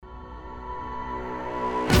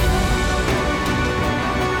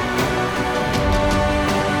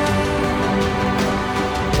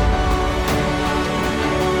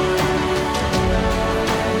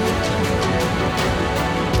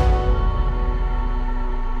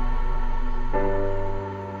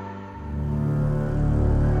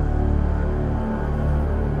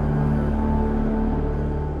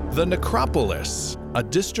The Necropolis, a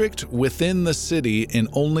district within the city in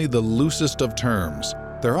only the loosest of terms.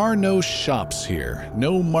 There are no shops here,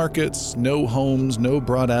 no markets, no homes, no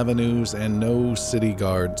broad avenues, and no city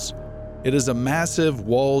guards. It is a massive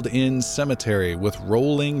walled-in cemetery with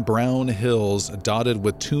rolling brown hills dotted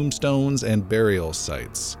with tombstones and burial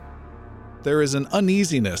sites. There is an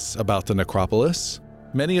uneasiness about the necropolis.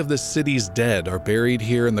 Many of the city's dead are buried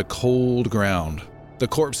here in the cold ground, the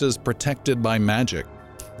corpses protected by magic.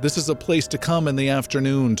 This is a place to come in the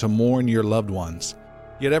afternoon to mourn your loved ones.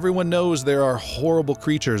 Yet everyone knows there are horrible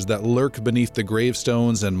creatures that lurk beneath the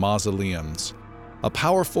gravestones and mausoleums. A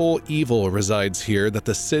powerful evil resides here that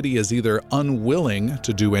the city is either unwilling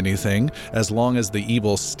to do anything as long as the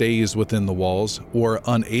evil stays within the walls, or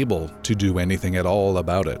unable to do anything at all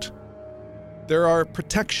about it. There are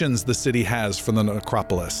protections the city has from the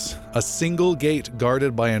necropolis, a single gate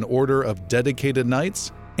guarded by an order of dedicated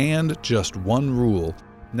knights, and just one rule: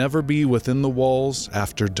 never be within the walls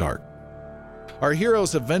after dark. Our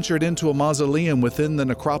heroes have ventured into a mausoleum within the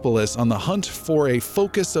necropolis on the hunt for a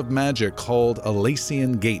focus of magic called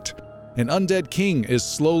Elacian Gate. An undead king is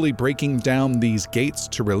slowly breaking down these gates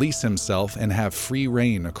to release himself and have free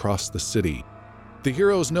reign across the city. The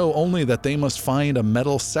heroes know only that they must find a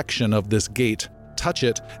metal section of this gate, touch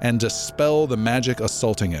it, and dispel the magic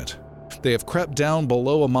assaulting it. They have crept down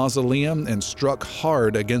below a mausoleum and struck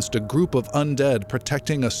hard against a group of undead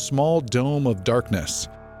protecting a small dome of darkness.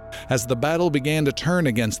 As the battle began to turn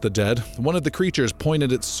against the dead, one of the creatures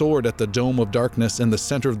pointed its sword at the dome of darkness in the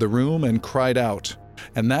center of the room and cried out.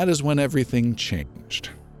 And that is when everything changed.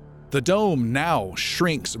 The dome now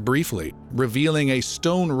shrinks briefly, revealing a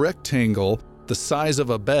stone rectangle the size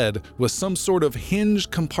of a bed with some sort of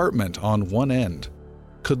hinged compartment on one end.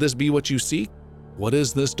 Could this be what you seek? What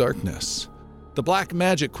is this darkness? The black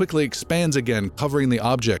magic quickly expands again, covering the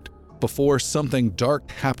object, before something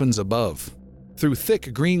dark happens above. Through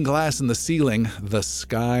thick green glass in the ceiling, the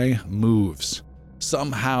sky moves.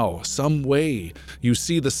 Somehow, some way, you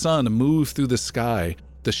see the sun move through the sky.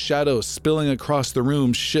 The shadows spilling across the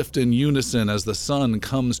room shift in unison as the sun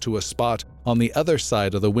comes to a spot on the other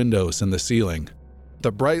side of the windows in the ceiling.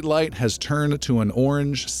 The bright light has turned to an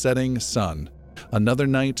orange setting sun. Another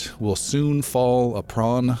night will soon fall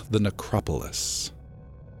upon the necropolis.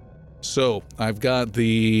 So I've got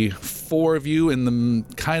the four of you in the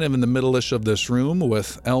kind of in the middle-ish of this room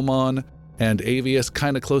with Elmon and Avius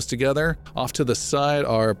kind of close together. Off to the side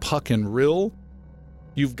are Puck and Rill.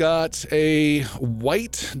 You've got a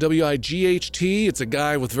white W-I-G-H-T. It's a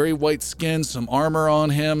guy with very white skin, some armor on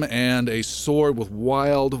him, and a sword with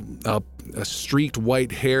wild, streaked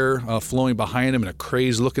white hair flowing behind him and a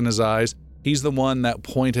crazed look in his eyes. He's the one that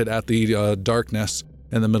pointed at the darkness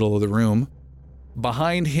in the middle of the room.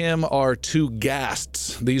 Behind him are two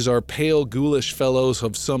ghasts. These are pale, ghoulish fellows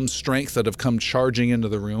of some strength that have come charging into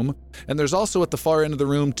the room. And there's also at the far end of the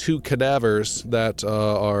room two cadavers that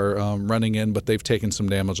are running in, but they've taken some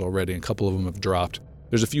damage already. A couple of them have dropped.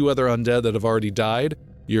 There's a few other undead that have already died.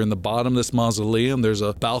 You're in the bottom of this mausoleum. There's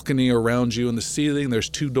a balcony around you in the ceiling. There's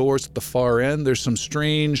two doors at the far end. There's some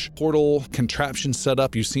strange portal contraption set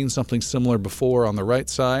up. You've seen something similar before on the right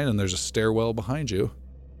side, and there's a stairwell behind you.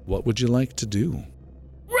 What would you like to do?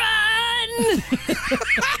 Run!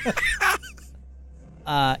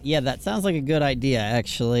 Yeah, that sounds like a good idea,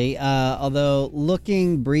 actually. Although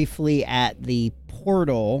looking briefly at the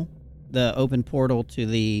portal, the open portal to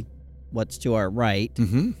the what's to our right,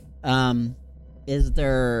 is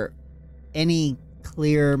there any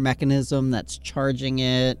clear mechanism that's charging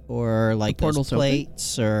it, or like those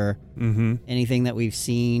plates or anything that we've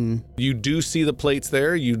seen? You do see the plates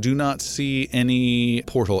there. You do not see any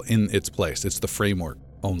portal in its place. It's the framework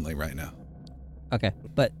only right now. Okay,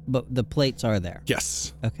 but the plates are there.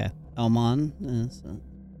 Yes. Okay. Elmon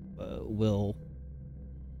will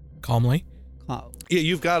calmly. Yeah,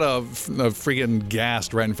 you've got a friggin'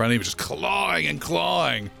 ghast right in front of you, just clawing and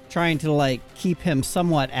clawing. Trying to, like, keep him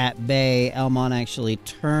somewhat at bay, Elmon actually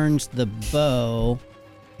turns the bow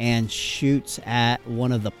and shoots at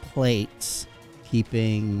one of the plates,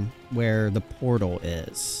 keeping where the portal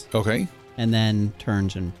is. Okay. And then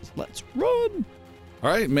turns and let's run. All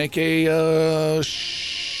right, make a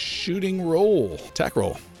shooting roll, attack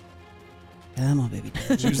roll. Come on, baby.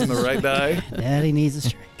 Using the right die. Daddy needs a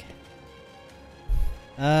strike.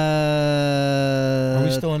 Are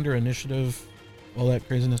we still under initiative? All that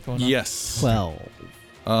craziness going on? Yes. 12.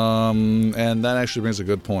 And that actually brings a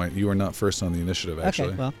good point. You are not first on the initiative, actually.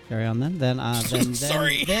 Okay, well, carry on then. Then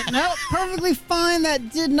Sorry. No, perfectly fine.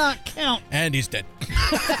 That did not count. And he's dead.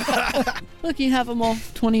 Look, you have them all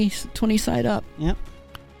 20 side up. Yep.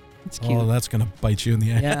 It's cute. Oh, that's going to bite you in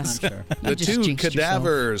the ass. Yeah, I'm sure. The two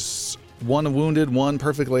cadavers, one wounded, one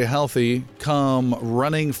perfectly healthy, come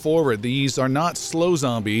running forward. These are not slow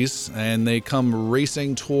zombies, and they come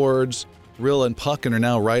racing towards Rill and Puck and are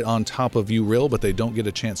now right on top of you, Rill, but they don't get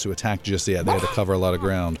a chance to attack just yet. They had to cover a lot of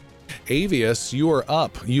ground. Avius, you are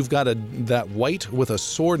up. You've got that wight with a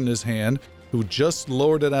sword in his hand who just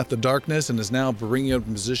lowered it at the darkness and is now bringing it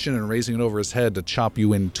in position and raising it over his head to chop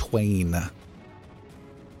you in twain.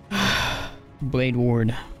 Blade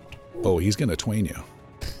Ward. Oh, he's going to twain you.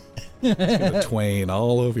 He's going to twain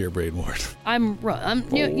all over your Blade Ward.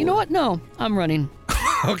 You know what? No, I'm running.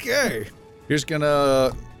 Okay. You're just going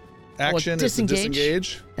to action is to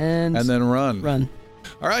disengage and then run. Run.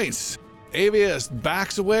 All right. Avius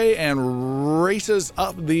backs away and races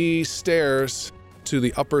up the stairs to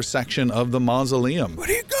the upper section of the mausoleum. Where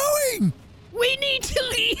are you going? We need to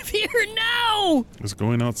leave here now. Is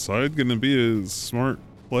going outside going to be a smart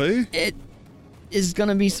play? It is going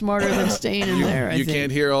to be smarter than staying in there, I You think.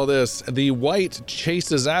 can't hear all this. The wight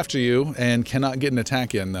chases after you and cannot get an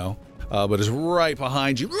attack in, though, but is right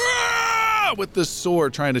behind you with this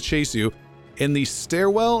sword trying to chase you. In the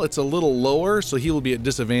stairwell, it's a little lower, so he will be at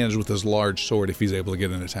disadvantage with his large sword if he's able to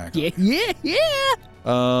get an attack. Yeah.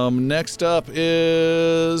 Next up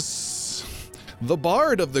is the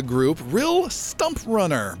bard of the group, Rill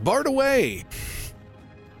Stumprunner. Bard away.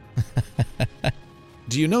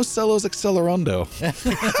 Do you know Celo's Accelerando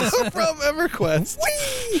from EverQuest?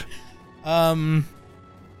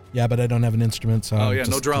 Yeah, but I don't have an instrument, so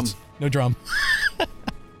no drum. No drum.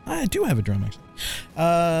 I do have a drum, actually.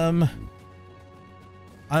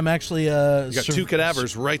 I'm actually You got two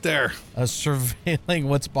cadavers right there. Surveilling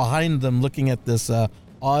what's behind them, looking at this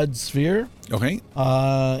odd sphere. Okay.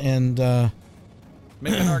 And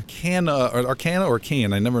make an arcana or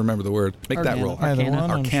can. I never remember the word. Make that roll. either one,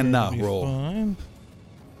 I'm Arcana sure it'll be roll. fine.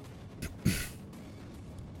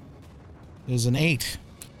 There's an 8.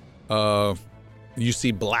 You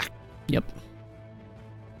see black. Yep.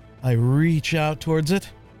 I reach out towards it,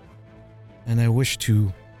 and I wish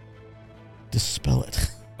to dispel it.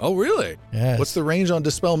 Oh, really? Yes. What's the range on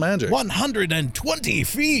Dispel Magic? 120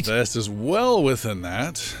 feet. This is well within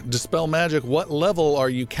that. Dispel Magic, what level are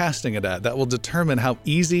you casting it at? That will determine how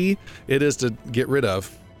easy it is to get rid of.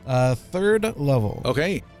 3rd level.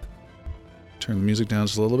 Okay. Turn the music down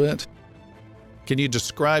just a little bit. Can you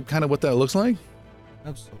describe kind of what that looks like?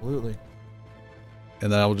 Absolutely.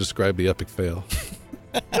 And then I will describe the epic fail.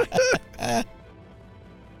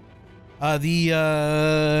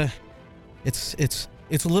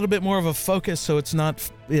 It's a little bit more of a focus, so it's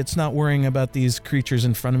not worrying about these creatures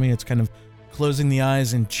in front of me. It's kind of closing the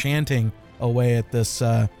eyes and chanting away at this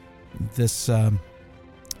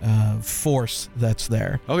force that's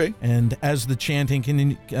there. Okay. And as the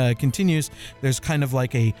chanting continues, there's kind of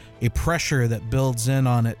like a pressure that builds in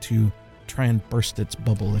on it to try and burst its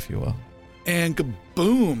bubble, if you will. And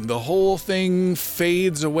kaboom, the whole thing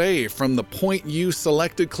fades away. From the point you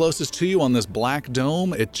selected closest to you on this black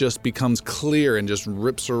dome, it just becomes clear and just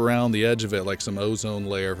rips around the edge of it like some ozone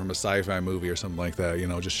layer from a sci-fi movie or something like that,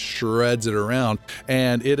 just shreds it around.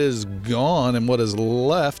 And it is gone, and what is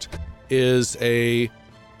left is a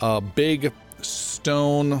big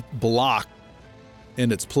stone block in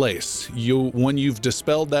its place. When you've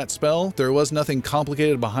dispelled that spell, there was nothing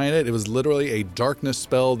complicated behind it. It was literally a darkness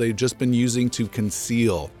spell they've just been using to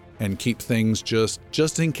conceal and keep things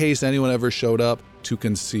just in case anyone ever showed up, to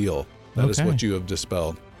conceal. That is what you have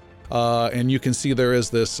dispelled. And you can see there is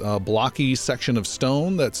this blocky section of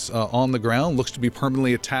stone that's on the ground, looks to be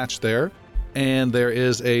permanently attached there. And there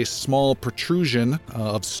is a small protrusion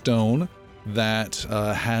of stone that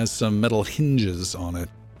has some metal hinges on it.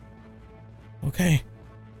 Okay.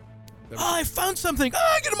 Oh, I found something.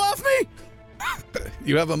 Get him off me!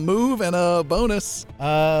 You have a move and a bonus.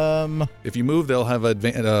 If you move, they'll have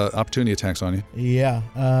opportunity attacks on you. Yeah.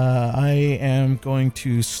 I am going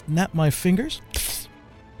to snap my fingers,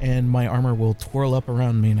 and my armor will twirl up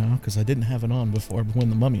around me now, because I didn't have it on before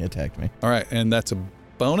when the mummy attacked me. All right, and that's a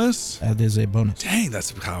bonus? That is a bonus. Dang,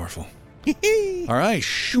 that's powerful. All right,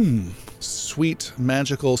 shoom. Sweet,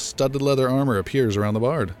 magical, studded leather armor appears around the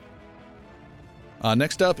bard.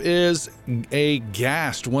 Next up is a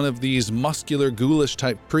Ghast, one of these muscular, ghoulish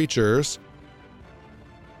type creatures.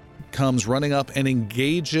 Comes running up and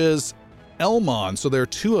engages Elmon. So there are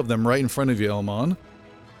two of them right in front of you, Elmon.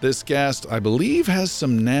 This Ghast, I believe, has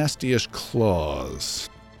some nasty-ish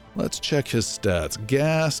claws. Let's check his stats.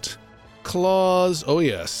 Ghast, claws. Oh,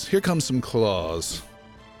 yes. Here comes some claws.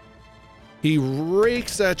 He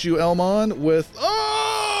rakes at you, Elmon, with...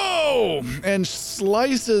 Oh! and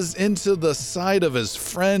slices into the side of his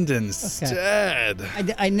friend instead.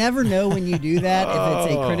 I never know when you do that if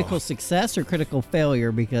it's a critical success or critical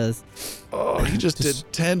failure because He just did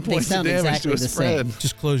 10 points of sound damage exactly to his the same. friend.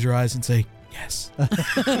 Just close your eyes and say, yes.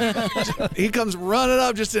 He comes running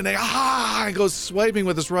up just in there, and goes swiping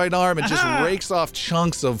with his right arm and just rakes off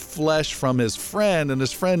chunks of flesh from his friend. And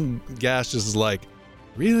his friend Gash is like,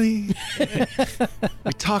 really? We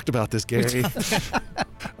talked about this, Gary.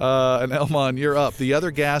 And Elmon, you're up. The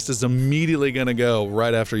other ghast is immediately going to go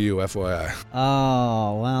right after you, FYI.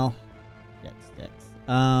 Oh, well. That sticks.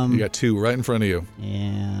 You got 2 right in front of you.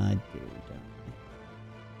 Yeah, I do, don't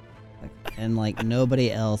I? And like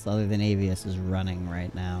nobody else other than Avius is running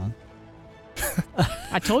right now.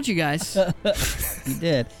 I told you guys. You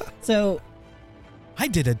did. So I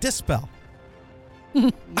did a dispel.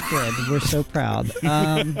 good. We're so proud.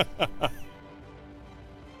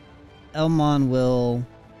 Elmon will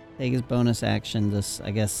take his bonus action to,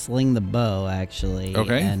 I guess, sling the bow, actually.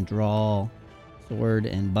 Okay. And draw sword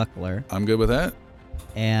and buckler. I'm good with that.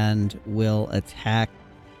 And will attack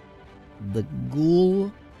the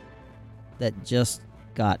ghoul that just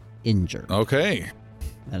got injured. Okay.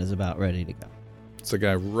 That is about ready to go. It's the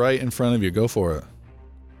guy right in front of you. Go for it.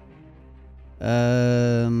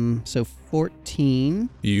 So 14.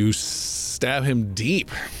 You stab him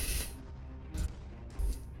deep.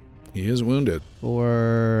 He is wounded.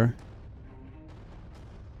 For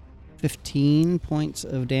 15 points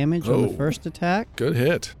of damage on the first attack. Good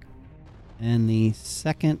hit. And the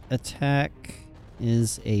second attack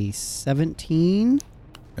is a 17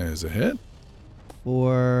 As a hit.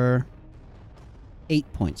 for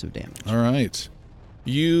 8 points of damage. All right.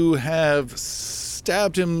 You have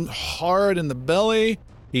stabbed him hard in the belly.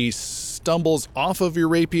 He stumbles off of your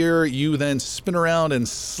rapier. You then spin around and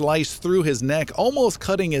slice through his neck, almost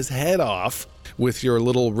cutting his head off with your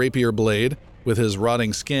little rapier blade with his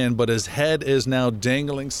rotting skin. But his head is now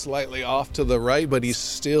dangling slightly off to the right, but he's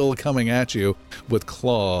still coming at you with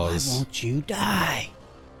claws. Why won't you die?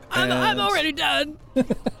 I'm already done.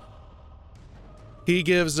 He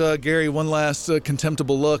gives Gary one last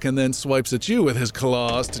contemptible look and then swipes at you with his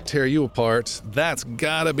claws to tear you apart. That's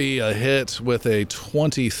gotta be a hit with a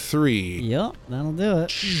 23. Yep, that'll do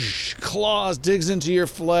it. Claws digs into your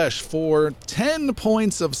flesh for 10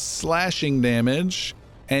 points of slashing damage,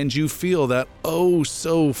 and you feel that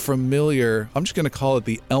so familiar, I'm just gonna call it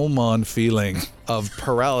the Elmon feeling of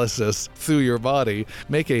paralysis through your body.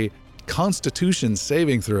 Make a Constitution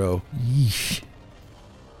saving throw.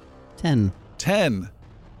 10. 10.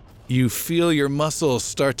 You feel your muscles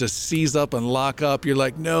start to seize up and lock up. You're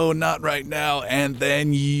like, no, not right now. And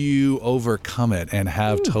then you overcome it and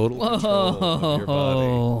have total control of your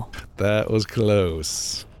body. That was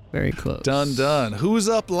close. Very close. Done. Who's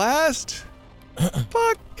up last?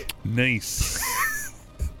 Fuck. Nice.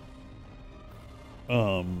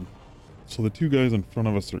 So the 2 guys in front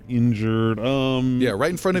of us are injured. Yeah,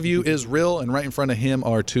 right in front of you is Rill, and right in front of him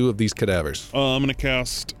are 2 of these cadavers. I'm gonna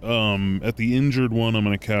cast at the injured one. I'm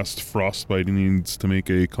gonna cast Frostbite. He needs to make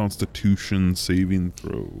a Constitution saving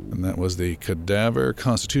throw. And that was the cadaver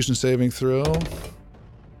Constitution saving throw.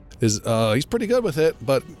 He's pretty good with it,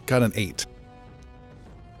 but got an 8.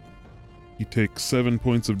 He takes 7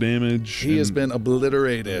 points of damage. He has been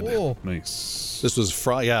obliterated. Whoa. Nice. This was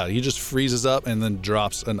he just freezes up and then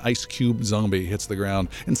drops an ice cube zombie, hits the ground,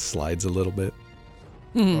 and slides a little bit.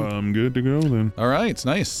 I'm good to go then. All right,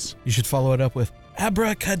 nice. You should follow it up with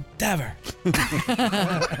abracadaver.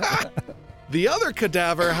 The other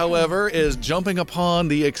cadaver, however, is jumping upon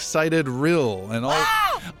the excited Rill, and all.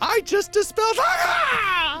 I just dispelled.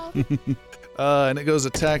 And it goes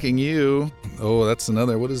attacking you. Oh, that's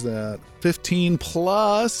another. What is that? 15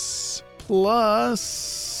 plus 0?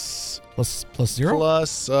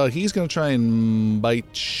 he's going to try and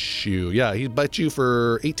bite you. Yeah, he bites you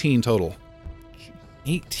for 18 total.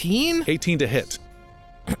 18? 18 to hit.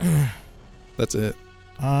 That's it.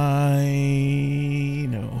 I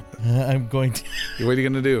know. I'm going to. What are you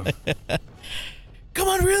going to do? Come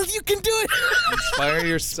on, Rill, you can do it. Inspire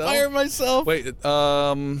yourself? Inspire myself. Wait,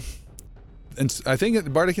 and I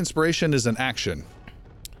think Bardic Inspiration is an action.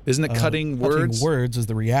 Isn't it cutting words? Cutting words is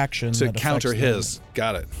the reaction To that counter affects his.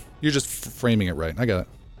 Got it. You're just framing it right. I got it.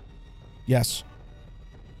 Yes.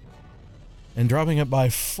 And dropping it by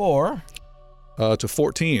 4 To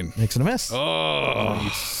 14. makes it a miss. Oh.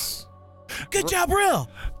 Nice. Good job, Rill.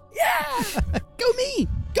 Go me!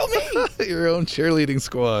 Go me! Your own cheerleading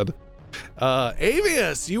squad.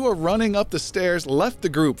 Avius, you are running up the stairs, left the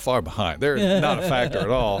group far behind. They're not a factor at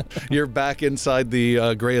all. You're back inside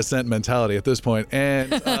the Grey Ascent mentality at this point,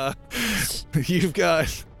 and you've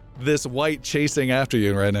got this white chasing after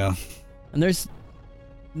you right now. And there's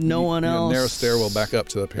no one else Narrow stairwell back up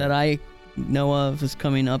to the pyramid. that I know of is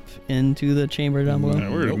coming up into the chamber down below. Yeah,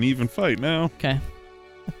 we're in an even fight now. Okay.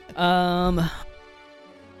 Yeah,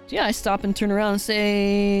 I stop and turn around and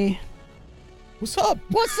say, What's up?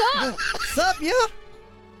 "What's up?" What's up, yeah?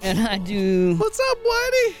 And I do. What's up,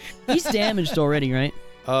 Whitey? He's damaged already, right?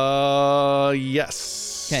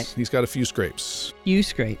 Yes. 'Kay. He's got a few scrapes. Few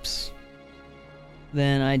scrapes.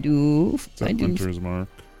 Then I do. Is that Hunter's mark?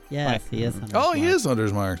 Yes, he is. Oh, he is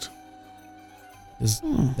Hunter's marked.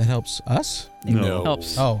 That helps us? No.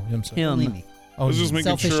 Helps Oh, I'm sorry. Only him. me. Oh, I was just making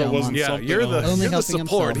Selfish sure it wasn't Elmon. Yeah, something you're the else. Only you're the helping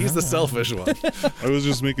support. himself. He's the selfish one. I was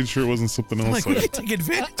just making sure it wasn't something else. like, we could take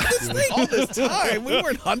advantage of this thing. All this time, we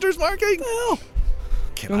weren't Hunter's marking. No.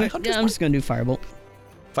 Can I Hunter's Yeah, I'm just gonna do firebolt.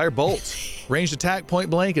 Fire bolt. Ranged attack point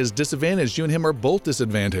blank is disadvantaged. You and him are both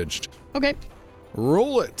disadvantaged. Okay.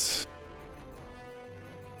 Roll it.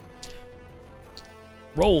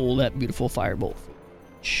 Roll that beautiful firebolt.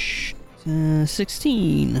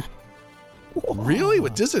 16 Really?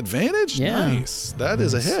 With disadvantage? Yeah. Nice. That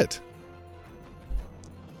is a hit.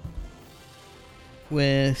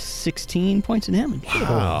 with 16 points of damage.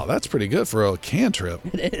 Wow, that's pretty good for a cantrip.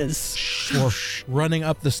 It is. Or running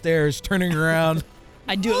up the stairs, turning around.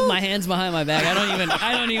 I do it with my hands behind my back. I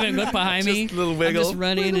don't even look behind me. Just a little I'm wiggle. just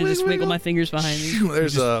running Wiggle, and just wiggle, wiggle my fingers behind me.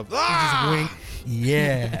 There's a Just wink.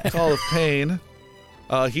 Yeah. call of pain.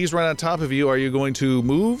 He's right on top of you. Are you going to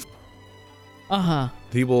move? Uh-huh.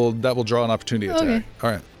 That will draw an opportunity attack. Okay. All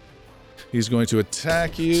right. He's going to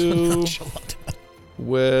attack you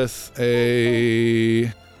with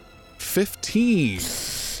a 15.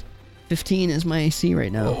 15 is my AC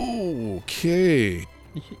right now. Okay.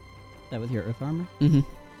 That with your earth armor? Mm-hmm.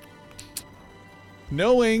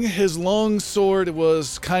 Knowing his long sword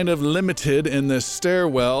was kind of limited in this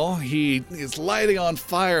stairwell, he is lighting on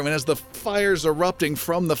fire, and as the fire's erupting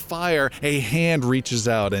from the fire, a hand reaches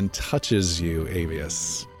out and touches you,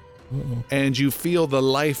 Avius. And you feel the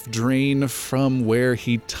life drain from where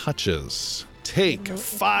he touches. Take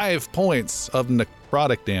 5 points of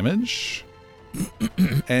necrotic damage,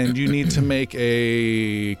 and you need to make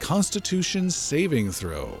a Constitution saving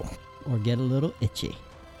throw. Or get a little itchy.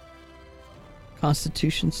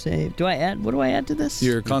 Constitution save. What do I add to this?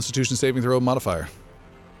 Your Constitution saving throw modifier.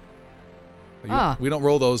 Ah. We don't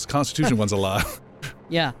roll those Constitution ones a lot.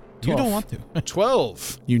 Yeah. You 12. don't want to.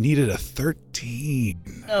 12. You needed a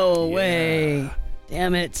 13. No way.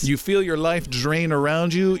 Damn it. You feel your life drain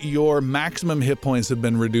around you. Your maximum hit points have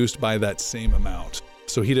been reduced by that same amount.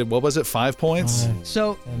 So he did, what was it, 5 points?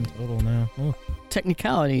 So, 10 total now. Oh.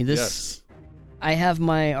 technicality, this Yes. I have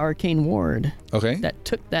my arcane ward Okay. that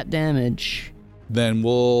took that damage. Then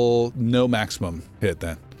we'll no maximum hit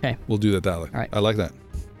then. Okay. We'll do that way. All right. I like that.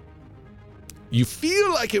 You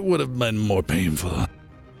feel like it would have been more painful.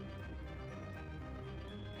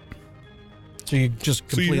 So you just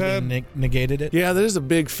So you completely had- negated it? Yeah, there's a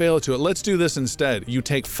big fail to it. Let's do this instead. You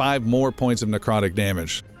take 5 more points of necrotic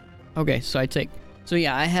damage. Okay, so I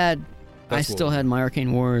That's still what- had my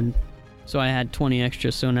arcane ward, so I had 20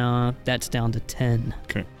 extra, so now that's down to 10.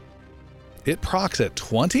 It procs at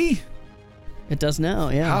 20? It does now,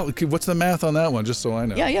 yeah. How? What's the math on that one, just so I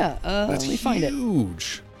know? Yeah. That's Let me find it.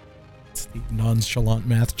 huge. It's the nonchalant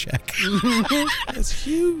math check. That's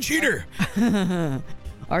huge. Cheater!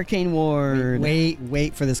 Arcane ward.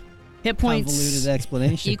 Wait for this Hit points convoluted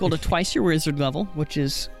explanation. equal to twice your wizard level, which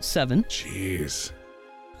is 7, Jeez.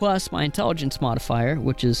 plus my intelligence modifier,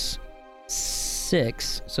 which is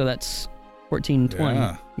 6, so that's 14, 20.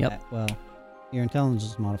 Yeah. Yep. Well, your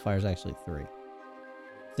intelligence modifier is actually 3.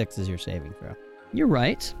 6 is your saving throw. You're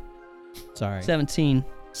right. Sorry. 17.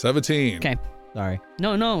 17. Okay. Sorry.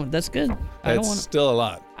 No, that's good. I don't That's want still a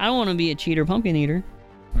lot. to be a cheater pumpkin eater.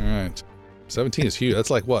 All right. 17 is huge. That's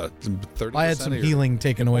like what? 30%? I had some of your- healing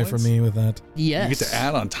taken away from points? me with that. Yes. You get to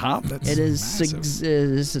add on top? That's It is massive.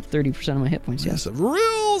 is 30% of my hit points. Yes, Yes. a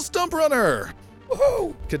real stump runner.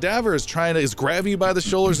 Woohoo! Cadaver is grabbing you by the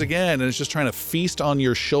shoulders again, and it's just trying to feast on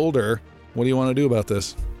your shoulder. What do you want to do about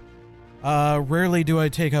this? Rarely do I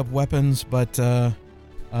take up weapons, but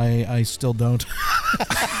I still don't.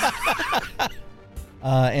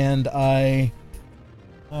 And I...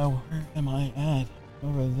 where am I at?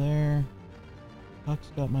 Over there. Huck's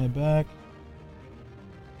got my back.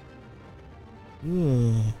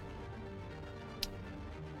 Ugh.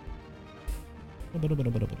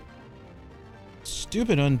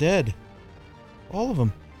 Stupid undead. All of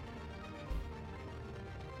them.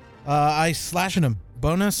 I slash at him.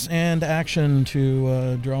 Bonus and action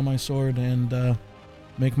to draw my sword and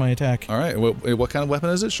make my attack. All right. What kind of weapon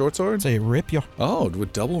is it? Short sword? It's a rapier. Oh,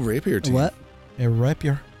 with double rapier team. What? A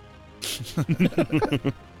rapier.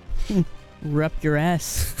 Rep your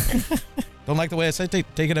ass. Don't like the way I said take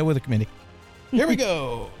it out with the committee. Here we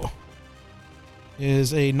go.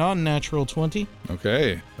 Is a non-natural 20.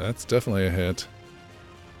 Okay, that's definitely a hit.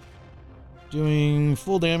 Doing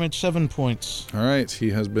full damage, 7 points. All right, he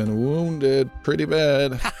has been wounded pretty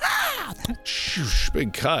bad. Shoosh,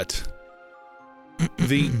 big cut.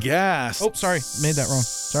 The gas. Oh, sorry. Made that wrong.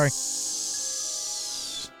 Sorry.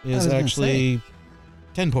 Is actually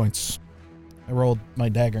 10 points. I rolled my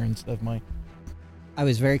dagger instead of my... I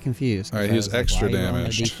was very confused. All right, he's extra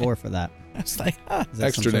damaged. A D4 for that. I was like,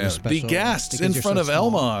 Extra damage. The ghasts in front of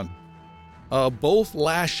Elmon both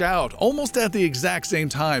lash out almost at the exact same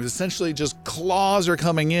time. Essentially, just claws are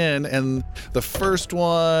coming in, and the first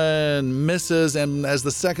one misses, and as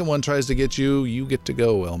the second one tries to get you, you get to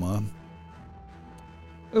go, Elmon.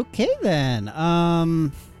 Okay, then.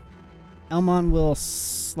 Elmon will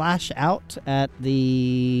slash out at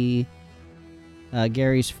the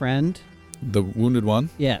Gary's friend. The wounded one?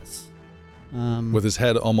 Yes. With his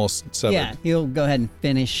head almost severed. Yeah, he'll go ahead and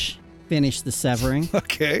finish the severing.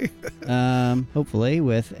 Okay. Hopefully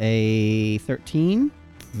with a 13.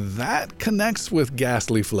 That connects with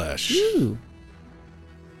ghastly flesh. Ooh.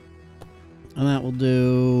 And that will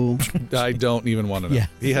do... I don't even want to know. Yeah.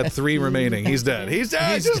 He had 3 remaining. He's dead. He's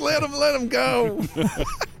dead. Just let him go.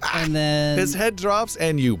 And then... His head drops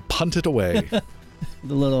and you punt it away.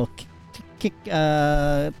 The little kick,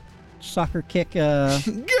 soccer kick, Goal!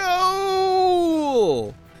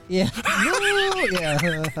 yeah.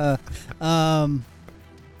 Yeah.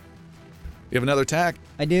 You have another attack?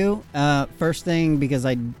 I do. First thing, because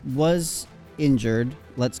I was injured,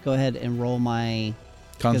 let's go ahead and roll my...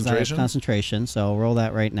 Because I have concentration, so I'll roll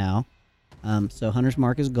that right now. So Hunter's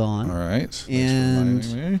Mark is gone. All right. Thanks for And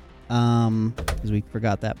reminding me. because we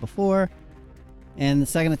forgot that before. And the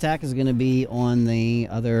second attack is going to be on the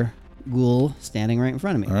other ghoul standing right in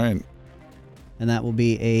front of me. All right. And that will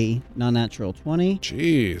be a non-natural 20.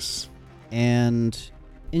 Jeez. And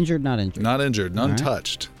injured, not injured. Not injured. None All right.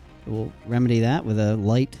 touched. We'll remedy that with a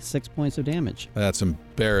light 6 points of damage. That's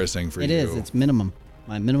embarrassing for It you. is. It's minimum.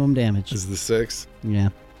 My minimum damage. This is the 6. Yeah.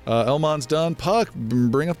 Elmon's done. Puck,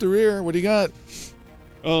 bring up the rear. What do you got?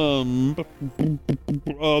 I'll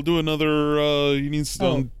do another. He needs.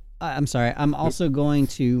 I'm sorry. I'm also going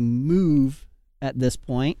to move at this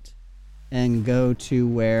point and go to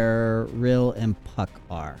where Rill and Puck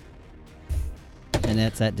are. And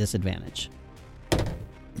it's at disadvantage.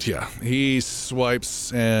 Yeah, he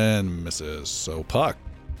swipes and misses. So Puck.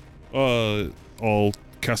 I'll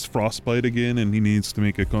cast Frostbite again, and he needs to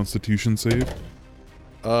make a Constitution save.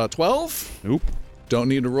 12? Nope. Don't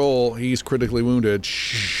need to roll. He's critically wounded.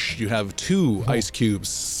 Shh. You have 2 ice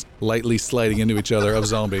cubes lightly sliding into each other of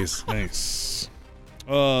zombies. Nice.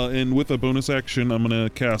 And with a bonus action, I'm gonna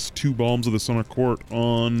cast 2 Bombs of the Summer Court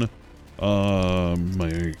on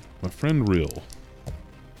my friend Rill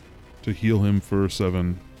to heal him for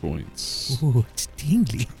 7 points. ooh, it's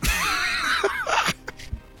tingly.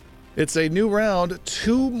 It's a new round.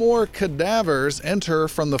 2 more cadavers enter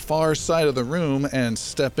from the far side of the room and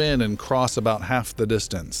step in and cross about half the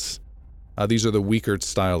distance. These are the weaker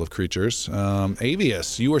style of creatures.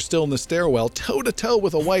 Avius, you are still in the stairwell, toe-to-toe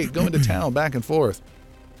with a white, going to town, back and forth.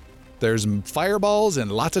 There's fireballs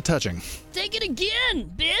and lots of touching. Take it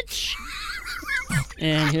again, bitch!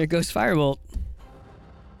 And here goes Firebolt.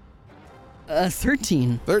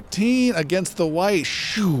 13. 13 against the white.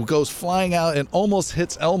 Shoo, goes flying out and almost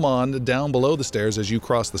hits Elmon down below the stairs as you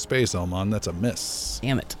cross the space, Elmon. That's a miss.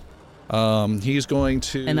 Damn it. He's going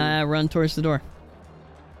to... And I run towards the door.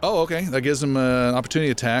 Oh, okay. That gives him an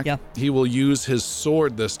opportunity attack. Yeah. He will use his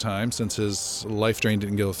sword this time since his life drain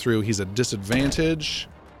didn't go through. He's at disadvantage.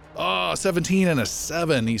 Oh, 17 and a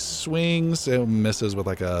 7. He swings. It misses with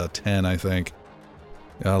like a 10, I think.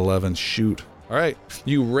 11. Shoot. All right.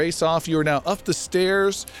 You race off. You are now up the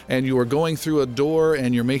stairs, and you are going through a door,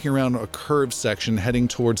 and you're making around a curved section heading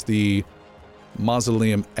towards the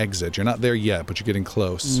mausoleum exit. You're not there yet, but you're getting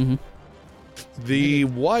close. Mm-hmm. The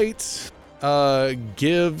white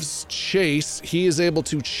gives chase. He is able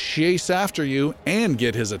to chase after you and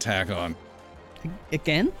get his attack on.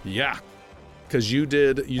 Again? Yeah. Because you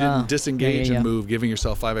didn't disengage yeah. and move, giving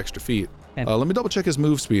yourself 5 extra feet. Okay. Let me double check his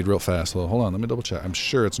move speed real fast. Hold on, let me double check. I'm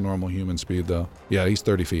sure it's normal human speed though. Yeah, he's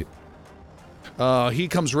 30 feet. He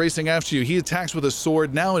comes racing after you. He attacks with his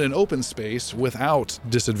sword, now in an open space without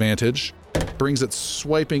disadvantage. Brings it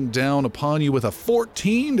swiping down upon you with a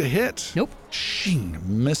 14 to hit. Nope. Shing,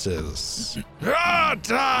 misses.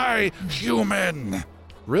 Die, human!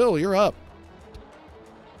 Rill, you're up.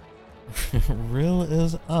 Rill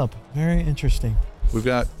is up. Very interesting. We've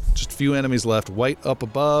got just a few enemies left. White up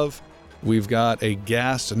above. We've got a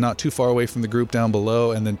ghast not too far away from the group down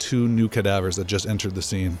below, and then 2 new cadavers that just entered the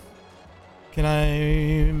scene. Can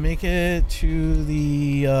I make it to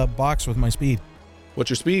the box with my speed? What's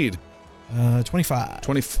your speed? 25.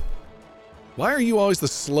 20. Why are you always the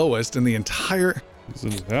slowest in the entire... This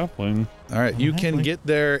is halfling. All right, you can get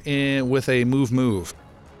there with a move.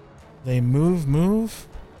 They move.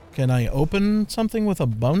 Can I open something with a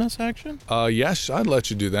bonus action? Yes, I'd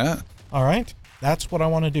let you do that. All right. That's what I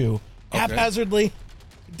want to do. Okay. Haphazardly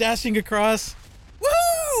dashing across.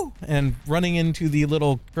 Woo! And running into the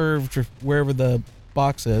little curve wherever the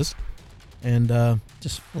box is. And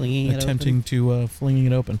Just flinging attempting to flinging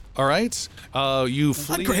it open. All right, you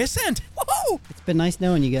flee... Ascent! Woohoo! It's been nice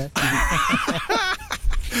knowing you guys.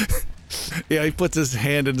 Yeah, he puts his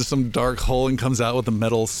hand into some dark hole and comes out with a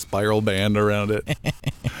metal spiral band around it.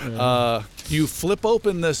 You flip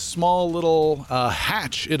open this small little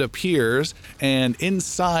hatch, it appears, and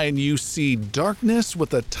inside you see darkness with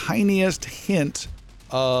the tiniest hint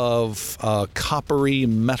of coppery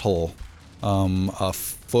metal, a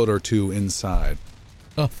foot or 2 inside.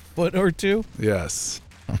 A foot or 2? Yes.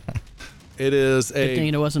 It is Good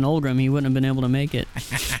thing a it wasn't Olgrim. He wouldn't have been able to make it.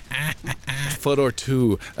 foot or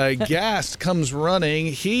 2. A ghast comes running.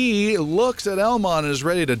 He looks at Elmon and is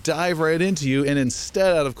ready to dive right into you, and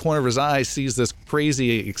instead, out of the corner of his eye, sees this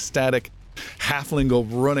crazy, ecstatic halfling go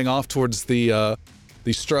running off towards the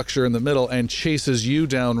structure in the middle and chases you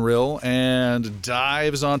down, Rill, and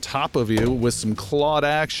dives on top of you with some clawed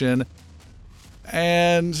action.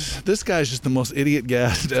 And this guy's just the most idiot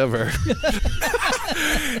ghast ever.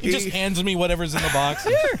 He just hands me whatever's in the box.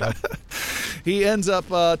 He ends up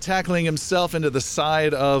tackling himself into the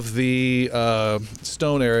side of the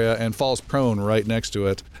stone area and falls prone right next to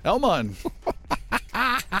it. Elmon.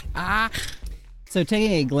 So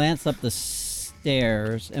taking a glance up the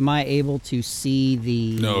stairs, am I able to see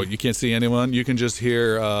the... No, you can't see anyone. You can just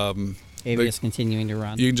hear... Avius continuing to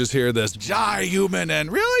run. You can just hear this, "Die, human,"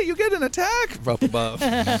 and really, you get an attack up above.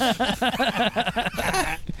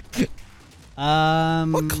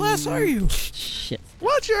 What class are you? Shit.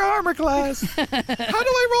 What's your armor class? How do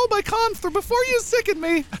I roll my con for before you sicken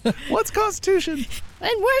me? What's Constitution?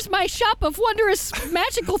 And where's my shop of wondrous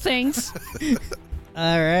magical things?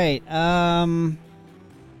 All right.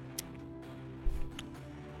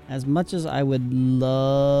 As much as I would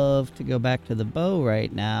love to go back to the bow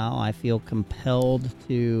right now, I feel compelled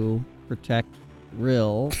to protect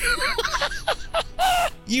Rill.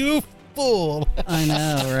 You fool. I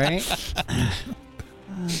know, right?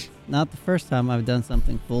 Not the first time I've done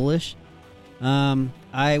something foolish.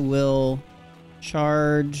 I will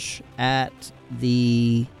charge at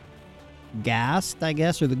the ghast, I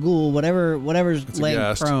guess, or the ghoul, whatever's It's a laying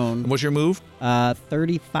ghast. prone. What's your move?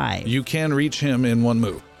 35. You can reach him in one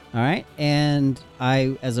move. All right, and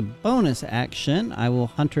I, as a bonus action, I will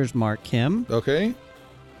Hunter's Mark him. Okay.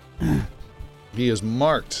 He is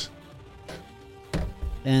marked.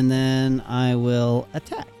 And then I will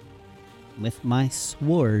attack with my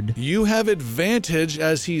sword. You have advantage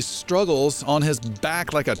as he struggles on his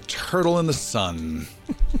back like a turtle in the sun.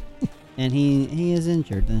 And he is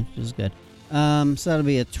injured, which is good. So that'll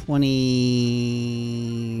be a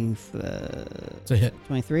 20... It's a hit.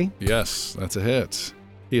 23? Yes, that's a hit.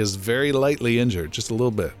 He is very lightly injured, just a little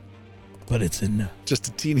bit. But it's enough. Just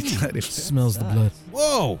a teeny tiny bit. Smells the blood.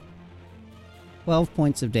 Whoa! 12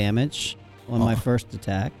 points of damage on my first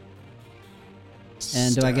attack.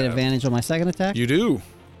 And do I get advantage on my second attack? You do.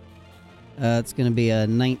 It's going to be a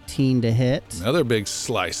 19 to hit. Another big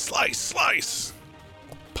slice.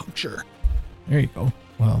 Puncture. There you go.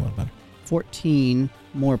 Well, a little better. 14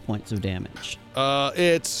 more points of damage.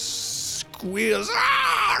 It squeals.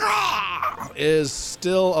 Is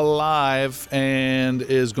still alive and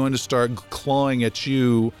is going to start clawing at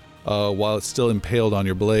you while it's still impaled on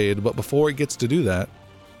your blade. But before it gets to do that,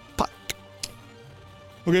 puck.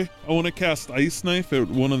 Okay, I want to cast Ice Knife at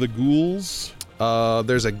one of the ghouls.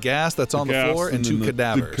 There's a ghast that's on the Ghast floor and then 2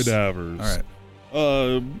 cadavers. The cadavers.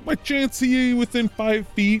 All right. My chance to you within 5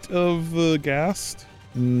 feet of the ghast?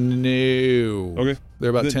 No. Okay. They're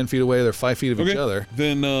about Then- 10 feet away. They're 5 feet of each other.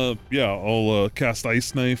 Then, I'll cast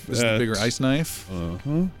Ice Knife. This is the bigger ice knife.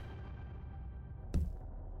 Uh-huh.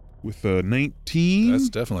 With a 19. That's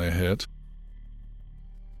definitely a hit.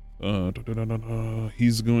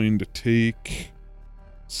 He's going to take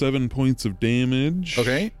 7 points of damage.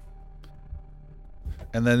 Okay.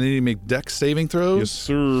 And then you make dex saving throws. Yes,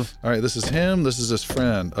 sir. All right, this is him. This is his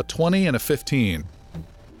friend. A 20 and a 15.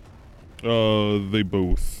 They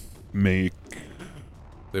both make.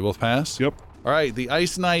 They both pass? Yep. All right, the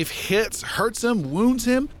ice knife hits, hurts him, wounds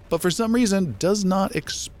him, but for some reason does not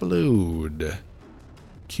explode.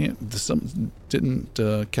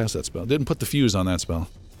 didn't cast that spell. Didn't put the fuse on that spell.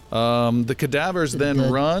 The cadavers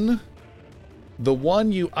then run. The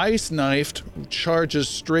one you ice knifed charges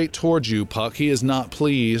straight towards you, Puck. He is not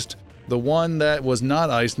pleased. The one that was not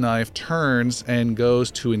ice knifed turns and goes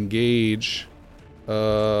to engage.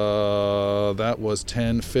 That was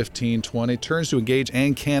 10, 15, 20. Turns to engage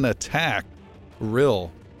and can attack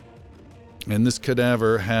Rill. And this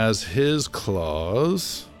cadaver has his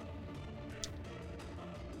claws.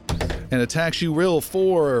 And attacks you, Rill,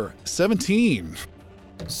 for 17.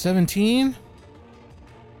 17.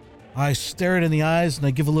 I stare it in the eyes and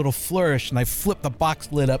I give a little flourish and I flip the box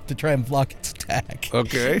lid up to try and block its attack.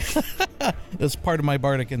 Okay. That's part of my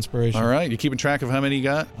bardic inspiration. All right. You keeping track of how many you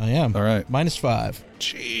got? I am. All right. -5.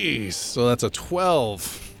 Jeez. So that's a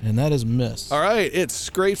 12. And that is miss. All right. It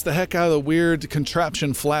scrapes the heck out of the weird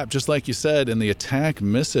contraption flap, just like you said, and the attack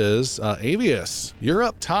misses. Avius, you're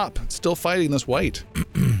up top, still fighting this white.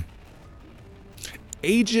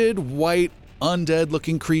 Aged white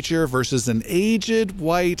undead-looking creature versus an aged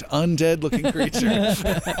white undead-looking creature.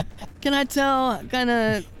 Can I tell kind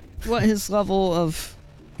of what his level of...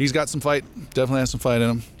 He's got some fight. Definitely has some fight in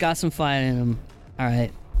him. Got some fight in him. All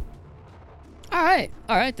right.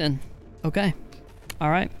 All right then. Okay.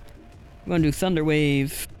 All right. I'm going to do Thunder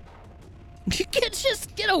Wave. You can't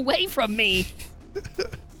just get away from me.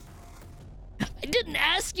 I didn't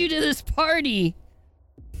ask you to this party.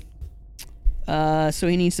 So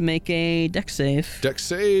he needs to make a dex save. Dex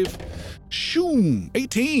save. Shoom.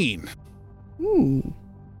 18. Ooh.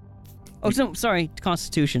 Oh, so, sorry.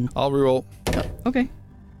 Constitution. I'll reroll. Okay.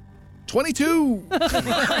 22.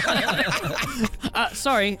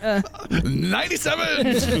 Sorry.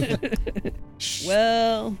 97.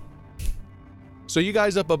 Well... So you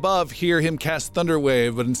guys up above hear him cast Thunder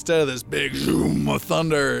Wave, but instead of this big zoom of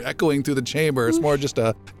thunder echoing through the chamber, it's more just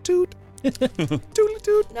a toot. Toot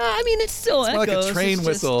toot. No, I mean, it still It's more echoes. like a train It's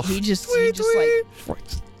whistle. He just Tweet,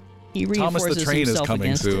 he Thomas the reinforces train is himself coming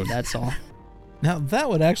against soon. it, that's all. Now, that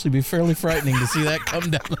would actually be fairly frightening to see that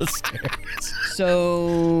come down the stairs.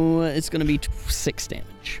 So it's going to be 6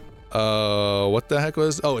 damage. What the heck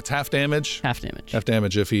was? Oh, it's half damage. Half damage. Half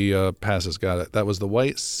damage if he passes. Got it. That was the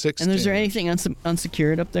white 6. And is there anything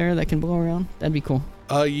unsecured up there that can blow around? That'd be cool.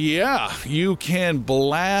 Yeah, you can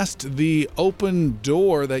blast the open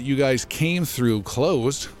door that you guys came through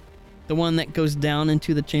closed. The one that goes down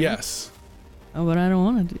into the chamber? Yes. Oh, but I don't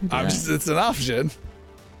want to do that. It's an option.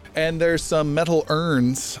 And there's some metal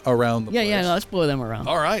urns around the place. Yeah, no, let's blow them around.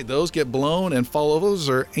 All right, those get blown and fall over. Those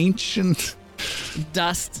are ancient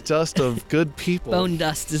Dust. of good people. Bone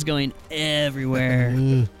dust is going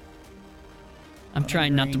everywhere. I'm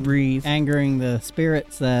trying not to breathe. Angering the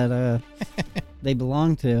spirits that they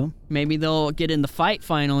belong to. Maybe they'll get in the fight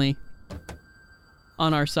finally.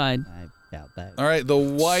 On our side. I doubt that. All right, the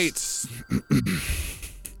white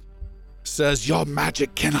says, "Your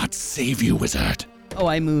magic cannot save you, wizard." Oh,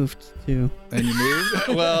 I moved too. And you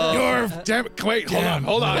move? Well, wait,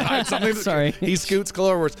 hold on. I have something Sorry. He scoots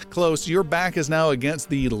close. Your back is now against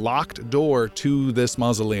the locked door to this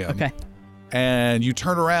mausoleum. Okay. And you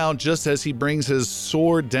turn around just as he brings his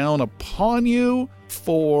sword down upon you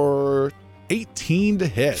for 18 to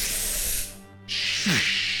hit.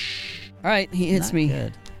 All right, he hits Not me.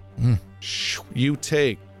 good. You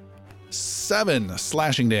take 7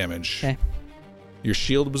 slashing damage. Okay. Your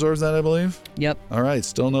shield absorbs that, I believe? Yep. All right,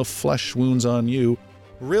 still no flesh wounds on you.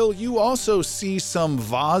 Rill, you also see some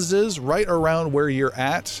vases right around where you're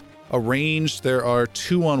at. Arranged, there are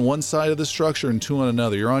 2 on one side of the structure and 2 on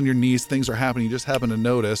another. You're on your knees, things are happening, you just happen to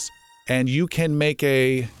notice. And you can make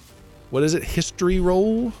a, what is it, history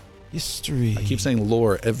roll? History. I keep saying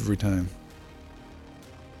lore every time.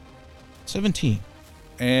 17.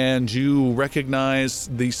 And you recognize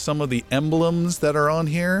some of the emblems that are on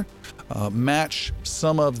here match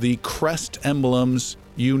some of the crest emblems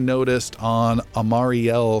you noticed on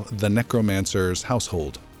Amariel the Necromancer's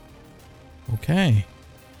household. Okay.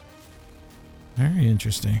 Very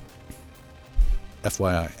interesting.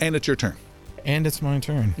 FYI. And it's your turn. And it's my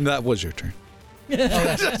turn. That was your turn.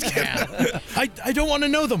 I don't want to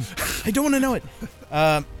know them. I don't want to know it.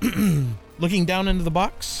 Looking down into the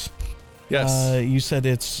box. Yes. You said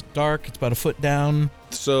it's dark. It's about a foot down.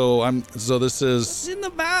 So this is in the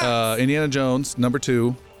back. Indiana Jones, number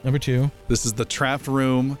 2. Number 2. This is the trapped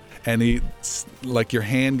room, and like your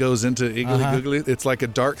hand goes into Iggly Googly. It's like a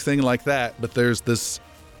dark thing like that, but there's this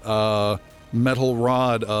metal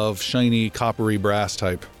rod of shiny coppery brass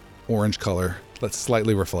type orange color that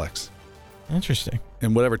slightly reflects. Interesting.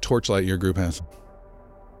 And whatever torchlight your group has.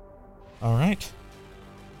 All right.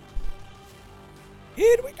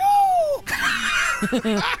 Here we go.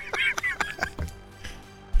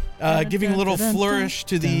 Giving a little flourish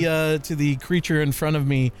to the creature in front of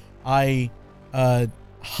me, I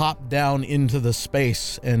hop down into the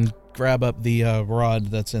space and grab up the rod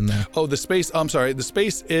that's in there. Oh, the space. I'm sorry. The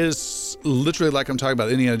space is literally like I'm talking about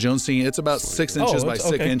Indiana Jones scene. It's about 6 inches by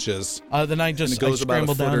 6 inches. Then I just and it goes about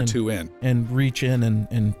a foot or two in. And reach in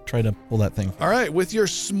and try to pull that thing. All right, with your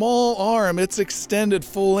small arm, it's extended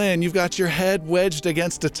full in. You've got your head wedged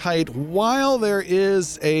against a tight while there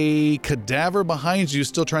is a cadaver behind you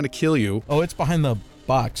still trying to kill you. Oh, it's behind the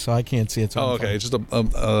box, so I can't see it. Oh, okay. It's just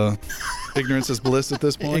ignorance is bliss at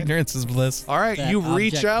this point. Ignorance is bliss. All right, you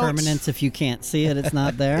reach out. Permanence, if you can't see it, it's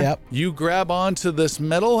not there. Yep. You grab onto this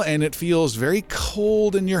metal, and it feels very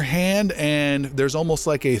cold in your hand, and there's almost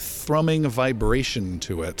like a thrumming vibration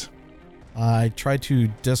to it. I try to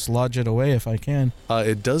dislodge it away if I can.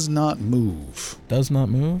 It does not move. Does not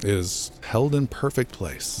move? It is held in perfect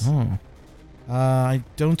place. Oh. I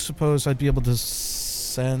don't suppose I'd be able to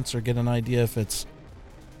sense or get an idea if it's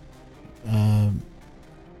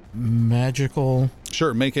magical.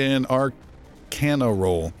 Sure, make an Arcana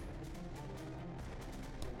roll.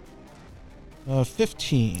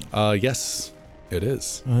 15. Yes, it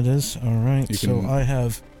is. It is? All right. You So can- I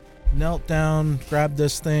have knelt down, grabbed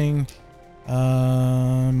this thing.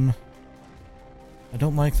 I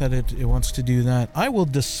don't like that it wants to do that. I will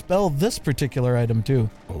dispel this particular item too.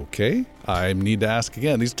 Okay. I need to ask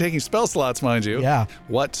again. These are taking spell slots, mind you. Yeah.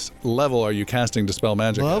 What level are you casting Dispel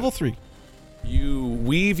Magic? Level 3. You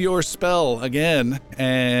weave your spell again,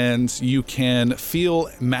 and you can feel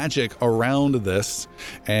magic around this,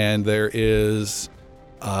 and there is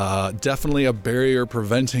definitely a barrier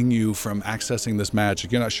preventing you from accessing this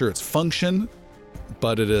magic. You're not sure its function,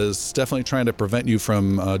 but it is definitely trying to prevent you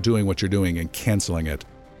from doing what you're doing and canceling it.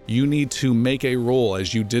 You need to make a roll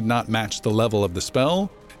as you did not match the level of the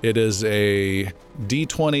spell. It is a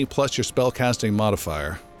D20 plus your spellcasting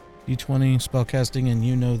modifier. D20 spellcasting, and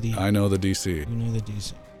you know the I know the DC. You know the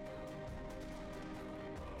DC.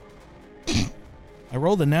 I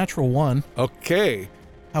rolled a natural 1. Okay.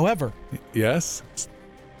 However, Yes.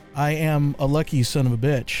 I am a lucky son of a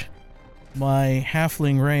bitch. My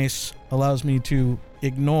halfling race allows me to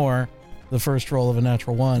ignore the first roll of a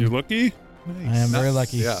natural 1. You lucky? I am very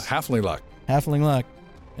lucky. Yeah, halfling luck. Halfling luck.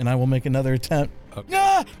 And I will make another attempt. Okay.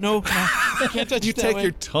 Ah! No, I can't touch You it that take way.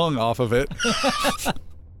 your tongue off of it.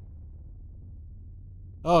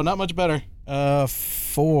 Oh, not much better.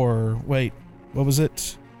 4. Wait, what was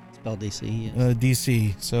it? Spell DC. Yes.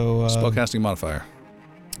 DC. So, Spellcasting modifier.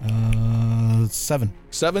 7.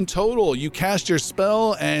 7 total. You cast your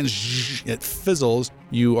spell and it fizzles.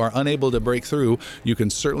 You are unable to break through. You can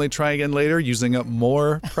certainly try again later using up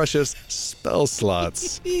more precious spell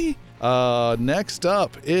slots. Next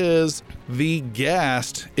up is the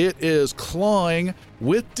Ghast. It is clawing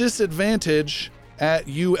with disadvantage at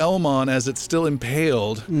you, Elmon, as it's still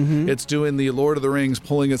impaled. Mm-hmm. It's doing the Lord of the Rings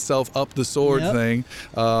pulling itself up the sword Yep. thing.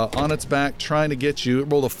 On its back, trying to get you. It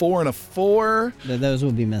rolled a 4 and a 4. Those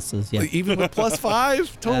will be misses. Yeah. Even with plus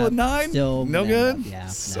 5, total of 9? Still no good? Yeah.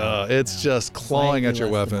 So it's just clawing at your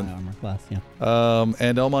Slightly less than weapon. my armor class, yeah.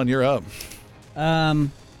 And Elmon, you're up.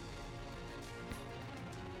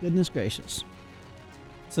 Goodness gracious.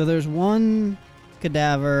 So there's one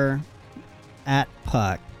cadaver at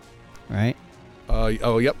Puck, right?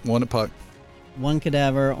 Yep, one at Puck. One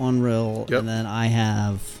cadaver on Rill, Yep. and then I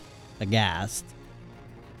have a Ghast.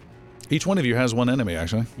 Each one of you has one enemy,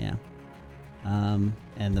 actually. Yeah. And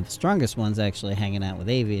the strongest one's actually hanging out with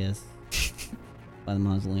Avius by the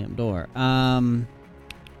mausoleum door.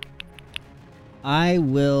 I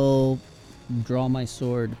will draw my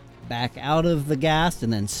sword back out of the Ghast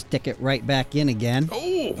and then stick it right back in again.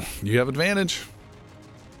 Oh, you have advantage.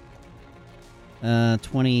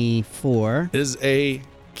 24. Is a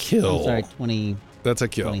kill. I'm sorry, 20. That's a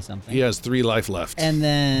kill. 20-something. He has 3 life left. And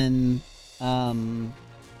then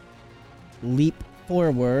leap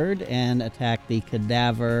forward and attack the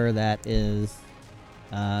cadaver that is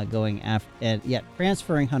going after.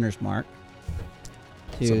 Transferring Hunter's Mark.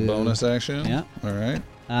 It's a bonus action. Yeah. All right.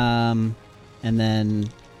 And then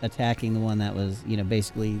attacking the one that was,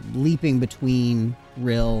 basically leaping between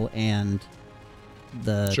Rill and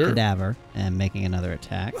the Sure. cadaver and making another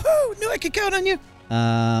attack. Woohoo! Knew I could count on you.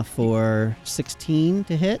 For 16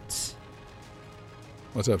 to hit.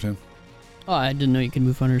 What's up, Tim? Oh, I didn't know you could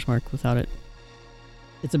move Hunter's Mark without it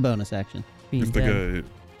It's a bonus action. being If the dead. guy,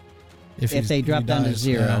 If they drop down to dies,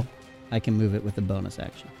 0, yeah. I can move it with a bonus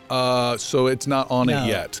action. So it's not on No. it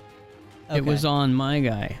yet. It was on my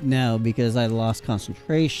guy. No, because I lost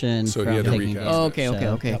concentration So from you had to taking recast damage. Oh, okay, okay,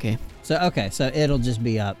 So- okay, okay. So it'll just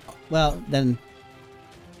be up. Well, then,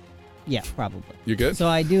 yeah, probably. You good? So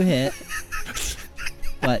I do hit.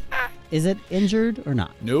 but is it injured or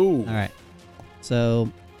not? No. All right. So,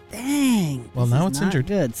 dang. Well, this now is it's not injured.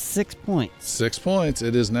 Good. 6 points. 6 points.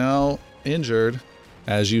 It is now injured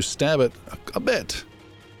as you stab it a bit.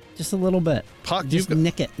 Just a little bit. Puck, Just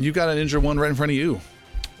nick it. you got an injured one right in front of you.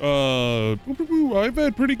 I've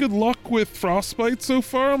had pretty good luck with frostbite so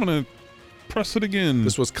far. I'm gonna press it again.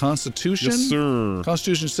 This was Constitution. Yes, sir.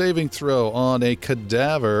 Constitution saving throw on a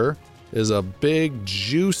cadaver is a big,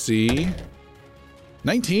 juicy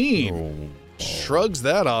 19. Oh, Shrugs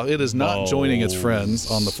that off. It is not joining its friends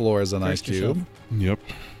on the floor as an ice Brace yourself. cube. Yep.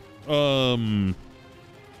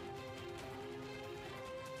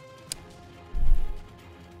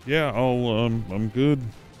 Yeah, I'm good.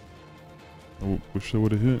 I wish I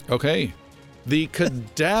would have hit. Okay. The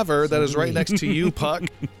cadaver that is right next to you, Puck,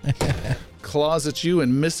 claws at you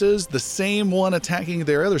and misses. The same one attacking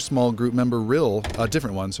their other small group member, Rill, a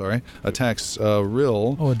different one, sorry, attacks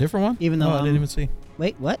Rill. Oh, a different one? Even though I didn't even see.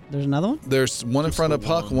 Wait, what? There's another one? There's one in Just front the of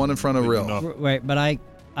Puck, one. one in front of Maybe Rill. not. Right, but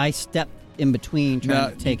I stepped in between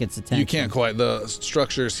trying to take its attention. You can't quite. The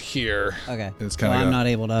structure's here. Okay. It's So kind I'm of not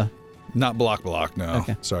able to. not block, no.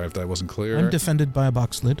 Okay. Sorry if that wasn't clear. I'm defended by a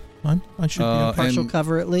box lid. I should be okay. Partial And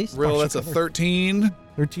cover at least. Rill, that's a 13.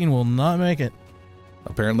 13 will not make it.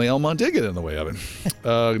 Apparently Elmont did get in the way of it.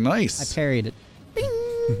 I Nice. parried it.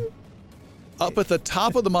 Up at the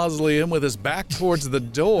top of the mausoleum with his back towards the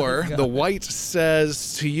door, the white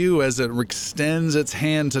says to you as it extends its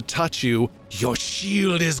hand to touch you, "Your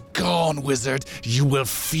shield is gone, wizard. You will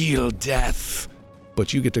feel death."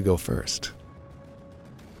 But you get to go first.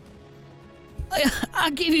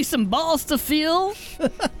 I give you some balls to feel.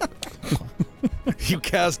 You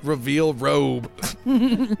cast Reveal Robe.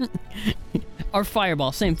 Or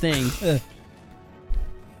fireball, same thing.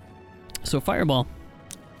 So fireball.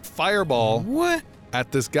 Fireball What?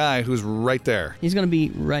 at this guy who's right there. He's gonna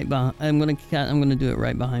be right behind. I'm gonna do it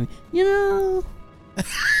right behind me. You know.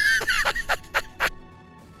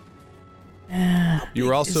 You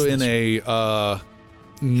were also in a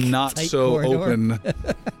not Tight so corridor. open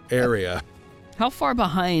area. How far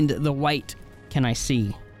behind the white can I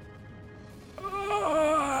see?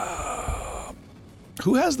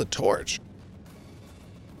 Who has the torch?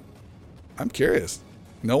 I'm curious.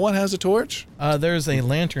 No one has a torch? There's a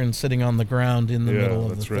lantern sitting on the ground in the Yeah, middle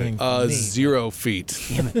of that's the right. thing. Me. 0 feet.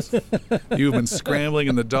 Damn it. You've been scrambling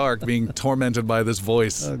in the dark, being tormented by this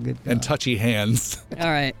voice Oh, good and God. touchy hands. All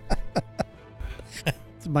right.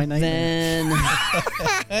 It's my nightmare.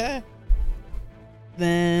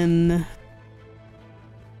 Then.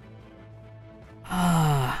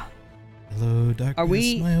 Hello, darkness, Are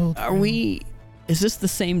we? my old Are friend. we? Is this the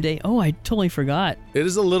same day? Oh, I totally forgot. It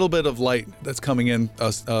is a little bit of light that's coming in,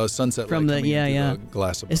 sunset From light the- coming yeah, in through yeah. the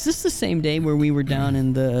glass of Is this the same day where we were down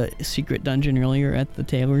in the secret dungeon earlier at the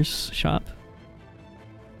tailor's shop?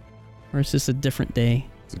 Or is this a different day?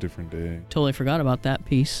 It's a different day. Totally forgot about that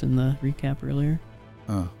piece in the recap earlier.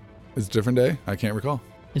 Oh. It's a different day? I can't recall.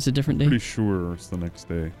 It's a different day. Pretty sure it's the next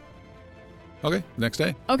day. Okay, next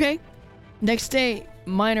day. Okay. Next day,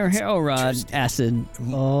 minor hero rod acid.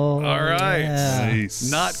 Oh. All right. yeah. Nice.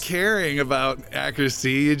 Not caring about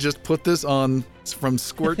accuracy, you just put this on from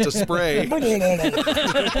squirt to spray. Start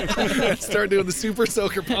doing the super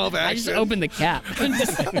soaker pump I just action. opened the cap.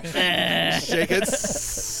 Shake it.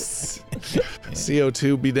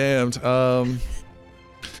 CO2 be damned.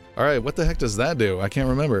 All right, what the heck does that do? I can't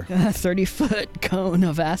remember. 30-foot cone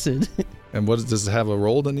of acid. And what does it have a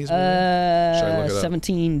roll that needs to be rolled? Should I look it up?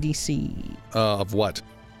 17 DC. Of what?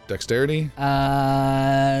 Dexterity?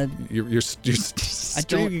 I You're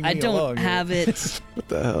stringing me don't along here. have it. What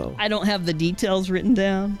the hell? I don't have the details written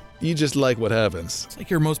down. You just like what happens. It's like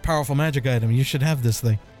your most powerful magic item. You should have this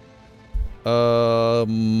thing.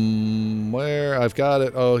 Where? I've got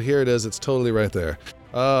it. Oh, here it is. It's totally right there.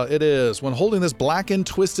 It is. When holding this blackened,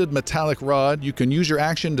 twisted metallic rod, you can use your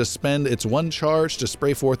action to spend its one charge to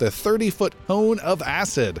spray forth a 30-foot cone of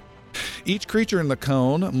acid. Each creature in the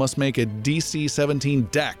cone must make a DC 17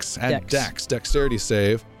 Dex. Add Dex, dexterity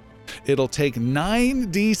save. It'll take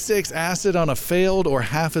 9d6 acid on a failed or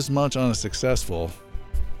half as much on a successful.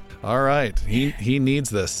 All right. He needs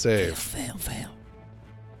this save. Fail.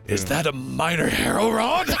 Is that a minor hero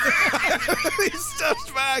rod? He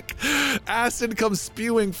steps back. Acid comes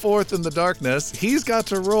spewing forth in the darkness. He's got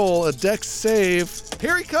to roll a dex save.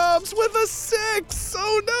 Here he comes with a 6.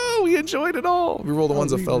 Oh no, he enjoyed it all. We roll the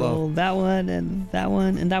ones that fell off. Reroll that one and that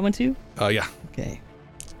one and that one too? Yeah. Okay.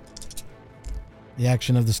 The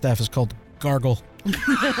action of the staff is called gargle.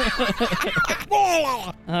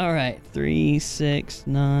 All right. 3, 6,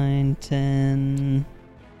 9, 10.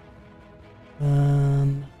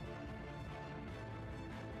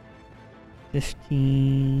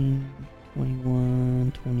 15,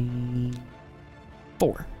 21,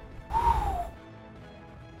 24.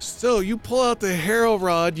 So you pull out the harrow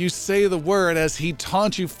rod, you say the word as he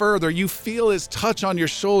taunts you further. You feel his touch on your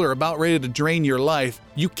shoulder, about ready to drain your life.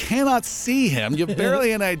 You cannot see him. You have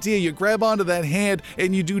barely an idea. You grab onto that hand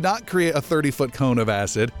and you do not create a 30-foot cone of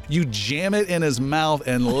acid. You jam it in his mouth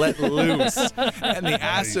and let loose. And the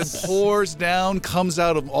acid pours down, comes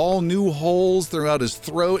out of all new holes throughout his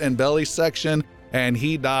throat and belly section, and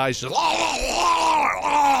he dies.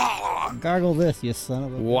 Gargle this, you son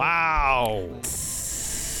of a... Wow.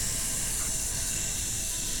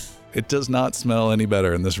 It does not smell any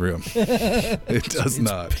better in this room. It does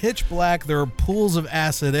not. Pitch black. There are pools of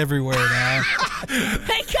acid everywhere now.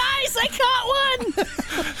 Hey guys, I caught one!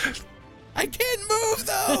 I can't move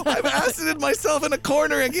though. I've acided myself in a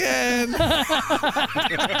corner again.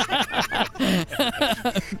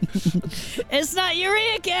 It's not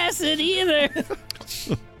uric acid either.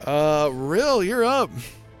 Rill, you're up.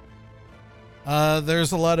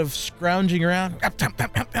 There's a lot of scrounging around.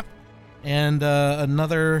 And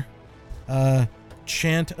another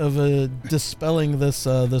chant of dispelling this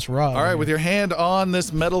rod. All right, with your hand on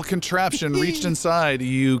this metal contraption reached inside,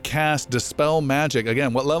 you cast Dispel Magic.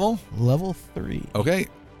 Again, what level? Level 3. Okay.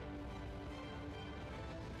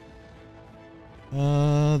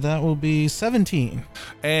 That will be 17.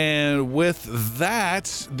 And with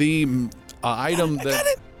that, the item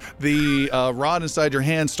that the rod inside your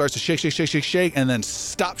hand starts to shake, and then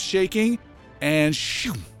stops shaking, and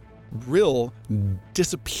shoo, Rill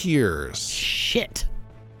disappears. Shit.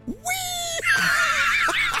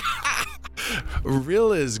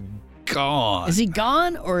 Rill is gone. Is he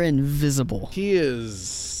gone or invisible? He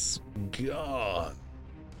is gone.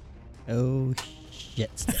 Oh,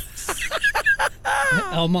 shit sticks.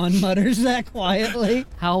 Elmon mutters that quietly.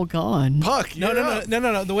 How gone? Puck, No. you're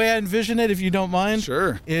up. The way I envision it, if you don't mind,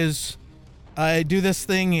 Sure. is I do this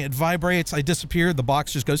thing, it vibrates, I disappear, the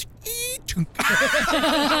box just goes, And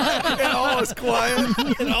all is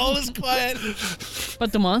quiet. and all is quiet.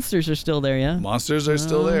 But the monsters are still there, yeah? Monsters are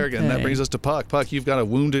still there again. That Okay. brings us to Puck. Puck, you've got a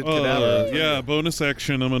wounded cadaver. Yeah, bonus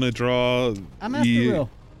action. I'm gonna draw. I'm after Rill.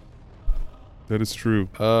 That is true.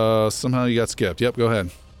 Somehow you got skipped. Yep, go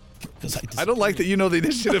ahead. I don't like that you know the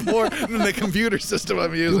initiative more than the computer system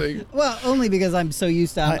I'm using. Well, only because I'm so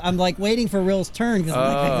used to... I'm like waiting for Rill's turn. Cause I'm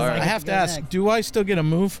like, I have to ask, do I still get a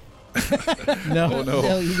move? No. Oh, no.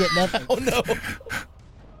 No, you get nothing. Oh, no.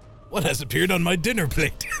 What has appeared on my dinner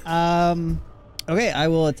plate? Okay, I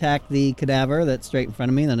will attack the cadaver that's straight in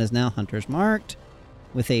front of me that is now Hunter's marked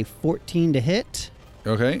with a 14 to hit.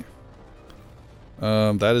 Okay.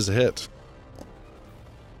 That is a hit.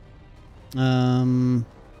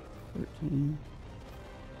 13.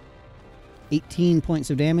 18 points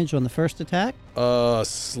of damage on the first attack.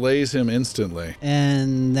 Slays him instantly.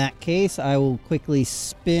 In that case, I will quickly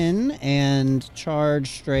spin and charge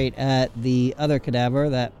straight at the other cadaver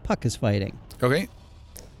that Puck is fighting. Okay.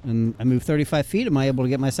 And I move 35 feet. Am I able to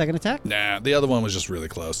get my second attack? Nah, the other one was just really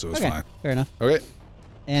close, so it was Okay, fine. fair enough. Okay.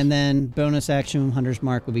 And then bonus action, Hunter's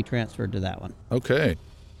Mark will be transferred to that one. Okay.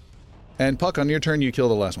 And Puck, on your turn, you kill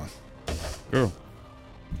the last one. Girl.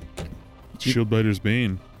 Shieldbiter's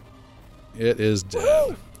Bane. It is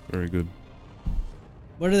dead. Very good.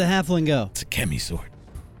 Where did the halfling go? It's a chemi sword.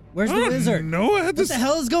 Where's the wizard? No, I had What this the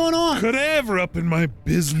hell is going on? cadaver up in my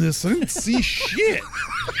business. I didn't see shit.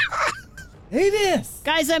 Hey, this!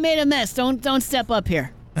 Guys, I made a mess. Don't step up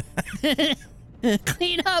here.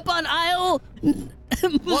 Clean up on aisle.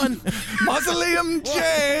 One. Mausoleum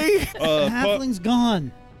J! The halfling's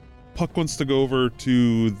gone. Puck wants to go over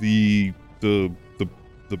to the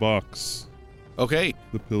box, Okay.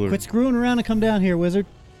 the pillar. Quit screwing around and come down here, wizard.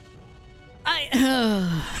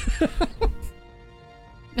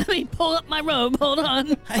 Let me pull up my robe. Hold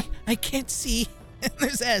on. I can't see.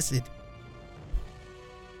 There's acid.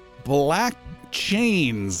 Black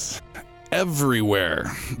chains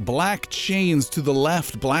everywhere. Black chains to the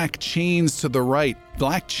left, black chains to the right.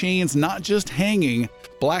 Black chains not just hanging,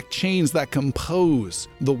 black chains that compose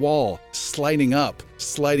the wall, sliding up,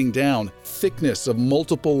 sliding down, thickness of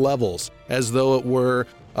multiple levels, as though it were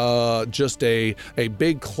just a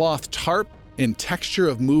big cloth tarp in texture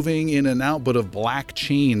of moving in and out, but of black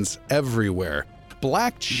chains everywhere.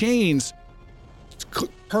 Black chains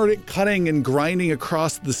cutting and grinding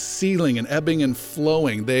across the ceiling and ebbing and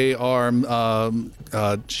flowing. They are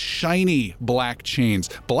shiny black chains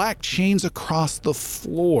across the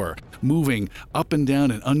floor, moving up and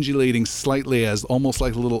down and undulating slightly as almost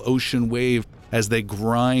like a little ocean wave as they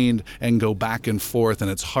grind and go back and forth. And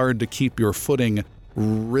it's hard to keep your footing,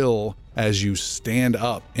 Rill, as you stand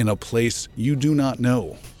up in a place you do not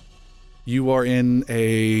know. You are in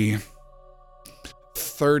a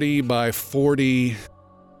 30 by 40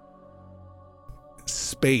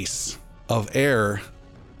 space of air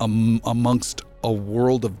amongst a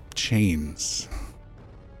world of chains.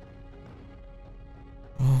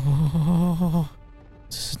 Oh,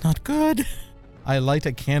 this is not good. I light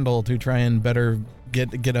a candle to try and better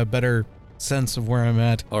get a better sense of where I'm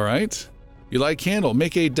at. All right. You light candle.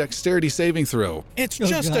 Make a dexterity saving throw. It's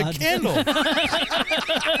just a God. candle.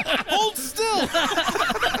 Hold still.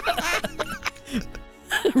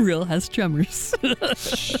 Real has tremors.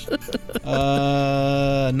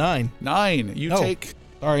 9. 9. You Oh. take...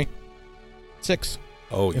 Sorry. 6.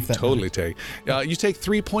 Oh, you If that totally take. You take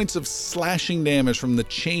 3 points of slashing damage from the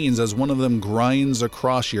chains as one of them grinds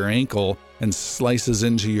across your ankle and slices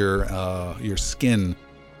into your skin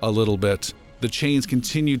a little bit. The chains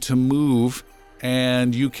continue to move,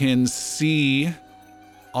 and you can see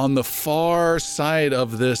on the far side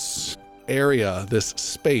of this area, this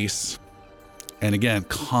space, and again,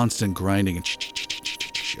 constant grinding and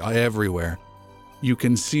everywhere. You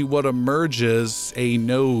can see what emerges: a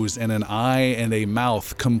nose and an eye and a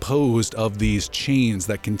mouth composed of these chains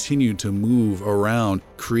that continue to move around,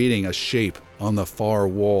 creating a shape on the far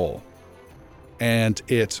wall. And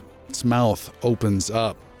its mouth opens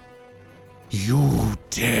up. You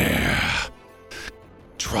dare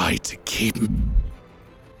try to keep me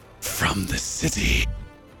from the city?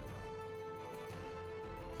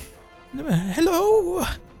 Hello.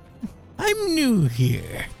 I'm new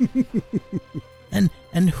here.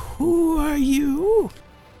 And who are you?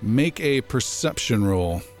 Make a perception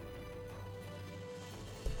roll.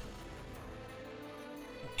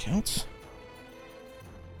 Counts.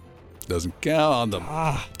 Doesn't count on them.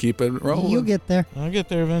 Keep it rolling. You'll get there. I'll get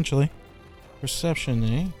there eventually. Perception,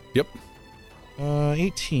 eh? Yep.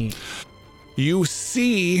 18. You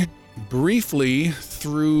see briefly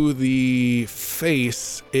through the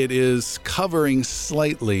face, it is covering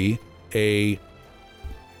slightly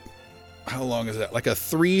how long is that? Like a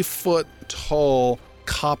 3-foot tall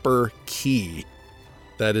copper key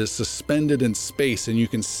that is suspended in space, and you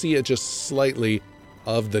can see it just slightly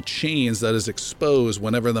of the chains that is exposed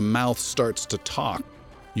whenever the mouth starts to talk.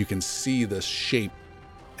 You can see this shape,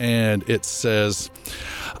 and it says,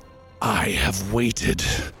 "I have waited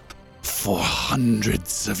for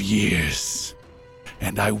hundreds of years,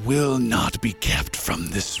 and I will not be kept from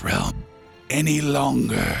this realm any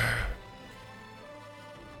longer."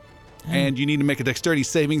 And you need to make a dexterity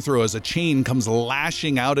saving throw as a chain comes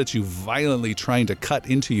lashing out at you, violently trying to cut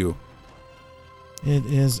into you. It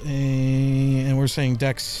is and we're saying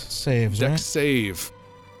Dex saves, Dex save.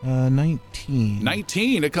 right? 19.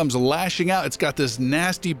 19. It comes lashing out. It's got this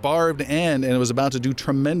nasty barbed end, and it was about to do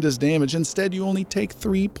tremendous damage. Instead, you only take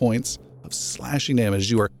 3 points of slashing damage.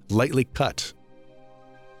 You are lightly cut.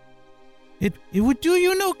 It would do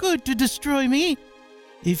you no good to destroy me.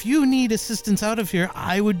 If you need assistance out of here,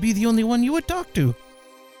 I would be the only one you would talk to.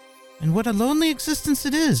 And what a lonely existence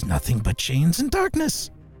it is. Nothing but chains and darkness.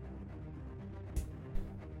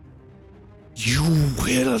 You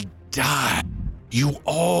will die. You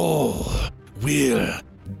all will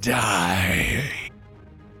die.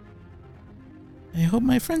 I hope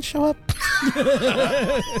my friends show up.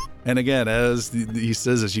 And again, as he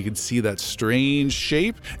says this, you can see that strange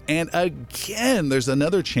shape. And again, there's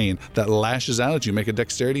another chain that lashes out at you. Make a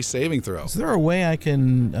dexterity saving throw. Is there a way I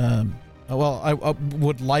can... I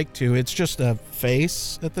would like to. It's just a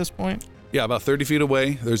face at this point. Yeah, about 30 feet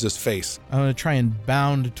away, there's this face. I'm going to try and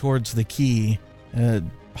bound towards the key,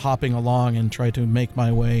 hopping along and try to make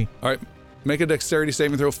my way. All right, make a dexterity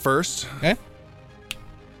saving throw first. Okay.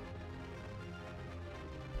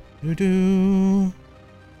 Doo-doo.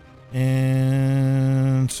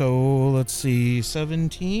 And so let's see,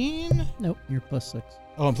 17. Nope, you're +6.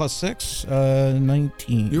 Oh, and plus 6,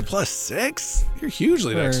 19. You're +6? You're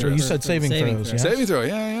hugely dexterous. You said saving throws, yes? Saving throw,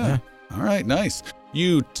 yeah. All right, nice.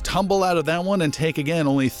 You tumble out of that one and take, again,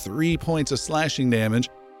 only 3 points of slashing damage.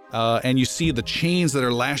 And you see the chains that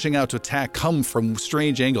are lashing out to attack come from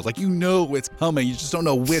strange angles. Like, you know it's coming. You just don't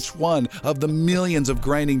know which one of the millions of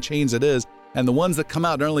grinding chains it is. And the ones that come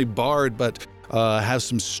out are not only barred, but have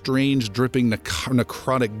some strange dripping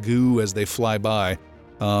necrotic goo as they fly by,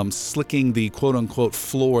 slicking the quote-unquote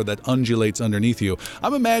floor that undulates underneath you.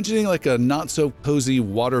 I'm imagining like a not-so-cozy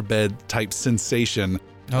waterbed type sensation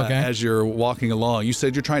as you're walking along. You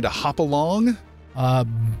said you're trying to hop along?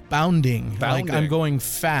 Bounding. Like I'm going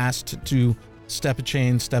fast to step a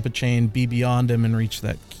chain, be beyond him and reach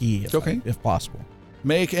that key if possible.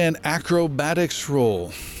 Make an acrobatics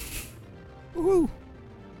roll. Woohoo.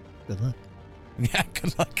 Good luck. Yeah,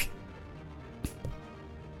 good luck.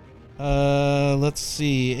 Let's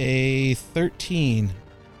see, a 13.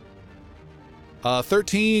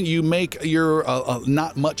 13, you make your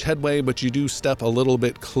not much headway, but you do step a little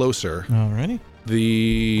bit closer. Alrighty.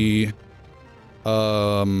 The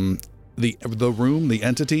room, the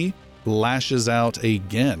entity, lashes out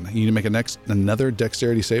again. You need to make another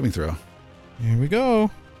dexterity saving throw. Here we go.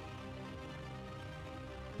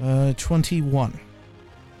 21.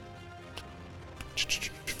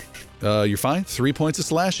 You're fine. 3 points of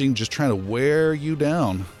slashing, just trying to wear you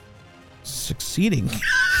down. Succeeding.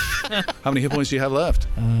 How many hit points do you have left?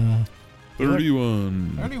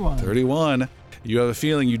 31. 31. You have a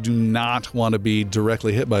feeling you do not want to be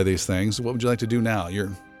directly hit by these things. What would you like to do now?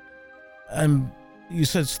 You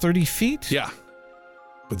said it's 30 feet? Yeah.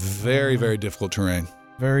 With very, very difficult terrain.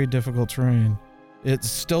 Very difficult terrain. It's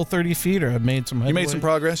still 30 feet, or I've made some headway? You made some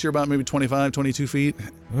progress. You're about maybe 25, 22 feet.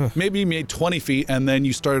 Ugh. Maybe you made 20 feet, and then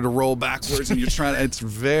you started to roll backwards, and you're trying to... It's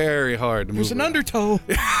very hard to move. There's an undertow.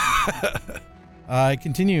 I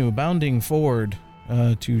continue bounding forward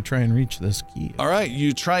to try and reach this key. All right,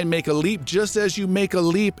 you try and make a leap. Just as you make a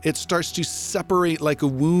leap, it starts to separate like a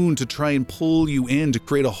wound to try and pull you in to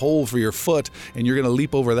create a hole for your foot, and you're going to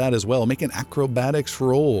leap over that as well. Make an acrobatics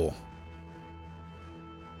roll.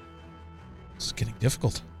 It's getting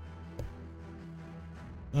difficult.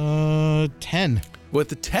 10. With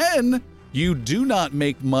the 10, you do not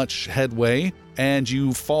make much headway, and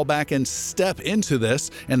you fall back and step into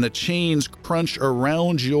this, and the chains crunch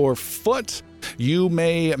around your foot. You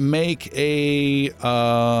may make I'm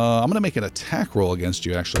going to make an attack roll against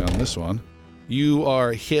you, actually, on this one. You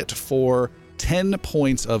are hit for 10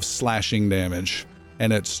 points of slashing damage,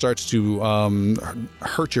 and it starts to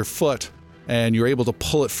hurt your foot, and you're able to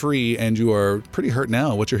pull it free, and you are pretty hurt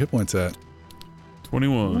now. What's your hit points at?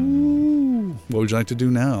 21. Ooh. What would you like to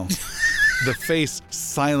do now? The face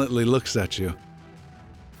silently looks at you.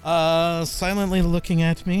 Silently looking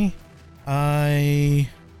at me, I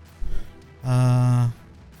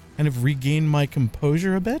kind of regain my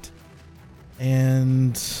composure a bit,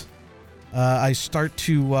 and I start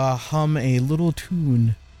to hum a little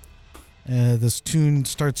tune. This tune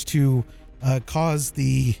starts to cause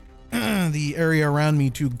the area around me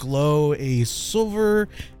to glow a silver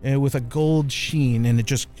with a gold sheen, and it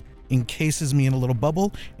just encases me in a little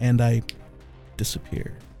bubble, and I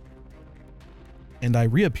disappear. And I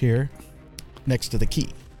reappear next to the key.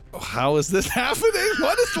 How is this happening?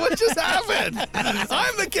 What just happened?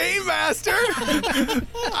 I'm the game master.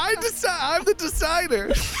 I'm the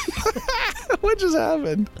decider. What just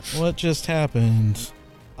happened? What just happened?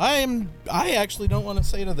 I actually don't want to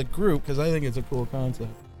say to the group because I think it's a cool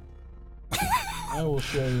concept. I will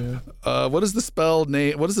show you. What is the spell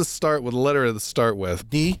name? What does the start with letter to start with?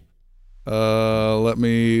 D. Let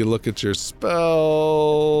me look at your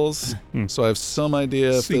spells. So I have some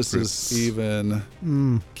idea if this Secrets. is even.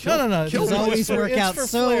 No. These always work out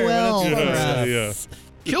so well for us.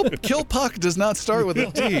 Kill Puck does not start with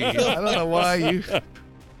a D. I don't know why you.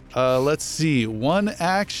 Let's see. One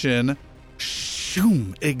action.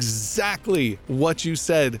 Shoom, exactly what you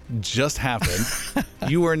said just happened.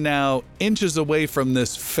 You are now inches away from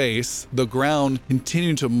this face, the ground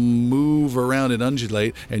continuing to move around and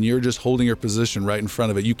undulate, and you're just holding your position right in front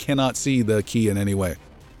of it. You cannot see the key in any way.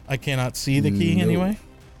 I cannot see the key anyway.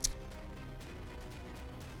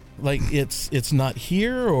 Like it's not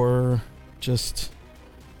here, or just.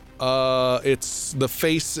 It's the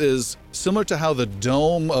face is similar to how the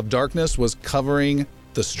dome of darkness was covering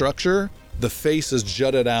the structure. The face is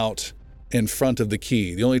jutted out in front of the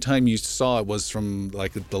key. The only time you saw it was from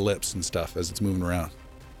like the lips and stuff as it's moving around.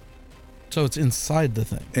 So it's inside the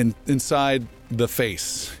thing. And inside the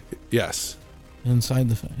face, yes. Inside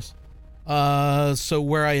the face. So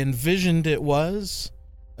where I envisioned it was,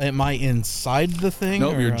 am I inside the thing?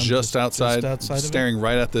 Nope, or you're I'm just outside of it? staring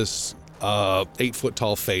right at this 8-foot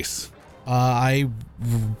tall face. I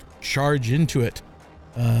charge into it,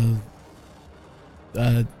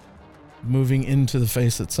 moving into the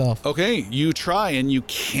face itself. Okay, you try and you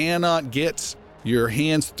cannot get your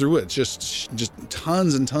hands through it. Just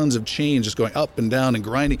tons and tons of chain just going up and down and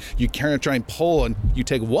grinding. You can't try and pull, and you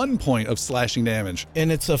take 1 point of slashing damage.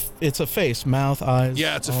 And it's a face, mouth, eyes.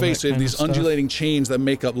 Yeah, it's a all face. that kind These of stuff. undulating chains that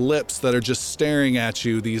make up lips that are just staring at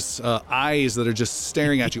you. These eyes that are just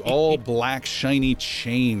staring at you. All black, shiny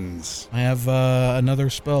chains. I have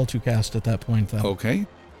another spell to cast at that point, though. Okay.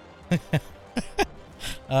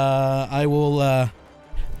 I will,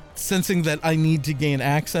 sensing that I need to gain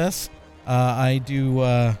access, I do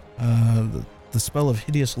the spell of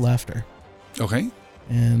hideous laughter. Okay.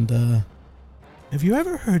 And have you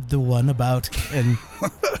ever heard the one about? And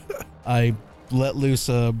I let loose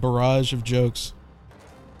a barrage of jokes.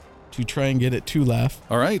 to try and get it to laugh.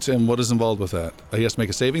 All right, and what is involved with that? He has to make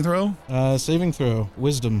a saving throw? Saving throw,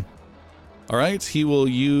 wisdom. All right, he will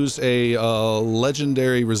use a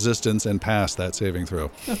legendary resistance and pass that saving throw.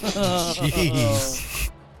 Jeez.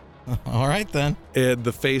 All right, then. And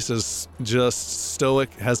the face is just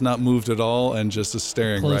stoic, has not moved at all, and just is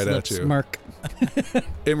staring right at you. Smirk.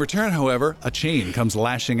 In return, however, a chain comes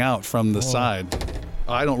lashing out from the side.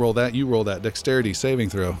 I don't roll that. You roll that. Dexterity saving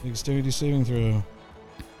throw. Dexterity saving throw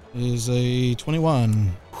is a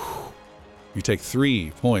 21. You take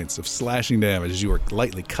 3 points of slashing damage as you are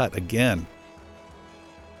lightly cut again.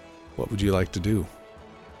 What would you like to do?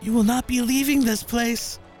 You will not be leaving this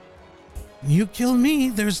place. You kill me,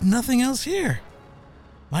 there's nothing else here.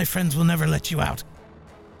 My friends will never let you out.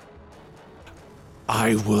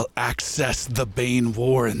 I will access the Bane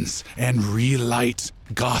Warrens and relight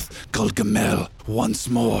Goth Gulgamel once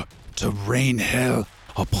more to rain hell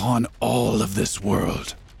upon all of this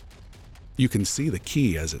world. You can see the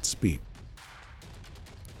key as it speaks.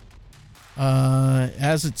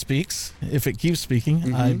 As it speaks, if it keeps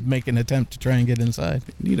speaking, I make an attempt to try and get inside.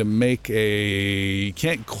 You need to make you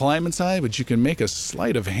can't climb inside, but you can make a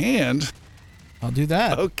sleight of hand. I'll do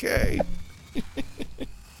that. Okay. Here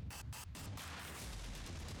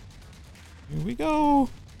we go.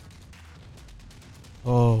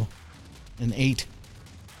 Oh, an 8.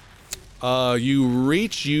 You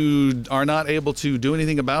reach, you are not able to do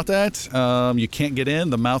anything about that. You can't get in,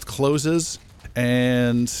 the mouth closes,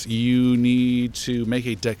 and you need to make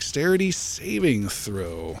a dexterity saving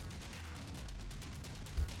throw.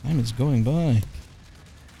 Time is going by.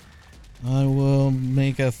 I will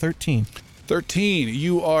make a 13. 13,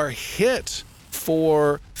 you are hit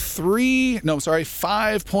for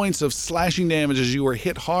 5 points of slashing damage as you are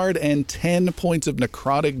hit hard, and 10 points of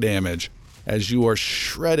necrotic damage as you are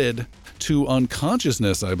shredded to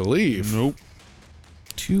unconsciousness, I believe. Nope.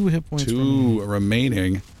 2 hit points. 2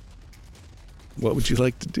 remaining. What would you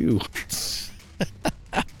like to do?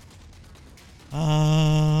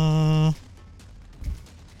 Oh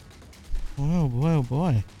boy, oh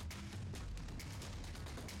boy.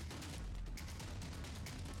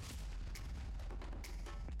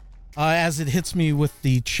 As it hits me with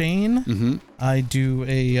the chain, I do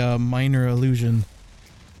a minor illusion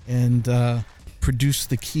and produce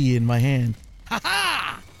the key in my hand.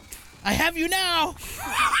 Ha-ha! I have you now!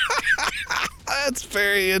 That's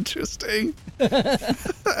very interesting.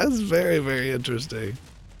 That's very, very interesting.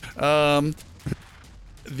 The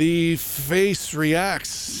face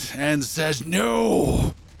reacts and says,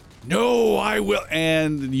 No, I will.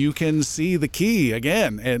 And you can see the key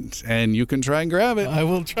again, and you can try and grab it. I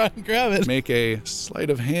will try and grab it. Make a sleight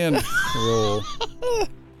of hand roll.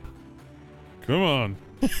 Come on.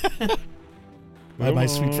 Bye, my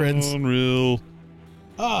sweet friends. Come on, Real.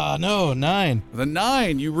 Ah, no, 9. The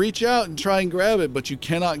 9, you reach out and try and grab it, but you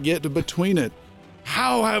cannot get between it.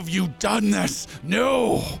 How have you done this?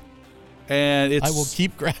 No. And it's... I will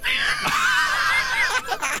keep grabbing.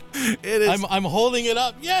 It is... I'm holding it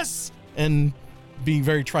up. Yes. And being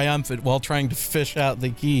very triumphant while trying to fish out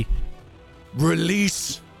the key.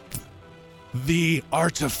 Release the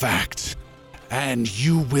artifact, and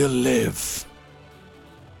you will live.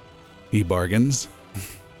 He bargains.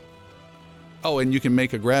 Oh, and you can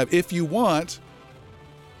make a grab if you want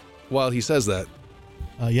while he says that.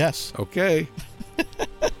 Yes. Okay.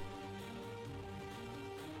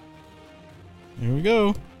 Here we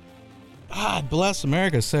go. God bless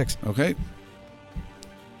America 6. Okay.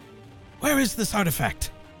 Where is this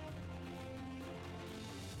artifact?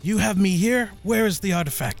 You have me here. Where is the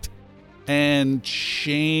artifact? And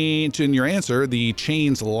in your answer, the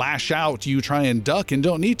chains lash out. You try and duck and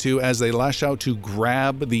don't need to as they lash out to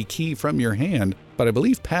grab the key from your hand, but I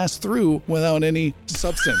believe pass through without any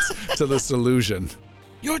substance to this illusion.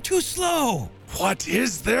 You're too slow. What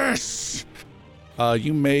is this?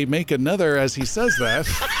 You may make another as he says that.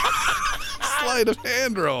 Sleight of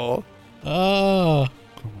hand roll. Oh.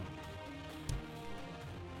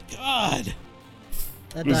 God.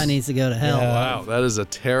 That die needs to go to hell. Yeah. Wow, that is a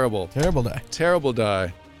terrible Terrible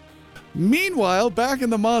die. Meanwhile, back in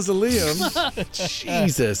the mausoleum,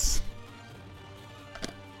 Jesus.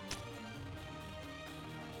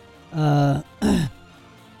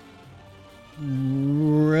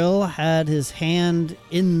 Rill had his hand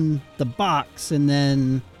in the box and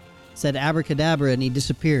then said abracadabra and he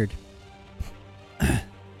disappeared.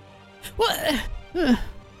 What?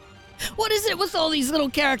 What is it with all these little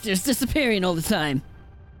characters disappearing all the time?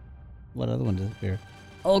 What other one disappeared?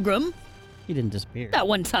 Olgrim, He didn't disappear. that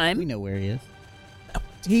one We time. know where he is.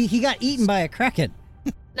 He got eaten by a kraken.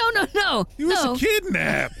 No. He was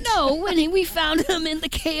kidnapped. No, when we found him in the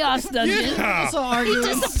Chaos Dungeon, Yeah. Also he arguing.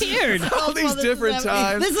 disappeared. All these Well, this different is-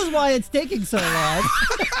 times. This is why it's taking so long.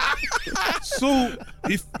 So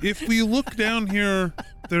if we look down here,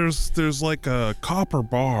 there's like a copper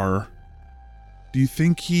bar. Do you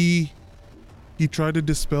think he tried to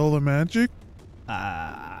dispel the magic?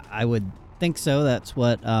 I would think so. That's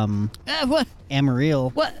what What?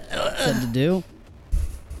 Amariel What? said to do.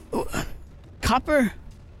 Copper?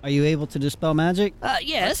 Are you able to dispel magic?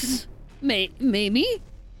 Yes. Maybe.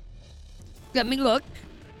 Let me look.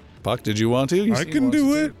 Puck, did you want to? You I seem can wants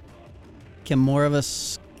do to it. Can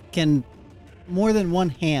more than one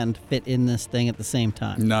hand fit in this thing at the same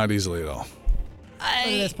time? Not easily at all.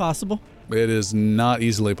 It is possible, It is not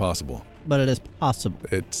easily possible. but it is possible.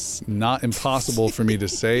 It's not impossible for me to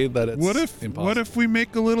say that it's impossible. What if we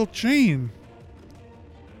make a little chain?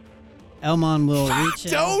 Elmon will reach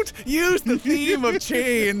in. Don't use the theme of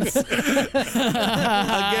chains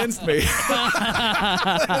against me.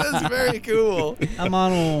 That is very cool.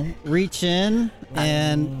 Elmon will reach in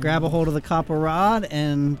and grab a hold of the copper rod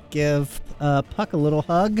and give Puck a little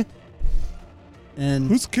hug. And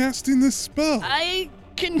Who's casting this spell? I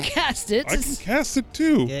can cast it. I can cast it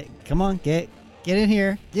too. come on, get in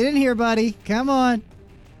here. Get in here, buddy. Come on.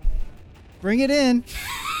 Bring it in.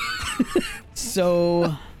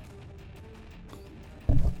 So,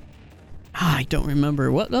 I don't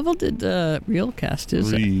remember. What level did Real cast his?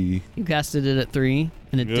 3. You casted it at 3,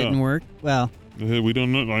 and it Yeah. didn't work. Well, We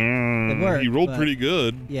don't know. worked, He rolled but- pretty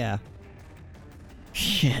good. yeah.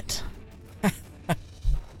 Shit.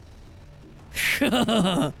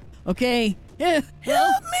 Okay. Help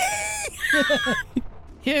me!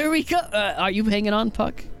 Here we go. Are you hanging on,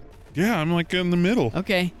 Puck? Yeah, I'm like in the middle.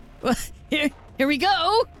 Okay. Well, here we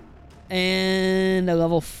go. And a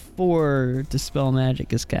level 4 Dispel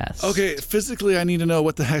Magic is cast. Okay, physically, I need to know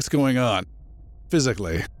what the heck's going on.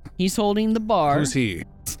 Physically. He's holding the bar. Who's he?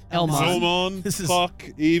 Elmon. Salmon, This is- Puck,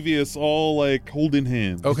 Avius, all like holding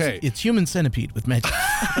hands. Okay. It's human centipede with magic.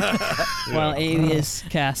 While Avius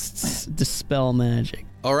casts Dispel Magic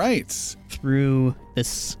All right. through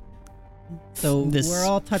this So this we're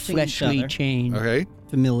all touching each fleshly other chain. Okay.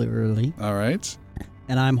 familiarly, All right.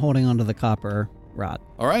 and I'm holding onto the copper rod.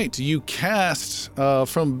 All right. You cast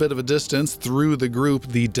from a bit of a distance through the group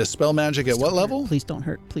the Dispel Magic at what level? Please don't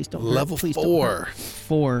hurt. Please don't hurt. Level Please don't 4. hurt.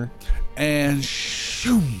 4. And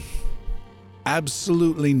shoom.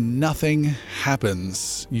 Absolutely nothing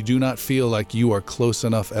happens. You do not feel like you are close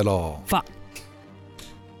enough at all. Fuck.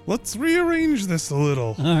 Let's rearrange this a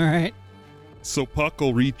little. All right. So Puck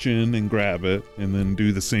will reach in and grab it and then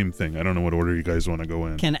do the same thing. I don't know what order you guys want to go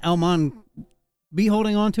in. Can Elmon be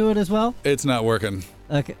holding on to it as well? It's not working.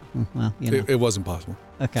 Okay. Well, you know. It wasn't possible.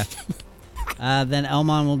 Okay. Then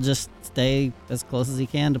Elmon will just stay as close as he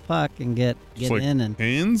can to Puck and get Just like in and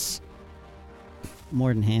hands?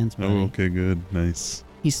 more than hands, buddy. Oh, okay, good. Nice.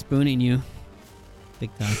 He's spooning you. Big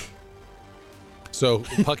time. So,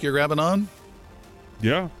 Puck, you're grabbing on,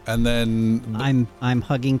 Yeah. and then I'm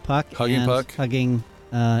hugging Puck. Hugging and Puck. Hugging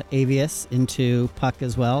Avius into Puck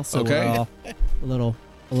as well. So Okay. we're all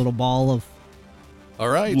a little ball of. all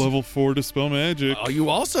right. Level 4 Dispel Magic. Oh, you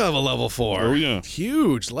also have a level 4. Oh, yeah.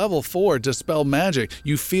 Huge. Level 4, Dispel Magic.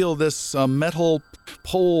 You feel this metal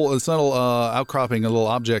pole, this metal outcropping, a little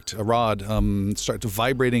object, a rod, start to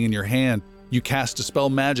vibrating in your hand. You cast Dispel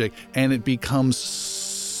Magic, and it becomes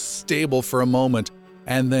stable for a moment.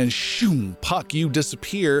 And then, shoom, Puck, you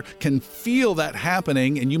disappear, can feel that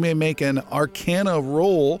happening, and you may make an Arcana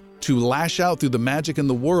roll to lash out through the magic in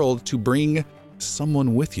the world to bring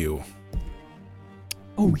someone with you.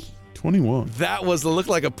 Oh, 21. That looked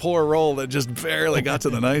like a poor roll that just barely got to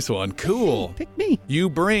the nice one. Cool. Pick me. You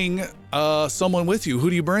bring someone with you. Who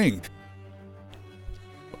do you bring?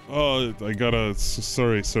 Oh, I gotta.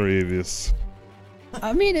 Sorry, Avius.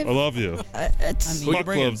 I mean, I love you. it's Who you Puck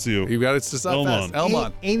bringing? loves you. You got it to stop fast.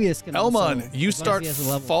 Elmon. Avius can also, Elmon, you as long start as he has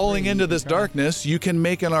a level falling 3, into you can this try. darkness. You can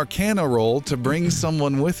make an Arcana roll to bring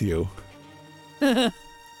someone with you.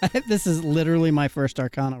 This is literally my first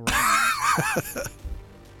Arcana roll.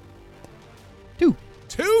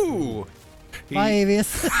 2. Bye,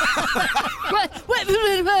 Avius.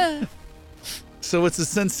 Wait. So it's a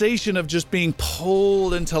sensation of just being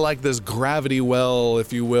pulled into like this gravity well,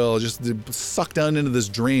 if you will, just sucked down into this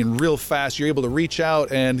drain real fast. You're able to reach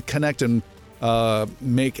out and connect and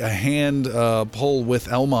make a hand pull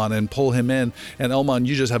with Elmon and pull him in. And Elmon,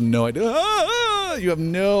 you just have no idea. You have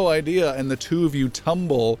no idea. And the two of you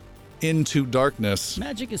tumble into darkness.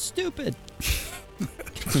 Magic is stupid.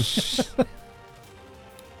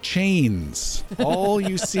 Chains. All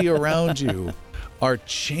you see around you are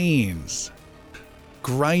chains.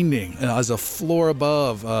 grinding as a floor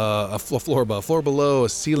above, floor below, a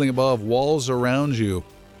ceiling above, walls around you.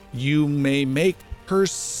 You may make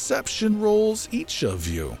perception rolls, each of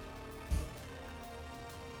you.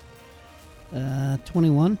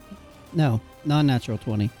 21? No, non-natural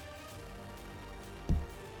 20.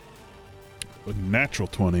 A natural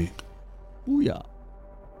 20. Booyah.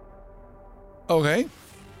 Okay.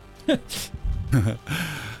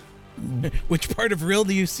 Which part of real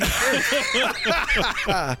do you see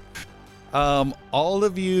first? All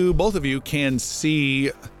of you, both of you can see,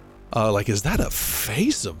 is that a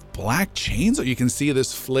face of black chains? Or you can see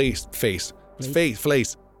this face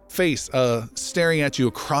staring at you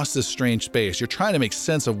across this strange space. You're trying to make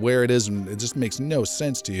sense of where it is, and it just makes no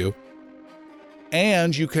sense to you.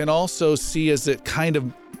 And you can also see as it kind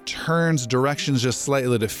of turns directions just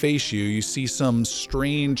slightly to face you, you see some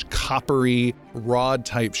strange coppery rod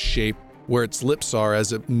type shape where its lips are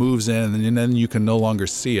as it moves in, and then you can no longer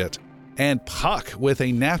see it. And Puck, with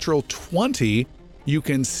a natural 20, you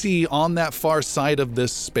can see on that far side of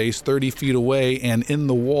this space, 30 feet away and in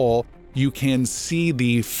the wall, you can see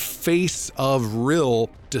the face of Rill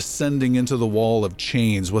descending into the wall of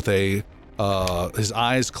chains with his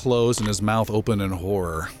eyes closed and his mouth open in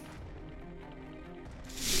horror.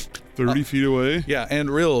 30 feet away? Yeah, and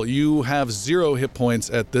Rill, you have 0 hit points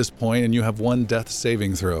at this point, and you have 1 death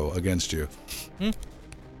saving throw against you.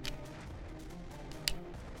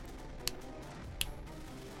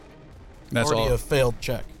 That's Already all. a failed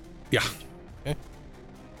check. Yeah.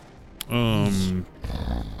 Man.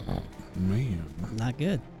 Not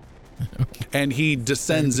good. And he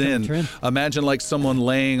descends in. Trend. Imagine like someone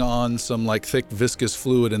laying on some like thick viscous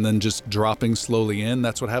fluid and then just dropping slowly in.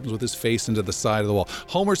 That's what happens with his face into the side of the wall.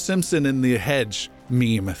 Homer Simpson in the hedge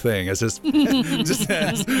meme thing. It's just,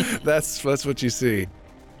 that's what you see.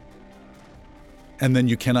 And then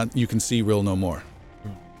you can see Rill no more.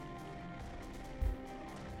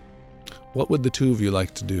 What would the two of you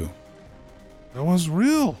like to do? That was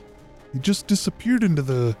real. He just disappeared into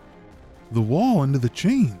the wall, into the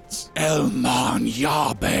chains. Elmon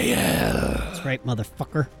Yabael. That's right,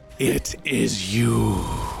 motherfucker. It is you.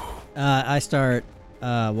 I start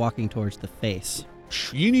walking towards the face.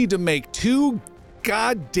 You need to make 2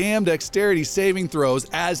 goddamn dexterity saving throws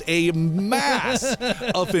as a mass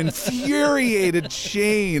of infuriated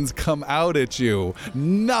chains come out at you.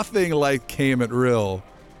 Nothing like came at Rill.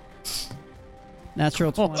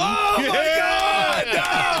 Natural 20. Oh my god,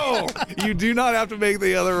 no! You do not have to make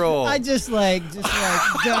the other roll. I just duck and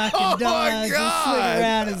Oh my dodge and swing God.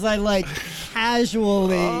 around as I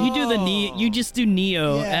casually. You do you just do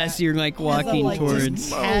Neo Yeah. as you're as I'm, walking just towards.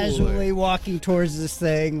 casually walking towards this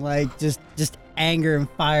thing, just anger and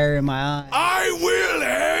fire in my eyes. I will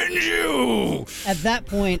end you! At that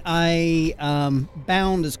point, I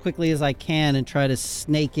bound as quickly as I can and try to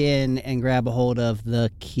snake in and grab a hold of the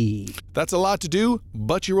key. That's a lot to do,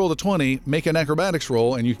 but you rolled a 20, make an acrobatics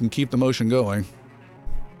roll, and you can keep the motion going.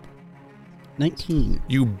 19.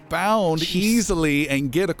 You bound easily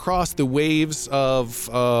and get across the waves of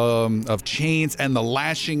chains and the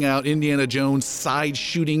lashing out Indiana Jones side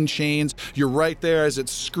shooting chains. You're right there as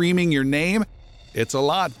it's screaming your name. It's a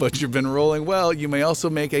lot, but you've been rolling well. You may also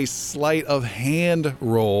make a sleight of hand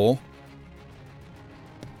roll.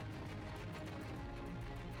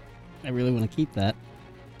 I really want to keep that.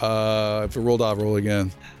 If it rolled off, roll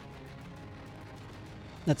again.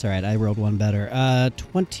 That's all right. I rolled one better.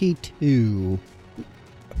 22.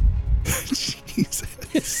 Jesus.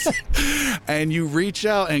 And you reach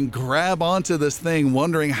out and grab onto this thing,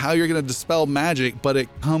 wondering how you're going to dispel magic, but it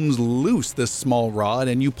comes loose, this small rod,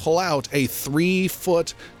 and you pull out a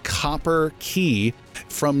 3-foot copper key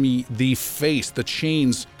from the face, the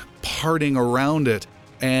chains parting around it,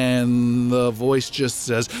 and the voice just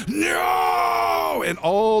says, "No!" And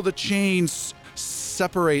all the chains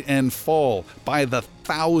separate and fall by the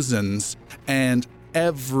thousands, and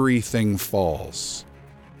everything falls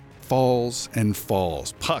and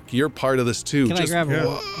falls. Puck, you're part of this too. Can I grab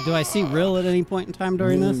do I see Rill at any point in time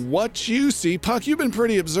during this? What you see, Puck, you've been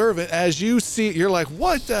pretty observant. As you see, you're like,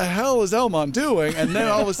 what the hell is Elmon doing? And then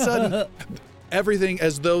all of a sudden, everything,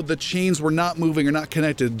 as though the chains were not moving or not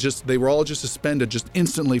connected, they were all just suspended, just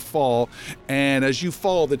instantly fall. And as you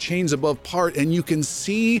fall, the chains above part, and you can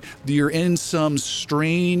see that you're in some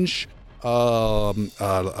strange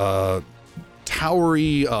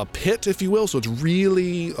towery pit, if you will. So it's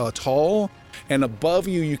really tall. And above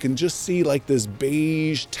you, you can just see like this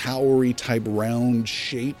beige, towery type round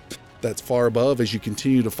shape that's far above as you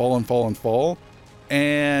continue to fall and fall and fall.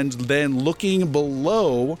 And then looking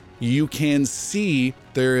below, you can see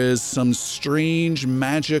there is some strange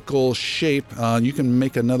magical shape. You can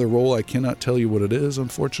make another roll. I cannot tell you what it is,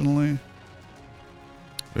 unfortunately.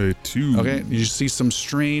 A 2. Okay, you see some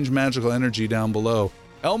strange magical energy down below.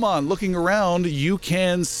 Elmon, looking around, you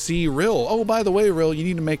can see Rill. Oh, by the way, Rill, you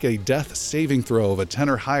need to make a death saving throw of a 10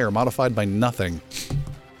 or higher, modified by nothing.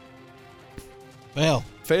 Fail.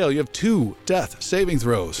 Fail. You have 2 death saving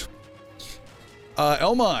throws.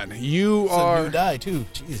 Elmon, you You die too.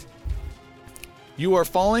 Jeez. You are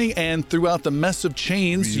falling, and throughout the mess of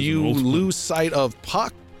chains, We use you an ultimate. lose sight of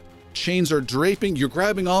Puck. Chains are draping. You're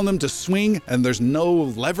grabbing on them to swing, and there's no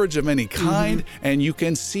leverage of any kind, and you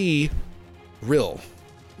can see Rill.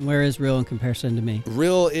 Where is Real in comparison to me?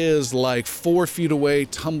 Rill is like 4 feet away,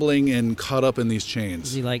 tumbling and caught up in these Is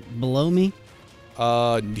chains. he like below me?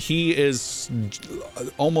 He is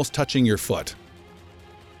almost touching your foot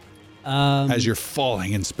as you're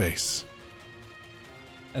falling in space.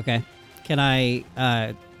 Okay. Can I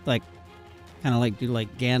like kind of like do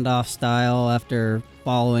like Gandalf style after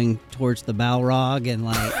following towards the Balrog and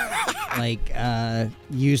like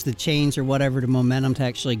use the chains or whatever to momentum to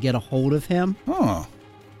actually get a hold of him? Huh.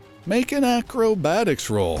 Make an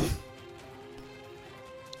acrobatics roll.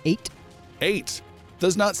 8. 8.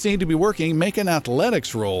 Does not seem to be working. Make an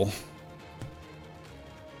athletics roll.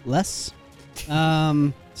 Less.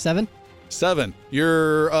 7. 7.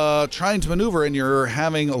 You're trying to maneuver and you're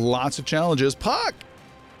having lots of challenges. Puck!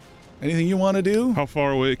 Anything you want to do? How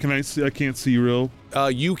far away? Can I see? I can't see Rill.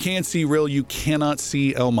 You can see Rill. You cannot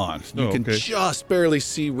see Elmon. You Oh, can okay. just barely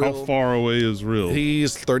see Rill. How far away is Rill?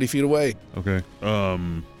 He's 30 feet away. Okay.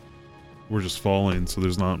 We're just falling, so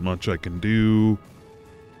there's not much I can do.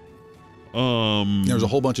 There's a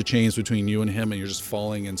whole bunch of chains between you and him, and you're just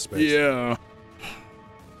falling in space. Yeah.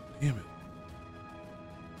 Damn it.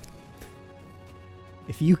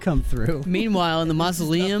 If you come through. Meanwhile, in the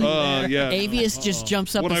mausoleum, Yeah. Avius just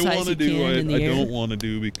jumps up What as I high want as to he do, can in the I air. don't want to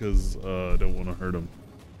do because I don't want to hurt him.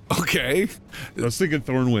 Okay. I was thinking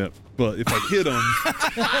Thorn Whip, but if I hit him,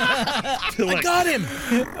 I got him.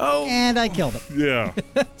 And I killed him. yeah.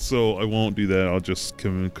 So I won't do that. I'll just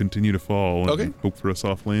continue to fall and Okay. hope for a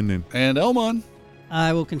soft landing. And Elmon.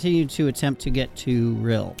 I will continue to attempt to get to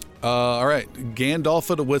Rill. All right.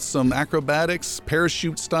 Gandalf it with some acrobatics,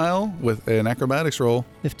 parachute style, with an acrobatics roll.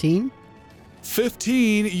 15.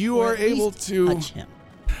 15. You Or are at least able to touch him.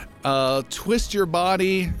 twist your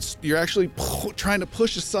body. You're actually trying to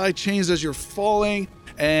push aside chains as you're falling,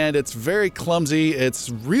 and it's very clumsy.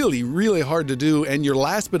 It's really, really hard to do. And your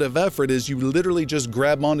last bit of effort is you literally just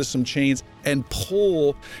grab onto some chains and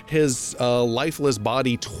pull his lifeless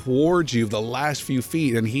body towards you the last few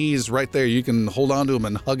feet, and he's right there. You can hold on to him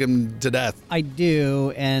and hug him to death. I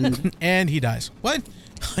do, and And he dies. What?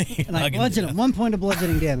 and I bludgeon him. 1 point of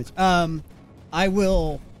bludgeoning damage. I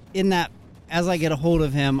will, in that, as I get a hold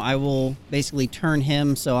of him, I will basically turn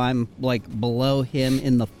him so I'm like below him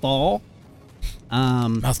in the fall.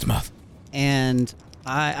 Mouth to mouth. And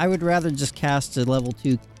I would rather just cast a level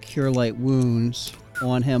 2 Cure Light Wounds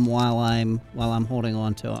on him while I'm holding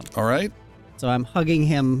on to him. All right? So I'm hugging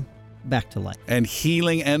him back to life And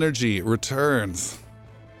healing energy returns.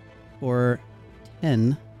 for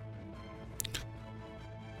 10.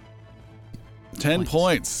 10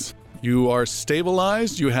 points. You are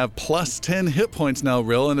stabilized. You have plus 10 hit points now,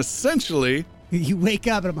 Rill, and essentially You wake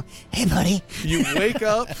up and I'm like, hey, buddy, you wake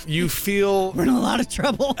up, you feel we're in a lot of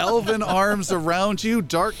trouble. elven arms around you,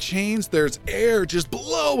 dark chains, there's air just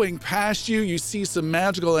blowing past you. You see some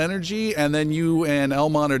magical energy, and then you and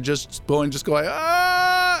Elmon are just going,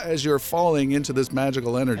 ah, as you're falling into this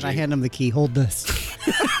magical energy. And I hand him the key. Hold this.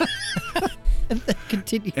 And then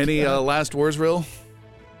continue. Any last words, Rill?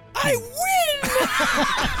 I win!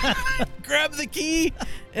 Grab the key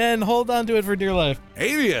and hold on to it for dear life.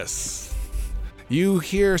 Avius, you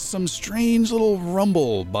hear some strange little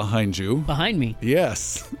rumble behind you. Behind me.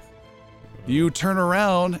 Yes. You turn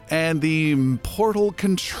around and the portal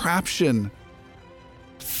contraption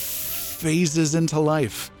phases into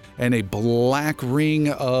life and a black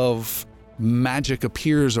ring of magic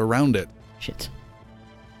appears around it. Shit.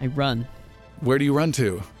 I run. Where do you run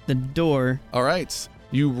to? The door. All right.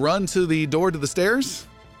 You run to the door to the stairs?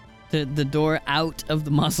 The door out of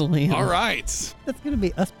the mausoleum. All right. That's going to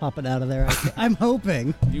be us popping out of there. I'm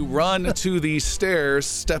hoping. You run to the stairs,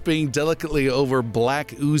 stepping delicately over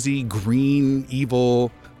black, oozy, green,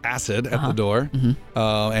 evil acid at the door.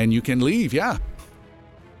 And you can leave, yeah.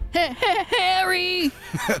 Harry!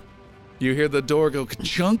 You hear the door go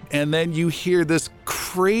ka-chunk, and then you hear this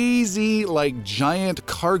crazy, like, giant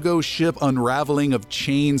cargo ship unraveling of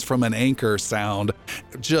chains from an anchor sound,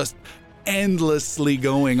 just endlessly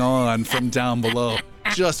going on from down below.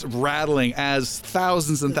 just rattling as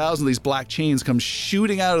thousands and thousands of these black chains come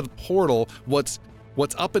shooting out of the portal.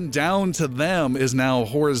 What's up and down to them is now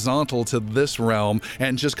horizontal to this realm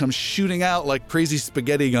and just comes shooting out like crazy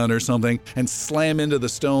spaghetti gun or something and slam into the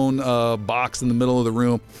stone box in the middle of the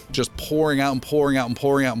room, just pouring out and pouring out and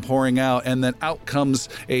pouring out and pouring out. And then out comes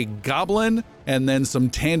a goblin and then some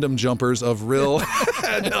tandem jumpers of Rill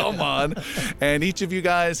and Elmon. And each of you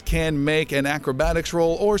guys can make an acrobatics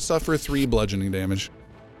roll or suffer 3 bludgeoning damage.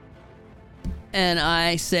 And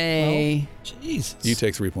I say, Jesus. You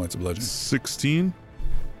take 3 points of bludgeoning. 16.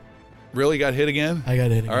 Rill, you got hit again? I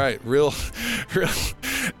got it. All right, Rill.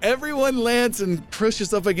 Everyone lands and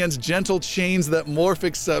pushes up against gentle chains that morph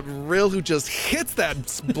except Rill, who just hits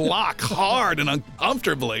that block hard and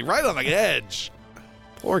uncomfortably, right on the edge.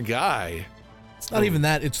 Poor guy. It's not even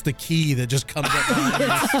that. It's the key that just comes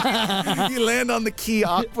up. You land on the key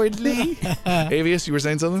awkwardly. Avius, you were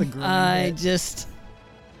saying something? I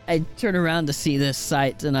turn around to see this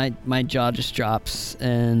sight, and my jaw just drops,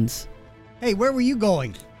 and... Hey, where were you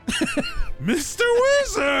going? Mr.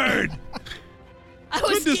 Wizard!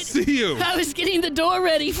 Good to see you. I was getting the door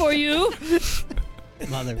ready for you.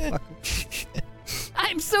 Motherfucker.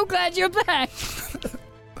 I'm so glad you're back.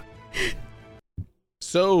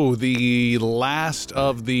 So the last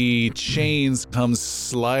of the chains comes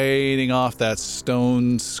sliding off that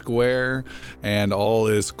stone square, and all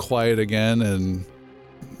is quiet again, and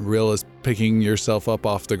Rill is picking yourself up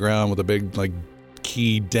off the ground with a big,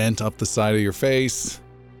 key dent up the side of your face.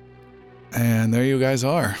 And there you guys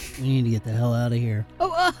are. We need to get the hell out of here.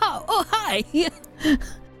 Oh, hi.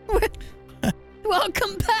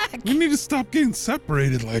 Welcome back. We need to stop getting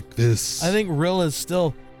separated like this. I think Rill is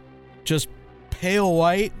still just pale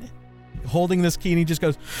white, holding this key, and he just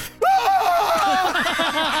goes,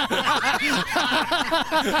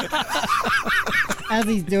 As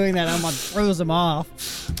he's doing that, Elmon throws him off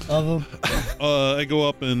of him. I go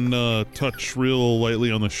up and touch Rill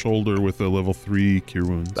lightly on the shoulder with a level 3 cure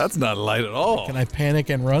wounds. That's not light at all. Can I panic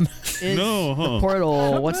and run? Is No, huh? The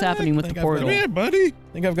portal. What's happening with the Think I've got portal? it. Yeah, buddy. I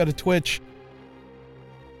think I've got a twitch.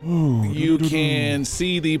 You can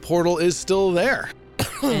see the portal is still there.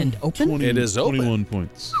 And open? It is open. 21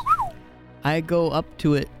 points. I go up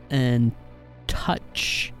to it and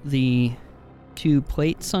touch the 2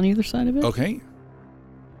 plates on either side of it. Okay.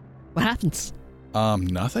 What happens?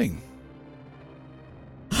 Nothing.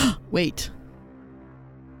 Wait.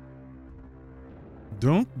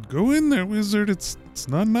 Don't go in there, wizard. It's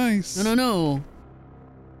not nice. No.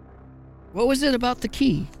 What was it about the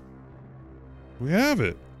key? We have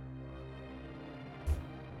it.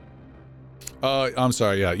 I'm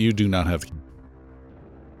sorry. Yeah, you do not have the key.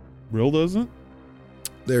 Rill doesn't?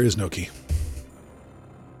 There is no key.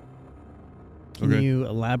 Can Okay. you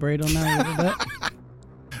elaborate on that a little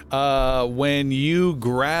bit? When you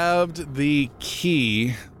grabbed the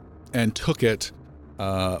key and took it,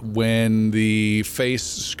 when the face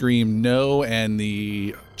screamed no and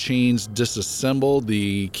the chains disassembled,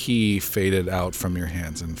 the key faded out from your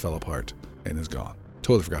hands and fell apart and is gone.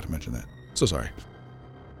 Totally forgot to mention that. So sorry.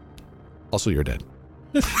 Also, you're dead.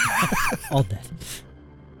 All dead.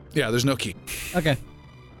 Yeah, there's no key. Okay.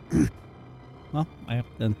 Well, I have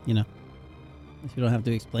to, guess you don't have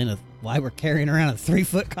to explain why we're carrying around a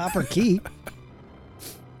 3-foot copper key.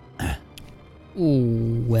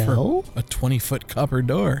 Well, A 20-foot copper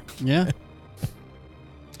door. Yeah.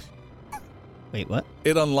 Wait, what?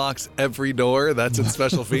 It unlocks every door. That's its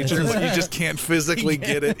special feature. But you just can't physically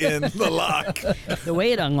get it in the lock. the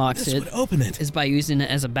way it unlocks This it would open it. is by using it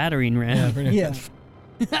as a battering ram. Yeah.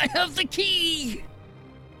 I have the key.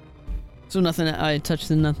 So nothing. I touched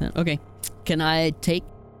the nothing. Okay. Can I take,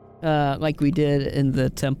 like we did in the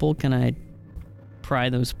temple? Can I pry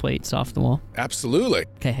those plates off the wall? Absolutely.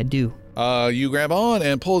 Okay, I do. You grab on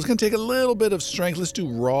and pull. It's going to take a little bit of strength. Let's do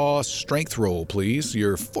raw strength roll, please.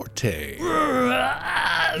 Your forte.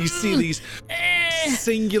 You see these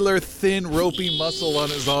singular thin ropey muscle on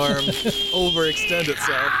his arm overextend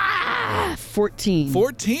itself. 14.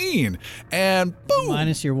 14. And boom.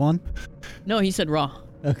 Minus your 1. No, he said raw.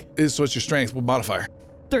 Okay. Is what's your strength modifier?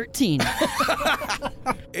 13.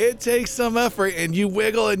 It takes some effort, and you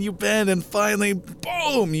wiggle and you bend, and finally,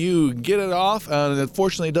 boom, you get it off. And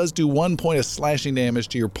unfortunately, it does do 1 point of slashing damage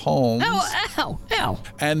to your palms. Ow.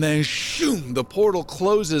 And then, shoom, the portal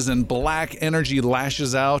closes and black energy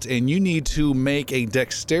lashes out, and you need to make a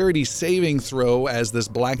dexterity saving throw as this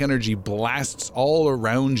black energy blasts all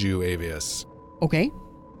around you, Avius. Okay.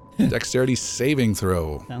 Dexterity saving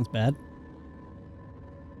throw. Sounds bad.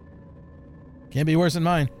 Can't be worse than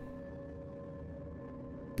mine.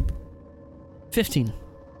 15.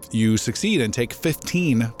 You succeed and take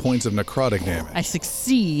 15 points of necrotic damage. I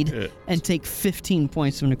succeed and take 15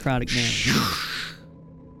 points of necrotic damage.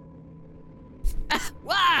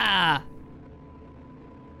 Wah!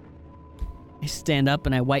 I stand up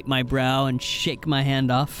and I wipe my brow and shake my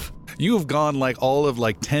hand off. You have gone like all of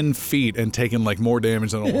like 10 feet and taken like more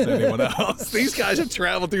damage than almost anyone else. These guys have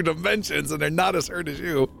traveled through dimensions and they're not as hurt as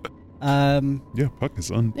you. Yeah, Puck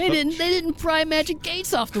is untouched. They didn't pry magic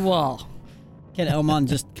gates off the wall. Can Elmon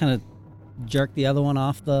just kind of jerk the other one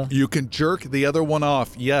off the... You can jerk the other one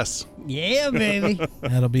off, yes. Yeah, baby.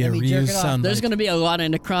 That'll be a Let me jerk reused it off. sound. There's going to be a lot of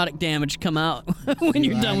necrotic damage come out when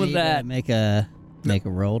you're done with that. Make a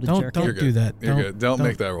roll to jerk Don't it. do that. You're good. Don't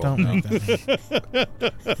make that roll. Don't make that.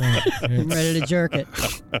 Don't. I'm ready to jerk it.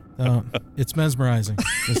 Don't. It's mesmerizing.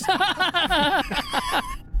 Just-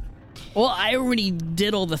 Well, I already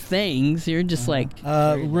did all the things. You're just like...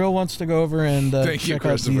 Real wants to go over and Thank you, check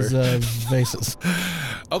out these vases.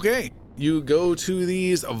 Okay, you go to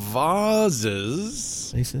these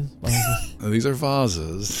vases. Vases? These are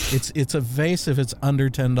vases. It's a vase if it's under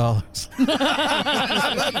 $10.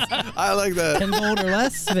 I like that. 10 gold or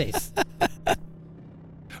less space.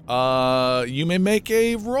 You may make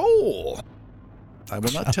a roll. I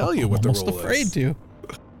will not tell you what the Almost roll afraid is. to.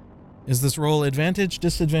 Is this roll advantage,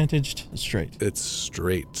 disadvantaged, straight? It's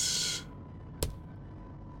straight.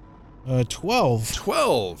 12.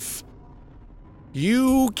 12.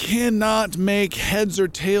 You cannot make heads or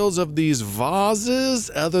tails of these vases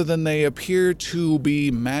other than they appear to be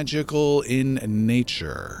magical in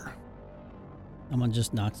nature. Someone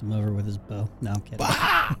just knocks him over with his bow. No, I'm kidding.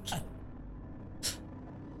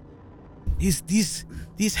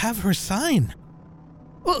 These have her sign.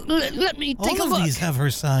 Well, let me take a All look. of these have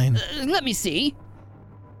her sign. Let me see.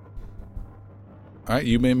 All right,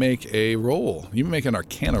 you may make a roll. You may make an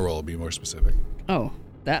arcana roll, to be more specific. Oh,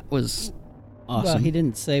 that was awesome. Well, he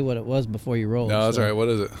didn't say what it was before you rolled. No, that's so- all right. What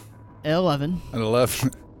is it? 11. An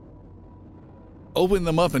 11. Open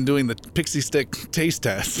them up and doing the pixie stick taste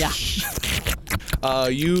test. Yeah.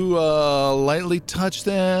 You lightly touch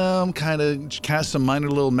them, kind of cast some minor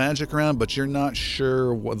little magic around, but you're not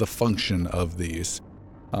sure what the function of these.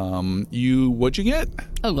 What'd you get?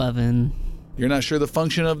 11. You're not sure the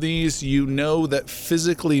function of these. You know that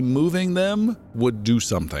physically moving them would do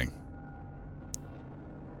something.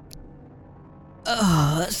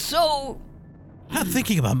 So, Not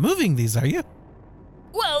thinking about moving these, are you?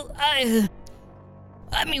 well, I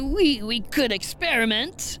mean, we could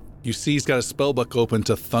experiment. You see he's got a spellbook open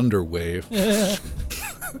to Thunder Wave.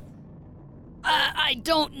 I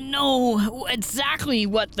don't know exactly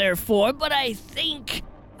what they're for, but I think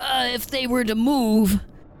if they were to move,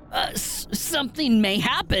 something may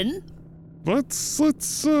happen. Let's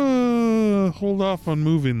hold off on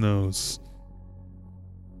moving those.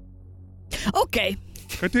 Okay.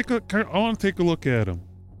 I want to take a look at them.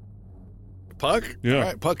 Puck? Yeah. All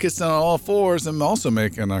right, Puck gets down on all fours and also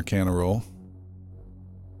make an arcana roll.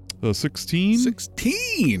 16?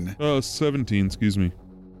 16. 17, excuse me.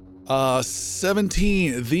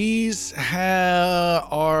 17. These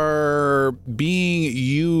are being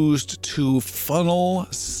used to funnel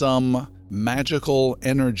some magical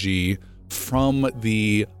energy from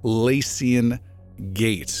the Lacian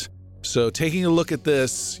Gate. So taking a look at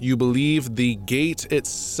this, you believe the gate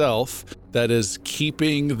itself that is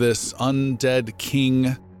keeping this undead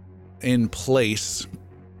king in place.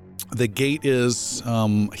 The gate is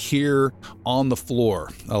here on the floor,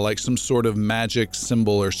 like some sort of magic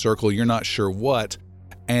symbol or circle. You're not sure what.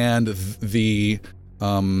 And the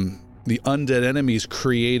undead enemies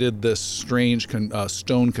created this strange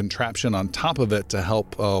stone contraption on top of it to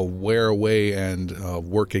help wear away and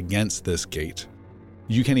work against this gate.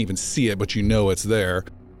 You can't even see it, but you know it's there.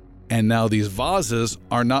 And now these vases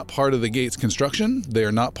are not part of the gate's construction. They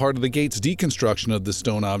are not part of the gate's deconstruction of the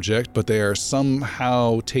stone object, but they are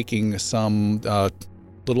somehow taking some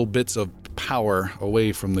little bits of power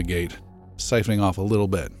away from the gate, siphoning off a little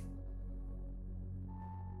bit.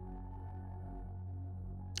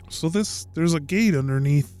 So there's a gate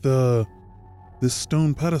underneath this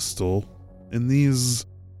stone pedestal, and these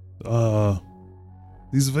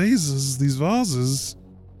vases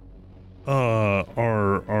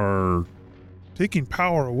are taking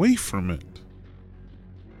power away from it.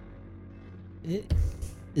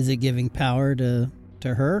 Is it giving power to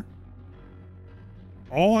her?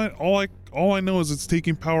 All I know is it's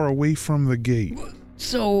taking power away from the gate.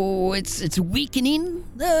 So it's weakening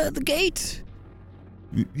the gate?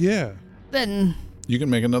 Yeah. Then You can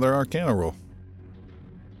make another arcana roll.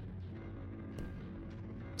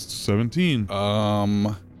 17.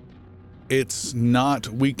 It's not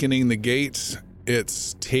weakening the gate.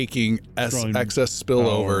 it's taking Drawing excess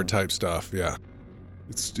spillover power. type stuff. Yeah.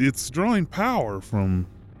 It's drawing power from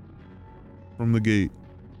the gate.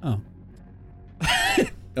 Oh.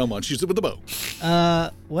 Elmon shoots it with the bow.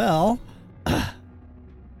 Well,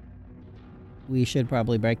 we should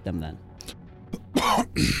probably break them then.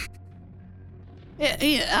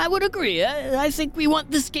 Yeah, I would agree. I think we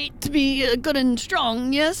want this gate to be good and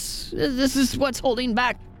strong, yes? This is what's holding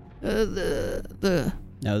back the...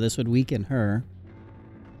 No, this would weaken her.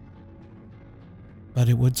 But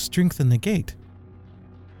it would strengthen the gate.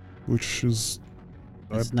 Which is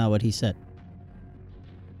That's not what he said.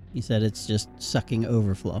 He said it's just sucking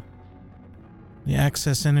overflow. The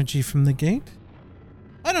access energy from the gate?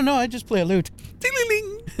 I don't know, I just play a lute.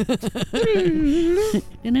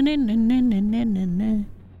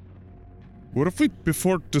 what if we,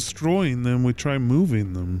 before destroying them, we try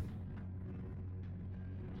moving them?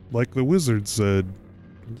 Like the wizard said.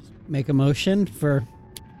 Make a motion for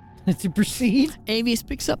to proceed. Avius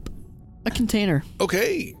picks up a container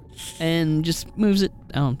Okay. and just moves it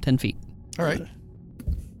 10 feet. All right.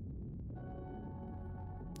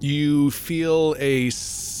 You feel a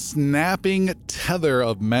snapping tether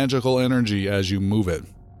of magical energy as you move it,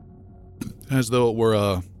 as though it were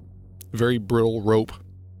a very brittle rope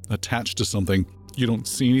attached to something. You don't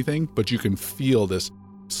see anything, but you can feel this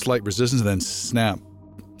slight resistance and then snap.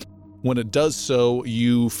 When it does so,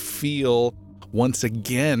 you feel once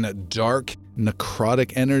again dark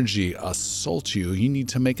necrotic energy assault you. You need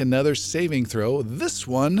to make another saving throw. This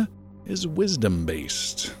one is wisdom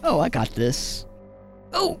based. Oh, I got this.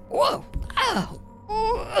 Oh, whoa. Ow.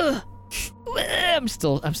 I'm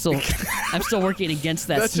still working against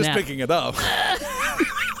that That's snap. just picking it up.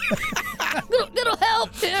 Little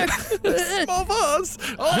help here. Small buzz.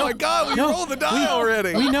 Oh my God, we rolled the die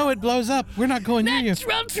already. We know it blows up. We're not going near you.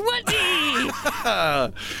 Natural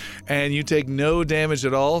 20. And you take no damage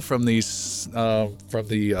at all from these from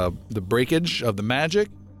the breakage of the magic,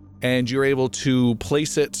 and you're able to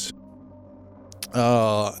place it.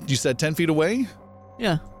 You said 10 feet away,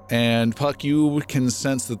 Yeah. and Puck, you can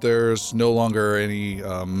sense that there's no longer any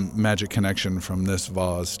magic connection from this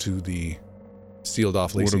vase to the sealed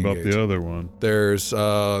off What leasing about gate. the other one? There's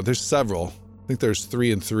several. I think there's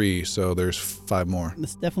 3 and 3, so there's 5 more.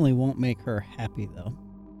 This definitely won't make her happy though.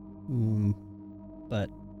 But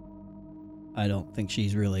I don't think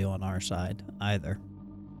she's really on our side either.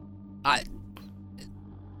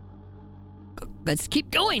 Let's keep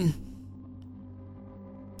going.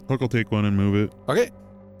 Puck will take one and move it. Okay,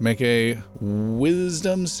 make a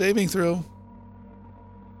wisdom saving throw.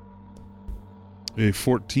 A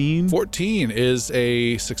 14. 14 is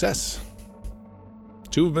a success.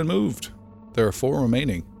 2 have been moved. There are 4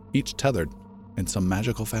 remaining, each tethered in some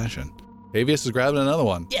magical fashion. Avius is grabbing another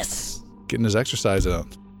one, Yes. getting his exercise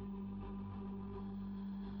out.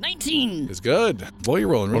 19. It's good. Boy, you're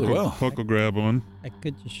rolling really well. Puck will grab one. I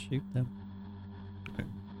could just shoot them.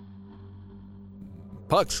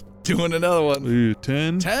 Puck's doing another one. Ooh,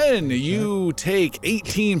 10. 10. You take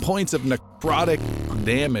 18 points of necrotic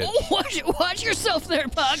damage. Oh, watch yourself there,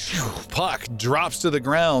 Puck. Puck drops to the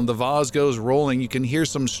ground. The vase goes rolling. You can hear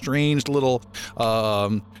some strange little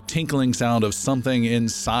tinkling sound of something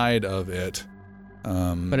inside of it.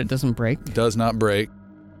 But it doesn't break. Does not break.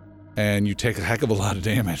 And you take a heck of a lot of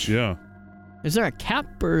damage. Yeah. Is there a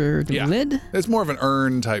cap or the Yeah. lid? It's more of an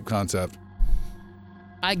urn type concept.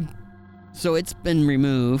 So it's been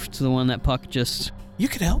removed. The one that Puck just. You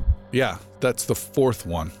could help. Yeah, that's the 4th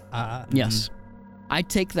one. Yes. I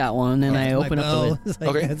take that one and I My open up the bow lid. is like,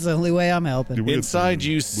 Okay. That's the only way I'm helping. Dude, we have Inside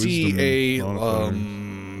some you see a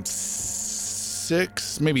wisdom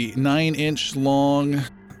 6, maybe 9-inch long,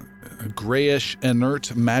 grayish,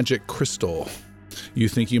 inert magic crystal. You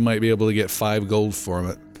think you might be able to get 5 gold from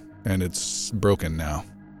it, and it's broken now.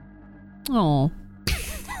 Oh.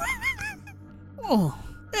 Oh.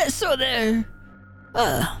 So there.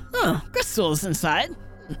 Crystals inside.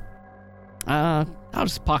 I'll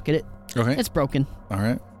just pocket it. Okay. It's broken. All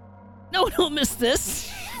right. No one will miss this.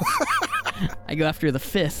 I go after the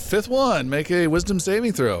 5th. 5th one. Make a wisdom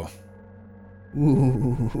saving throw.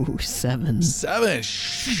 Ooh, 7. 7.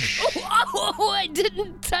 Oh, I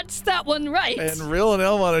didn't touch that one right. And Real and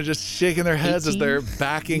Elmon are just shaking their heads 18. as they're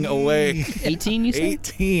backing away. 18, you said?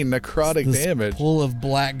 18 necrotic This damage. pool of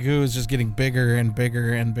black goo is just getting bigger and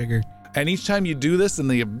bigger and bigger. And each time you do this and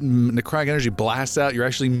the necrotic energy blasts out, you're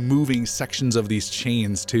actually moving sections of these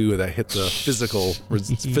chains too that hit the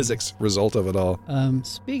physics result of it all.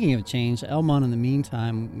 Speaking of chains, Elmon in the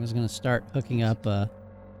meantime was going to start hooking up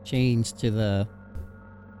chains to the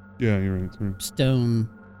Yeah, you're right. Sorry. stone,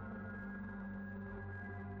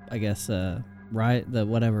 I guess,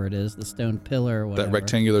 whatever it is, the stone pillar or whatever. That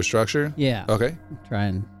rectangular structure? Yeah. Okay. Try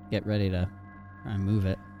and get ready to try and move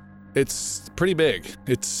it. It's pretty big.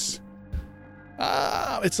 It's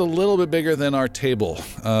a little bit bigger than our table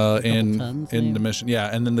in tons, the maybe? mission. Yeah,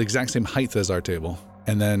 and then the exact same height as our table.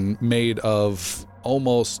 And then made of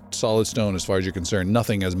almost solid stone as far as you're concerned.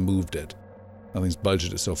 Nothing has moved it. Nothing's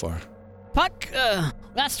budged it so far. Puck,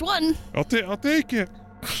 last one. I'll take it.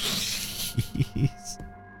 Jeez.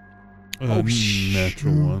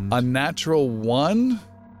 Natural one. A natural 1?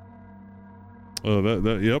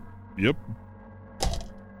 Yep.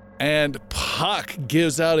 And Puck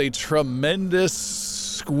gives out a tremendous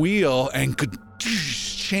squeal and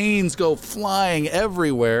chains go flying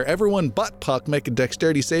everywhere. Everyone but Puck make a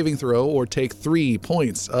dexterity saving throw or take 3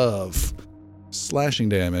 points of slashing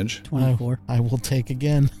damage. 24. I will take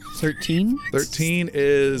again. 13. 13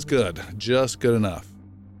 is good. Just good enough.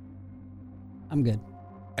 I'm good.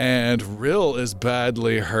 And Rill is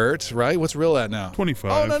badly hurt, right? What's Rill at now?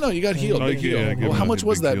 25. Oh, no, you got healed. Oh, Big yeah, heal. give Well, how him much a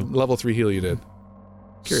was big that heal. level 3 heal you did?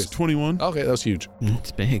 Curious. 21. Okay, that was huge.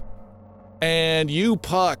 It's big. And you,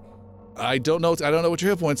 Puck, I don't know what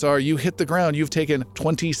your hit points are. You hit the ground. You've taken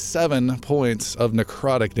 27 points of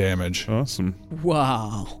necrotic damage. Awesome.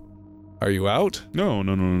 Wow. Are you out? No.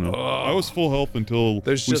 Oh. I was full health until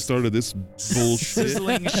There's we just started this bullshit.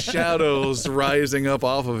 Sizzling shadows rising up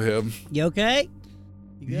off of him. You okay?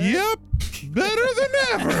 You good? Yep. Better than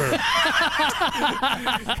ever.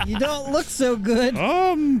 You don't look so good.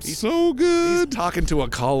 So He's good. talking to a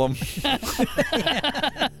column.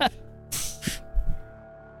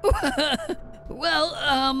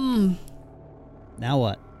 Well, Now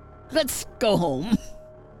what? let's go home.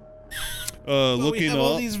 Looking we have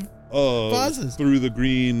all up these vases. through the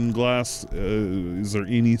green glass, is there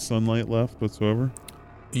any sunlight left whatsoever?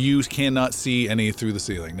 You cannot see any through the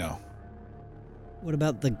ceiling, no. What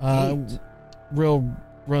about the gate? Rill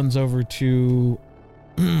runs over to,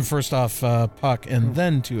 first off, Puck, and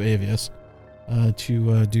then to Avius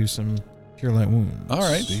to do some Cure Light Wounds. All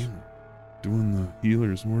right. Damn, doing the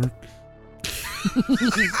healer's work.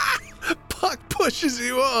 Puck pushes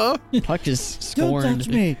you up. Puck is scorned. Don't touch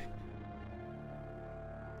me.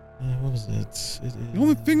 What was it? The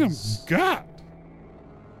only thing I've got.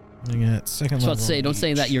 Looking at second I was level. about to say, don't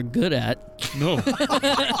say that you're good at. No.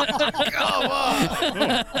 Come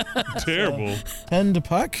on. Terrible. 10 to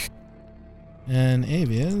Puck. And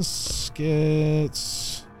Avius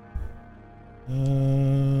gets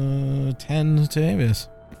 10 to Avius.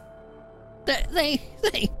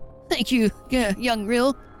 Thank you, young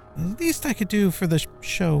Rill. The least I could do for the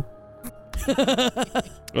show.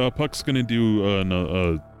 Puck's gonna do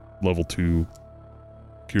a level 2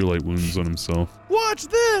 Cure Light Wounds on himself. Watch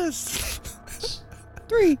this.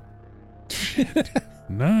 3.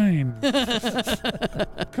 9.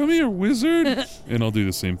 Come here, wizard. And I'll do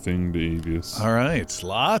the same thing to Avius. All right.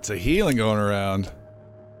 Lots of healing going around.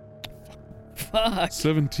 Fuck.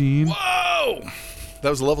 17. Whoa. That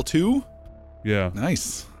was a level 2? Yeah.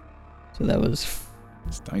 Nice. So that was,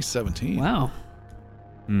 It's nice 17. wow.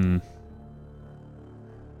 And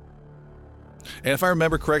if I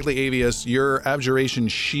remember correctly, Avius, your Abjuration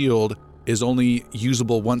Shield is only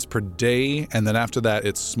usable once per day, and then after that,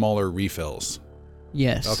 it's smaller refills.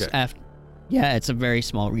 Yes. Okay. Yeah, it's a very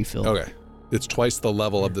small refill. Okay. It's twice the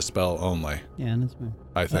level of the spell only, Yeah, that's fine.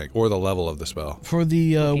 I think, or the level of the spell. For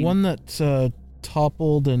the Okay. one that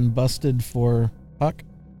toppled and busted for Puck,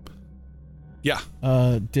 Yeah.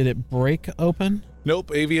 did it break open?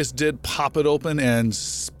 Nope. Avius did pop it open and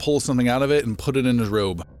pull something out of it and put it in his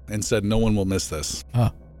robe and said, no one will miss this.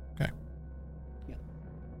 Oh, okay. Yeah.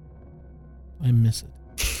 I miss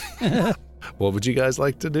it. What would you guys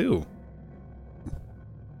like to do?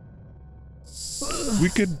 We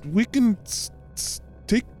can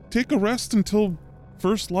take a rest until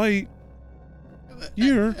first light.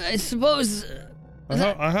 Here, I suppose.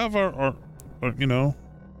 I have our you know,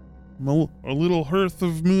 a little hearth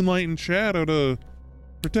of moonlight and shadow to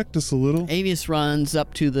protect us a little. Avius runs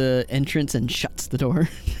up to the entrance and shuts the door.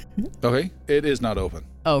 Okay. It is not open.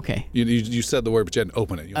 Oh, okay. You said the word, but you didn't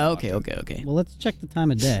open it. You Okay, unlocked okay. Well, let's check the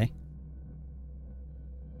time of day.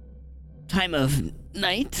 Time of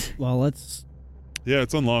night. Well, let's. Yeah,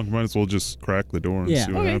 it's unlocked. Might as well just crack the door and Yeah.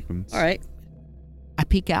 see what Okay. happens. All right. I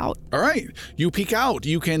peek out. All right. You peek out.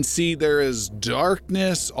 You can see there is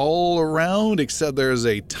darkness all around, except there's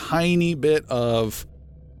a tiny bit of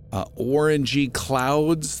orangey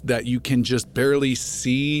clouds that you can just barely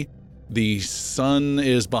see. The sun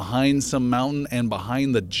is behind some mountain and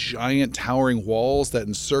behind the giant towering walls that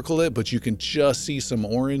encircle it, but you can just see some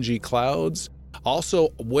orangey clouds. Also,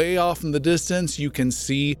 way off in the distance, you can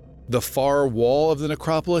see the far wall of the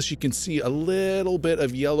necropolis, you can see a little bit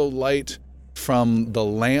of yellow light from the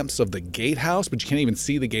lamps of the gatehouse, but you can't even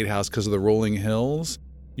see the gatehouse because of the rolling hills.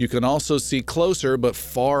 You can also see closer, but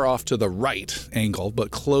far off to the right angle,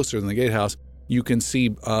 but closer than the gatehouse, you can see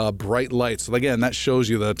bright lights. So again, that shows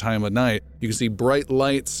you the time of night. You can see bright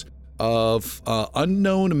lights of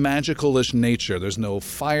unknown magical-ish nature. There's no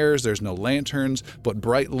fires, there's no lanterns, but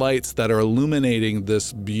bright lights that are illuminating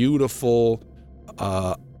this beautiful,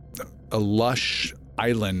 a lush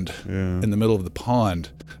island in the middle of the pond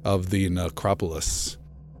of the necropolis.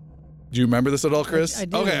 Do you remember this at all, Chris? I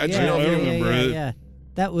do. Okay, I yeah, remember it. Yeah.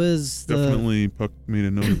 That was Definitely Puck made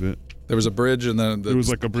a note of it. There was a bridge and then There was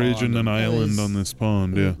like a bridge and an island on this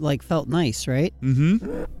pond, yeah. Like felt nice, right?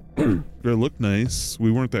 Mm-hmm. It looked nice.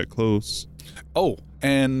 We weren't that close. Oh,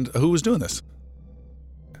 and who was doing this?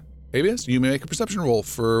 ABS, you may make a perception roll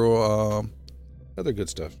for other good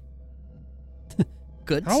stuff.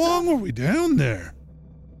 Good How stuff. long were we down there?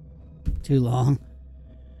 Too long.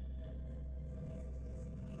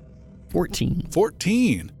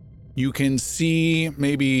 14. You can see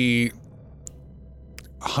maybe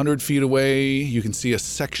 100 feet away, you can see a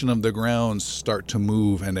section of the ground start to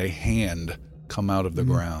move and a hand come out of the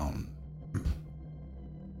ground.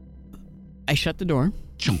 I shut the door.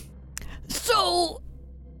 So,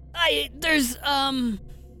 there's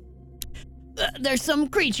some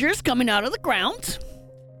creatures coming out of the ground.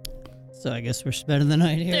 So I guess we're spending the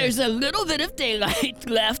night here. There's a little bit of daylight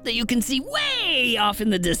left that you can see way off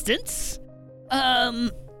in the distance.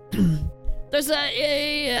 There's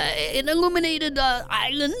an illuminated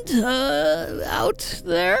island out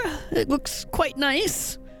there. It looks quite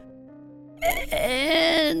nice.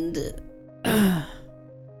 And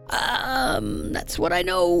that's what I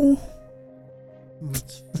know.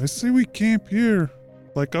 I say we camp here,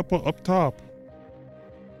 like up top,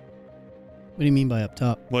 What do you mean by up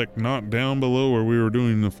top? Like not down below where we were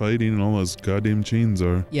doing the fighting and all those goddamn chains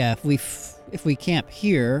are. Yeah, if we camp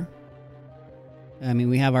here, I mean,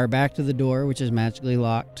 we have our back to the door, which is magically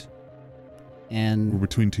locked, We're and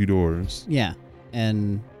between two doors. yeah,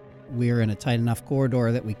 and we're in a tight enough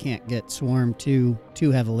corridor that we can't get swarmed too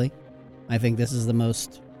heavily. I think this is the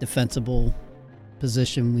most defensible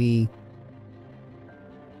position we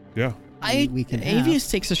Yeah. we can have. Avius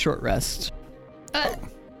takes a short rest.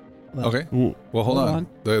 Well, Okay. Ooh, Well, hold Hold on. on.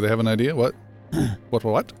 They have an idea? What?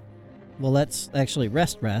 What? Well, let's actually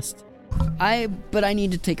rest. But I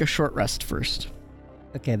need to take a short rest first.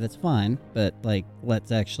 Okay, that's fine, but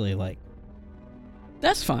let's actually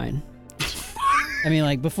That's fine. I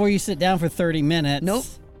mean, before you sit down for 30 minutes. Nope.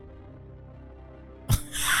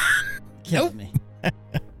 Killing me.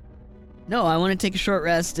 No, I want to take a short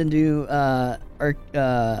rest and do my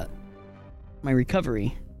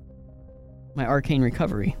recovery. My arcane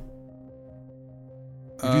recovery.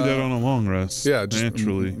 you do that on a long rest. Yeah, just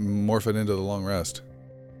naturally. morph it into the long rest.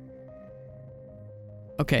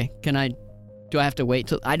 Okay, do I have to wait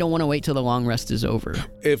till, I don't want to wait till the long rest is over.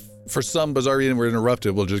 If for some bizarre reason we're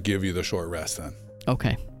interrupted, we'll just give you the short rest then.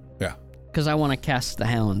 Okay. Yeah. Because I want to cast the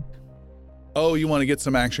hound. Oh, you want to get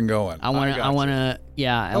some action going. I want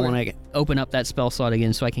to open up that spell slot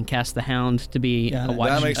again so I can cast the hound to be Got a it. watch.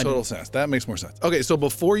 That makes total sense. That makes more sense. Okay, so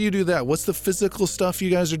before you do that, what's the physical stuff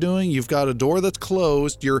you guys are doing? You've got a door that's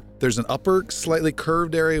closed. There's an upper, slightly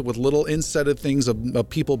curved area with little insetted things of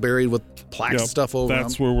people buried with plaque Yep, stuff over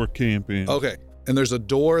That's them. where we're camping. Okay, and there's a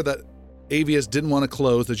door that Avius didn't want to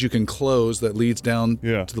close that you can close that leads down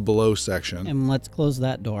Yeah. to the below section. And let's close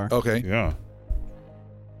that door. Okay, Yeah.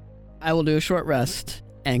 I will do a short rest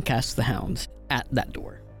and cast the hound at that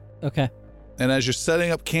door. Okay. and as you're setting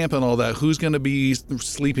up camp and all that, who's going to be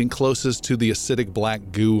sleeping closest to the acidic black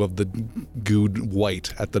goo of the gooed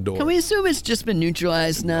white at the door? Can we assume it's just been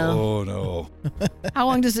neutralized now? Oh no. How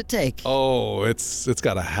long does it take? Oh, it's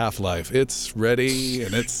got a half-life. It's ready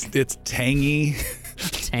and it's tangy.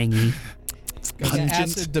 Tangy. Pungent.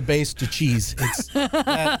 Acid to base to cheese. It's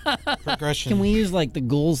that progression. Can we use the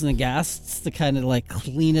ghouls and the ghasts to kind of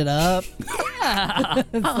clean it up? I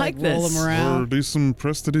like roll this. them Or around. do some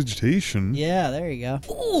prestidigitation. Yeah, there you go.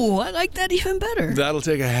 Ooh, I like that even better. That'll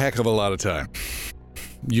take a heck of a lot of time.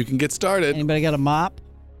 You can get started. Anybody got a mop?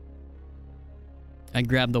 I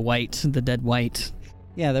grabbed the dead white.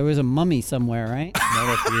 Yeah, there was a mummy somewhere, right?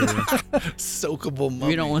 Not up here. Soakable mummy.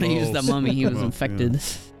 We don't want to use the mummy. He was Oh, infected.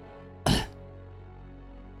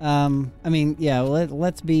 I mean, yeah,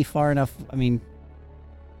 let's be far enough. I mean,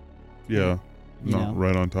 Yeah. You Not know.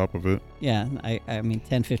 right on top of it. yeah, I mean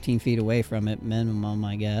 10, 15 feet away from it minimum,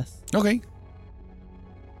 I guess. Okay.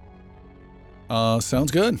 Sounds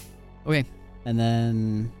good. Okay. And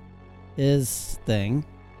then his thing.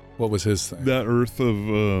 What was his thing? That Earth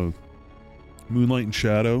of Moonlight and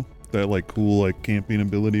Shadow, that like cool like camping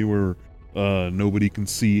ability where nobody can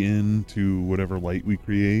see into whatever light we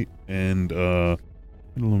create, and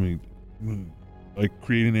like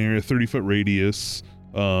create an area 30-foot radius.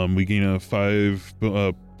 We gain a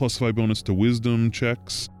 +5 bonus to wisdom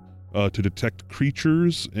checks to detect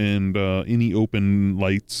creatures, and any open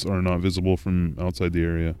lights are not visible from outside the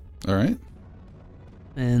area. All right.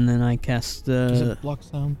 And then I cast Does it block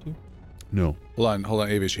sound too? No. Hold on,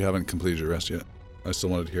 Avius. You haven't completed your rest yet. I still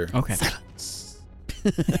wanted to hear. Okay.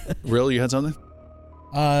 Real, you had something?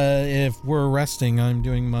 If we're resting, I'm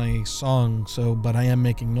doing my song, but I am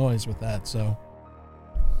making noise with that, so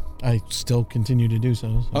I still continue to do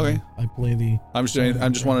so. Okay. I play the... I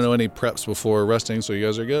just want to know any preps before resting, so you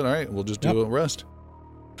guys are good? All right, we'll just do a rest.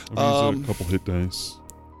 I've used a couple hit dice.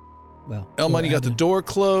 Well, Elmon, you got the door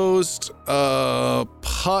closed.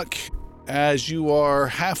 Puck, as you are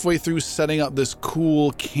halfway through setting up this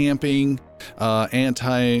cool camping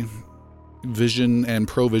anti-vision and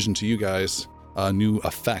provision to you guys, new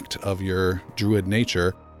effect of your druid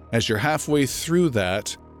nature. As you're halfway through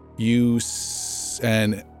that, and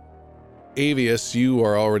Avius, you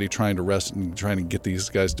are already trying to rest and trying to get these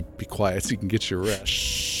guys to be quiet so you can get your rest.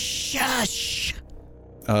 Shush.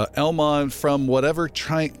 Elmon, from whatever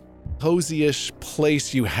cozy-ish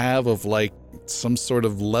place you have of like some sort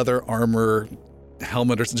of leather armor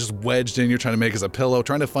helmet or just wedged in, you're trying to make as a pillow,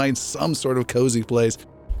 trying to find some sort of cozy place.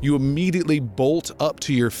 You immediately bolt up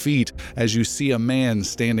to your feet as you see a man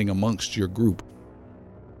standing amongst your group.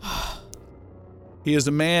 He is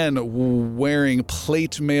a man wearing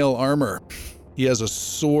plate mail armor. He has a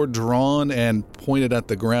sword drawn and pointed at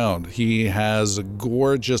the ground. He has a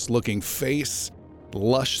gorgeous looking face,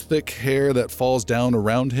 lush thick hair that falls down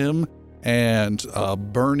around him, and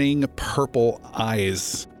burning purple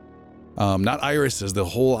eyes. Not irises, the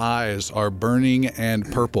whole eyes are burning and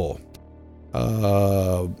purple.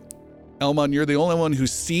 Elmon, you're the only one who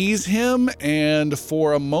sees him, and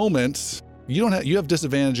for a moment, you have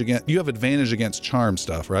advantage against charm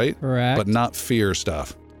stuff, right? correct. But not fear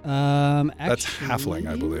stuff. Actually, That's halfling,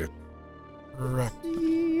 I believe. Correct.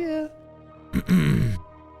 Yeah.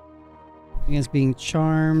 Against being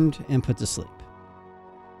charmed and put to sleep.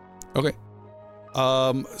 Okay.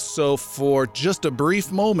 So for just a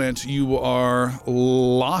brief moment, you are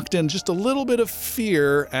locked in just a little bit of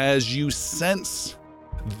fear as you sense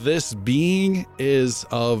this being is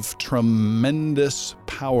of tremendous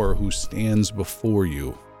power who stands before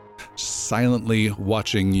you, silently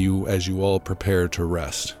watching you as you all prepare to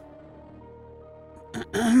rest.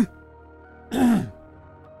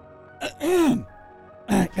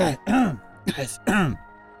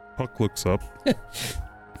 Puck looks up.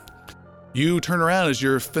 You turn around as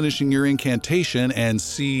you're finishing your incantation and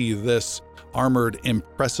see this armored,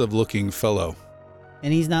 impressive-looking fellow.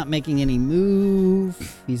 And he's not making any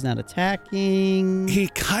move. He's not attacking. He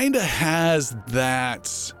kind of has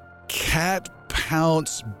that cat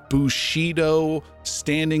pounce Bushido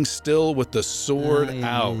standing still with the sword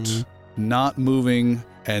out, not moving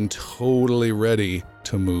and totally ready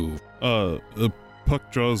to move.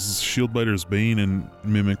 Puck draws Shieldbiter's Bane and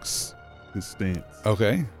mimics his stance.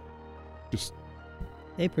 Okay. Just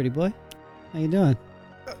Hey, pretty boy. How you doing?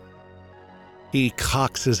 He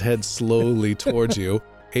cocks his head slowly towards you.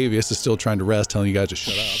 Avius is still trying to rest, telling you guys to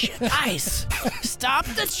shut up. Guys, stop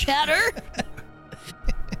the chatter.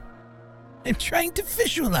 I'm trying to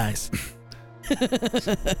visualize.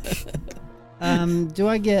 Do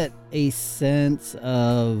I get a sense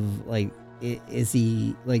of, like, is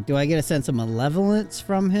he, like, do I get a sense of malevolence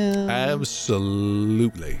from him?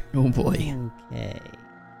 Absolutely. Oh boy. Okay.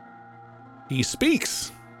 He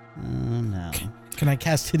speaks. Oh, no. Can I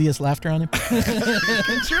cast hideous laughter on him? You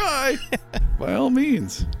can try. By all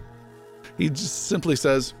means. He just simply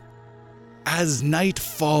says, "As night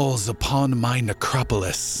falls upon my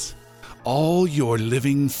necropolis, all your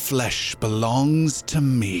living flesh belongs to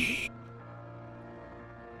me."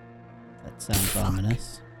 That sounds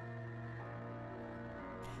ominous.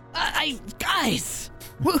 Guys,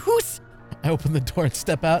 who's? I open the door and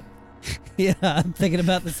step out. Yeah, I'm thinking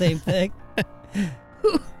about the same thing.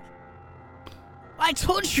 I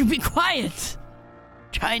told you be quiet.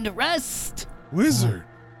 Trying to rest. Wizard.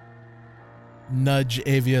 Nudge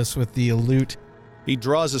Avius with the lute. He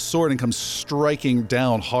draws his sword and comes striking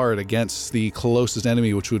down hard against the closest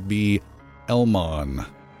enemy, which would be Elmon.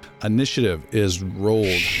 Initiative is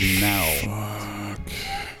rolled now. Fuck.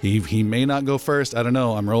 He may not go first. I don't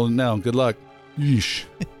know. I'm rolling now. Good luck. Yeesh.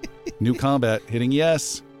 New combat. Hitting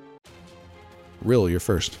yes. Rill, you're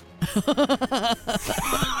first.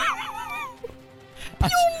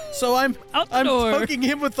 So I'm door. poking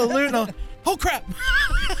him with the loot. And oh crap!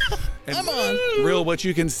 And I'm on. Real, what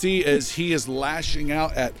you can see is he is lashing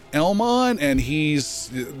out at Elmon, and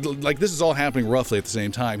he's like, this is all happening roughly at the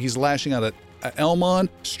same time. He's lashing out at Elmon,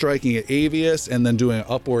 striking at Avius, and then doing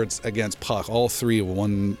upwards against Puck. All three of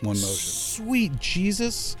one motion. Sweet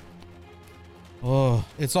Jesus. Oh,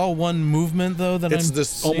 it's all one movement though that It's I'm this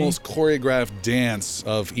seeing? almost choreographed dance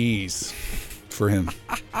of ease for him.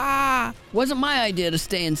 Wasn't my idea to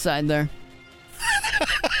stay inside there.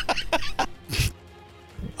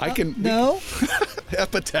 I can No.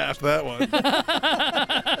 epitaph that one.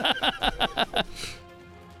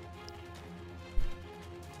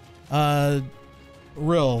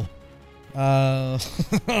 Rill. Oh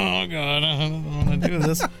god, I don't want to do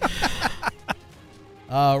this.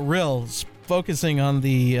 Rill's focusing on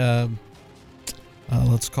the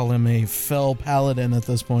let's call him a fell paladin at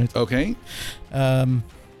this point. Okay.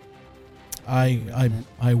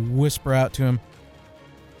 I whisper out to him,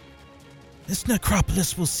 this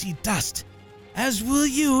necropolis will see dust, as will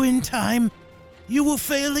you in time. You will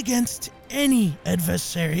fail against any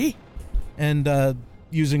adversary. And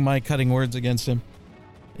using my cutting words against him,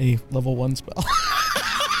 a level 1 spell.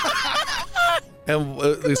 And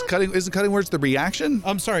isn't cutting words the reaction?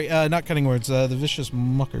 I'm sorry, not cutting words, the vicious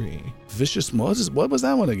mockery. Vicious, what was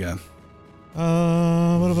that one again?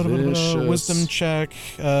 Vicious. Vicious. Wisdom check.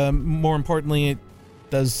 More importantly, it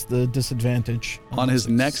does the disadvantage. On his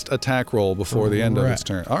next attack roll before the end of his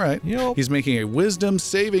turn. All right. Yep. He's making a wisdom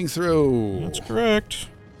saving throw. That's correct.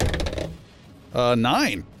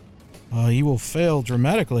 9. He will fail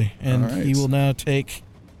dramatically, and All right. he will now take...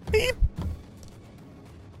 Beep.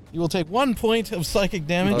 You will take 1 point of psychic Of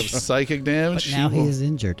damage, psychic damage. But now he is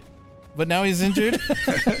injured. but now he's injured.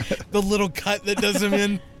 The little cut that does him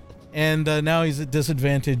in. And now he's at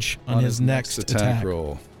disadvantage on his next attack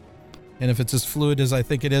roll. And if it's as fluid as I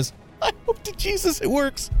think it is, I hope to Jesus it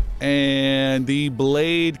works. And the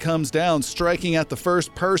blade comes down, striking at the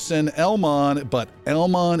first person, Elmon, but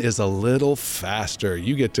Elmon is a little faster.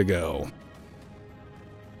 You get to go.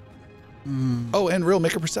 Oh, and Real,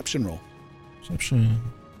 make a perception roll. Perception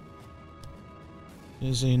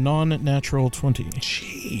is a non-natural 20.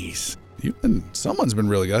 Jeez. Someone's been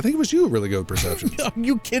really good. I think it was you really good with perception. Are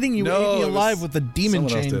you kidding? You No, ate me it was alive with the demon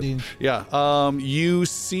someone else chain, did. dude. Yeah. You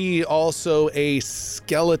see also a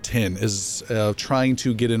skeleton is trying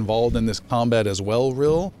to get involved in this combat as well,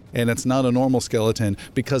 Rill. And it's not a normal skeleton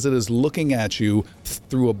because it is looking at you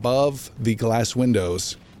through above the glass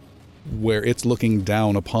windows where it's looking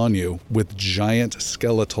down upon you with giant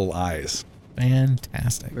skeletal eyes.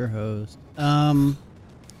 Fantastic. We're hosed.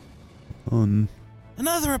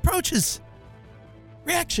 Another approaches.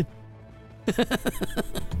 Reaction.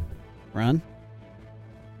 Run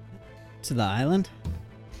to the island.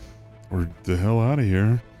 Or the hell out of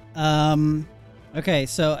here. Okay,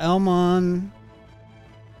 so Elmon.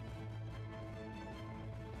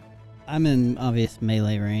 I'm in obvious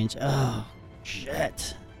melee range. Oh,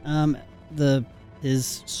 shit.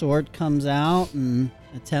 His sword comes out and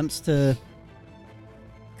attempts to,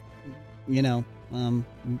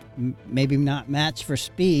 maybe not match for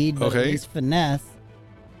speed, but at Okay. least finesse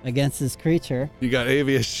against this creature. You got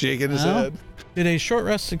Avius shaking his Oh. head. Did a short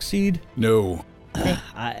rest succeed? No.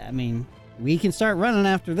 I mean, we can start running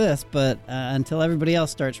after this, but until everybody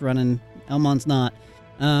else starts running, Elmon's not.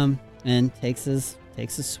 And takes his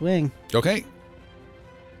swing. Okay.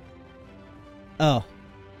 Oh.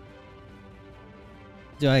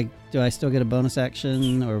 Do I still get a bonus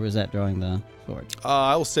action, or was that drawing the sword?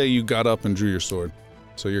 I will say you got up and drew your sword.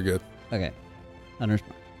 So you're good. Okay. Hunter's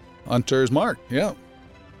mark. Hunter's mark. Yeah.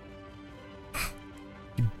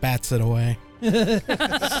 He bats it away. It's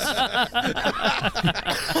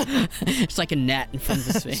like a gnat in front of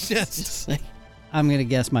his face. Yes. Just like, I'm gonna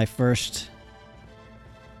guess my first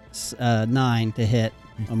 9 to hit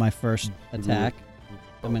on my first attack.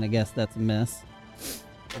 I'm gonna guess that's a miss.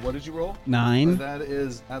 What did you roll? 9. That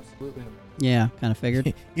is absolutely. Yeah, kind of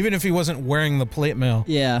figured. Even if he wasn't wearing the plate mail.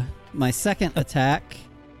 Yeah. My second attack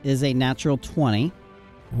is a natural 20.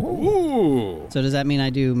 Ooh. So does that mean I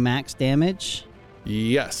do max damage?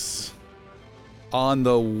 Yes. On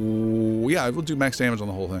the yeah, we'll do max damage on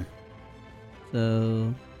the whole thing.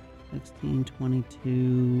 So 16,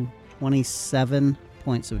 22, 27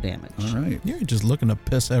 points of damage. All right. You're just looking to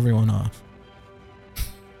piss everyone off.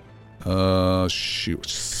 Shoot.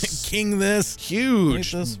 King this.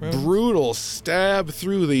 Huge, Like this, bro. brutal stab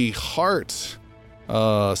through the heart.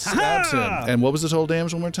 Stabs him. And what was the total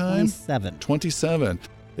damage one more time? 27. 27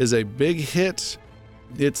 is a big hit.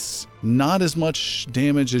 it's not as much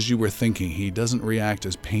damage as you were thinking. He doesn't react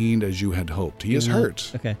as pained as you had hoped. He is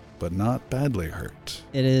hurt, Okay. but not badly hurt.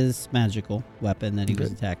 It is magical weapon that he was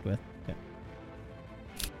Okay. attacked with. Okay.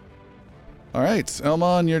 All right,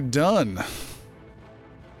 Elmon, you're done.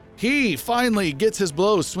 He finally gets his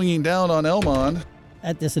blows swinging down on Elmon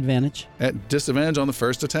At disadvantage. at disadvantage on the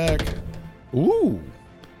first attack. Ooh,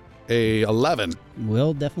 a 11.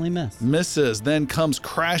 Will definitely miss. Misses, then comes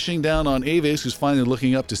crashing down on Avis, who's finally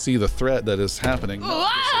looking up to see the threat that is happening.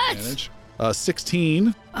 What? Disadvantage.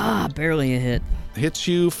 16 Barely a hit. hits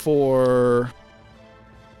you for...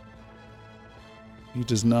 He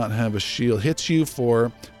does not have a shield. Hits you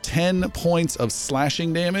for 10 points of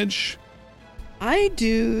slashing damage I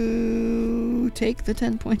do take the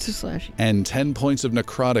 10 points of slashing. and 10 points of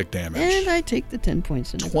necrotic damage. And I take the 10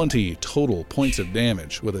 points of 20 total points of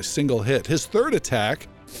damage with a single hit. His third attack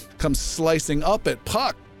comes slicing up at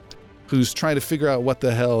Puck, who's trying to figure out what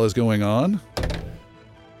the hell is going on.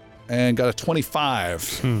 And got a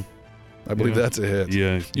 25. I believe Yeah. that's a hit.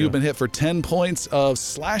 Yeah. You've been hit for 10 points of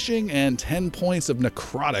slashing and 10 points of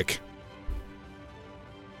necrotic.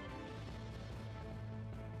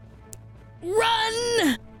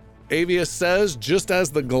 Run! Avius says, just as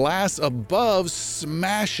the glass above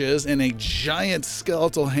smashes and a giant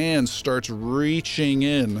skeletal hand starts reaching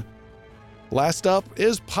in. Last up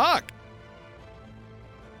is Puck.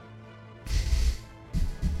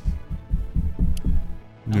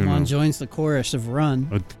 You know, Elmon joins the chorus of run.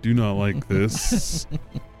 I do not like this.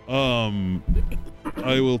 I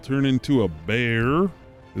will turn into a bear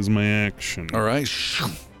is my action. All right.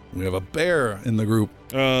 We have a bear in the group.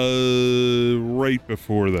 Right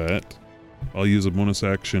before that, I'll use a bonus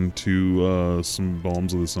action to some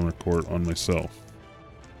Balms of the Summer Court on myself.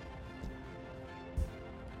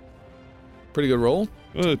 Pretty good roll.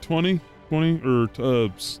 20, or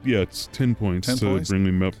yeah, it's 10 points 10 to points?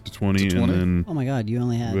 bring me up to 20, To 20? and then Oh my god, you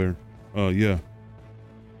only had. there. Yeah.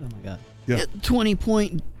 Oh my god. Yeah.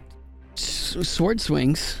 20-point sword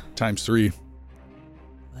swings. Times 3.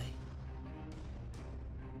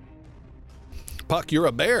 Puck, you're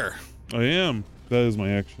a bear. I am. That is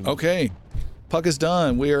my action. Okay. Puck is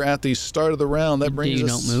done. We are at the start of the round. That brings you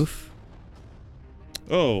us... don't move.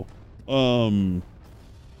 Oh,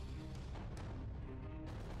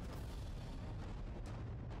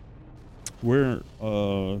 where,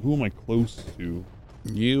 who am I close to?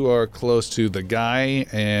 You are close to the guy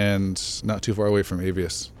and not too far away from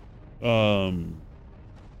Avius.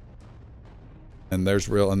 And there's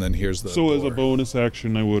Real, and then here's the So as a door. bonus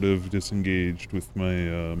action, I would have disengaged with my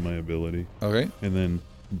my ability, Okay. and then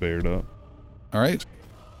bared up. All right.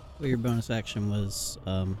 Well, your bonus action was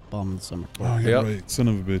Balm of the Summer. Oh, you're Yep. right. Son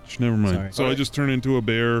of a bitch. Never mind. Sorry. So I just turn into a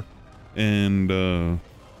bear, and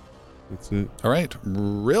that's it. All right.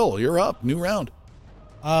 Real, you're up. New round.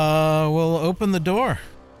 We'll open the door.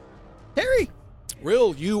 Harry!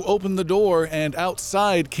 Real, you open the door, and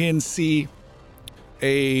outside can see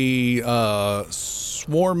a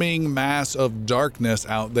swarming mass of darkness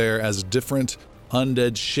out there as different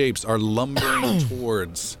undead shapes are lumbering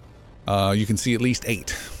towards. You can see at least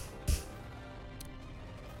 8.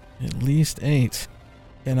 At least 8.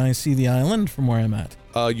 Can I see the island from where I'm at?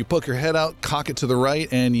 You poke your head out, cock it to the right,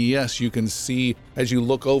 and yes, you can see as you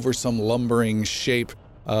look over some lumbering shape.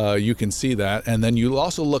 You can see that, and then you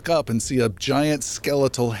also look up and see a giant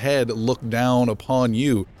skeletal head look down upon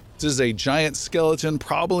you. This is a giant skeleton,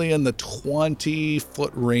 probably in the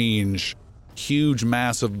 20-foot range. Huge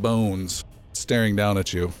mass of bones staring down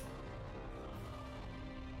at you.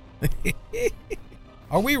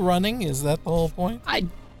 Are we running? Is that the whole point?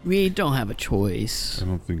 We don't have a choice. I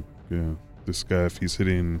don't think. Yeah, this guy, if he's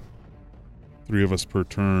hitting 3 of us per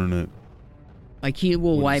turn, Like, he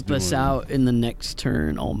will What he's wipe us doing. out in the next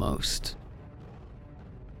turn almost.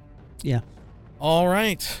 Yeah. All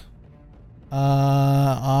right.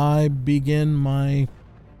 I begin my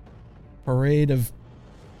parade of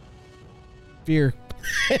fear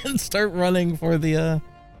and start running for the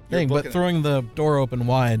thing, but booking it. throwing the door open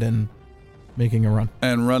wide and making a run.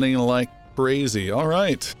 And running like crazy. All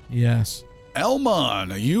right. Yes.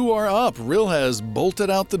 Elmon, you are up. Real has bolted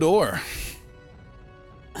out the door.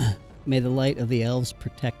 May the light of the elves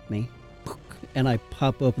protect me. And I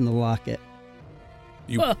pop open the locket.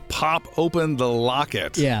 You pop open the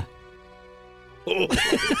locket. Yeah.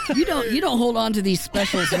 You don't hold on to these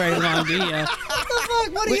specials very long, do you?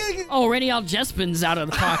 What are you? Already Aljespin's out of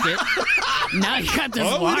the pocket. Now you got this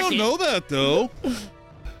oh, we locket. don't know that though.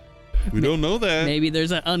 We don't know that. Maybe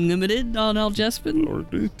there's an unlimited on Aljespin. Or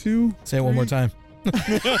 2. Say it one more time.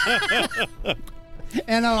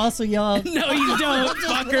 And I'll also yell out, No, you don't,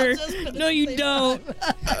 fucker. No, you don't.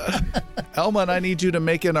 Elmon, I need you to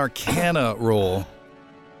make an Arcana roll,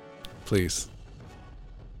 please.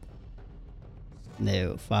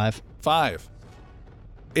 No, 5. 5.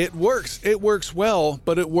 It works. It works well,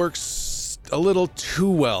 but it works a little too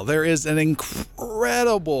well. There is an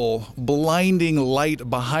incredible blinding light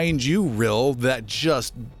behind you, Rill, that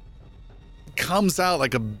just comes out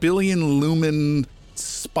like a billion lumen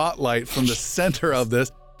spotlight from the center of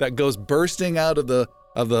this that goes bursting out of the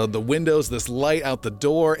windows, this light out the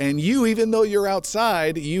door, and you, even though you're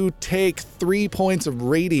outside, you take 3 points of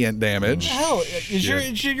radiant damage. Hell, is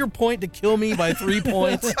your point to kill me by 3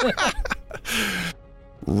 points?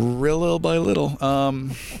 Little by little.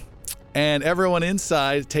 And everyone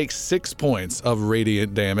inside takes 6 points of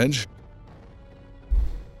radiant damage.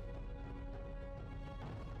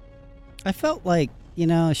 I felt like,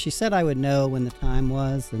 she said I would know when the time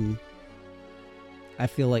was, and I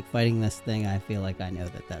feel like fighting this thing, I feel like I know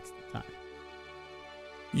that that's the time.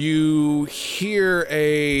 You hear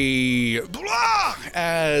a blah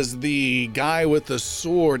as the guy with the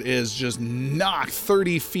sword is just knocked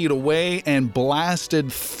 30 feet away and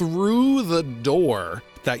blasted through the door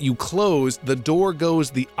that you closed. The door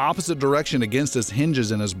goes the opposite direction against his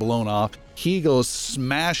hinges and is blown off. He goes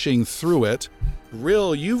smashing through it.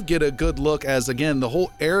 Rill, you get a good look as, again, the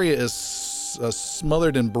whole area is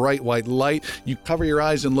smothered in bright white light. You cover your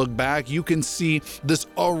eyes and look back. You can see this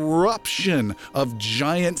eruption of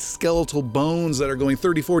giant skeletal bones that are going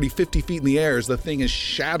 30, 40, 50 feet in the air as the thing is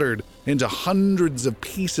shattered into hundreds of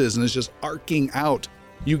pieces and is just arcing out.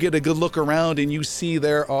 You get a good look around and you see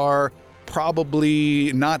there are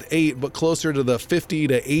probably not 8, but closer to the 50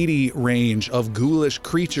 to 80 range of ghoulish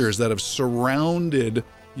creatures that have surrounded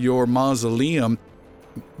your mausoleum.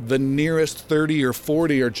 The nearest 30 or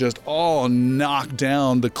 40 are just all knocked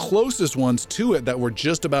down. The closest ones to it that were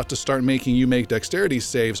just about to start making you make dexterity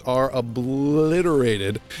saves are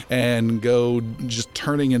obliterated and go just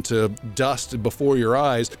turning into dust before your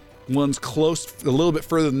eyes. Ones close, a little bit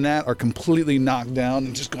further than that, are completely knocked down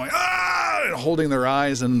and just going, ah, and holding their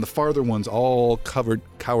eyes, and the farther ones all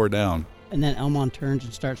cower down. And then Elmon turns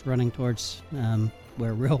and starts running towards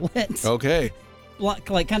where Rill went. Okay.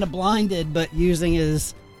 Like kind of blinded, but using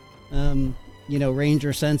his,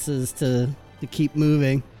 ranger senses to keep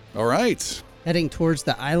moving. All right. Heading towards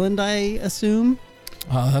the island, I assume.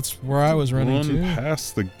 That's where I was running to. Run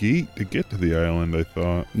past the gate to get to the island, I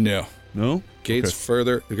thought. No. No? Gate's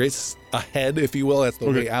further. The gate's ahead, if you will. That's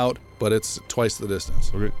the way out, but it's twice the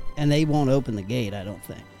distance. Okay. And they won't open the gate, I don't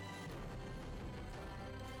think.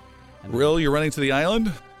 Rill, you're running to the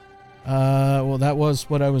island? Well, that was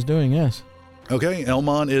what I was doing, yes. Okay,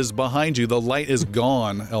 Elmon is behind you. The light is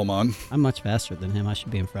gone, Elmon. I'm much faster than him. I should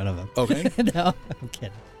be in front of him. Okay. No, I'm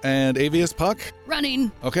kidding. And Avius Puck?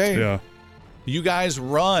 Running. Okay. Yeah. You guys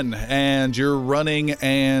run, and you're running,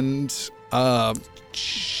 and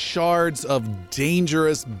shards of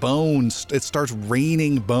dangerous bones. It starts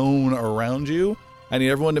raining bone around you. I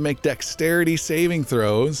need everyone to make dexterity saving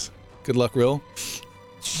throws. Good luck, Rill.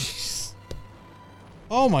 Jeez.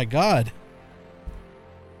 Oh my god.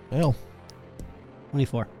 Well.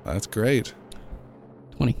 24. That's great.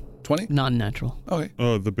 20. 20? Non-natural. Okay.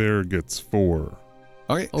 Oh, the bear gets 4.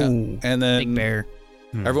 Okay. Oh, and then big bear.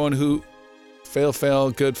 everyone who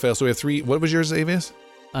fail, good, fail. So we have 3. What was yours, Avius?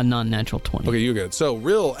 A non-natural 20. Okay, you're good. So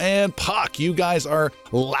Rill and Puck, you guys are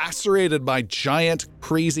lacerated by giant,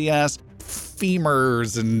 crazy-ass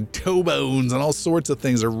femurs and toe bones and all sorts of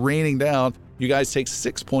things are raining down. You guys take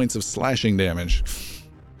 6 points of slashing damage.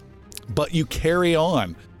 But you carry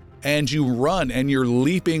on, and you run, and you're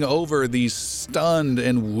leaping over these stunned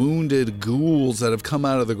and wounded ghouls that have come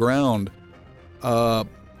out of the ground.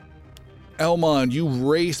 Elmon, you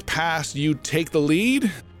race past, you take the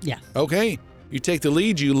lead? Yeah. Okay. You take the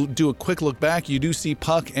lead, you do a quick look back, you do see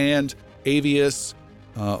Puck and Avius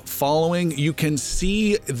following. You can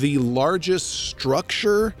see the largest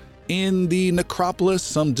structure in the necropolis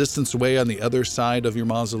some distance away on the other side of your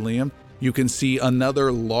mausoleum. You can see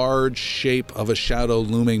another large shape of a shadow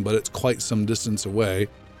looming, but it's quite some distance away.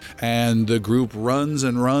 And the group runs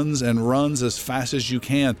and runs and runs as fast as you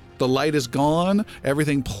can. The light is gone,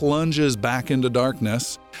 everything plunges back into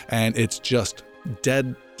darkness, and it's just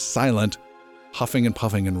dead silent, huffing and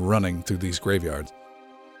puffing and running through these graveyards.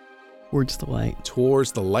 Towards the light.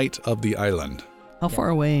 Towards the light of the island. How far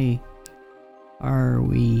away are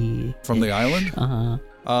we? From the island?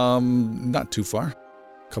 Uh-huh. Not too far.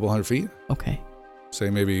 A couple hundred feet. Okay. Say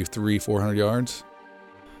maybe 300-400 yards.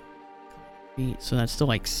 So that's still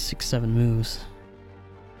like 6-7 moves.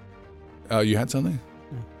 You had something?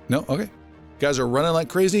 No? Okay. guys are running like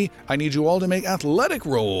crazy. I need you all to make athletic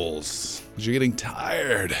rolls. You're getting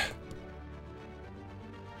tired.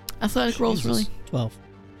 Athletic rolls, really? 12.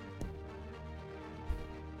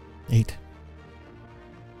 8.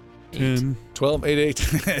 10. 12, 8,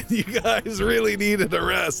 8. You guys really needed a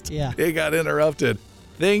rest. Yeah. It got interrupted.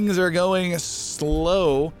 Things are going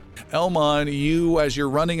slow. Elmon, you, as you're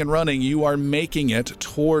running and running, you are making it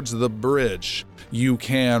towards the bridge. You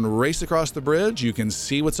can race across the bridge. You can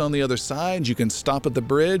see what's on the other side. You can stop at the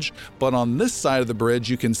bridge. But on this side of the bridge,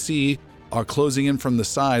 you can see closing in from the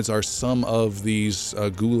sides are some of these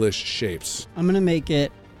ghoulish shapes. I'm going to make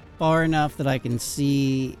it far enough that I can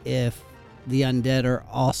see if the undead are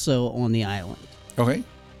also on the island. Okay.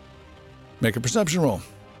 Make a perception roll.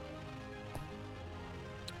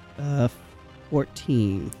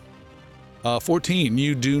 14. 14.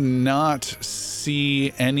 You do not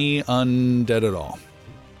see any undead at all.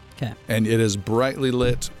 Okay. And it is brightly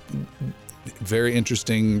lit. Very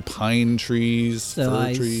interesting pine trees,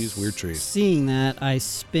 fir trees, weird trees. Seeing that, I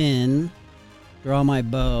spin, draw my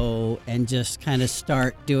bow, and just kind of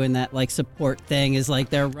start doing that like support thing. Is like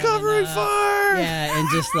they're running Covering up. fire! Yeah, and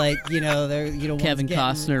just like, they're, Kevin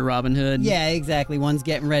Costner, Robin Hood. Yeah, exactly. One's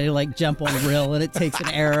getting ready to like jump on Rill, and it takes an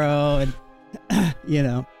arrow, and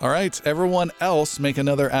All right, everyone else make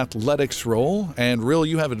another athletics roll. And Rill,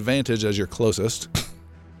 you have advantage as you're closest.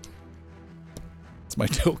 It's my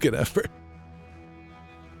token effort.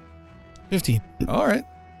 15. All right.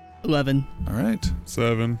 11. All right.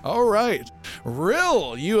 7. All right.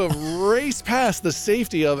 Rill, you have raced past the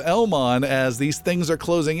safety of Elmon as these things are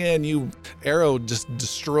closing in. You arrow just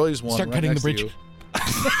destroys one. Start right cutting the next to bridge. you.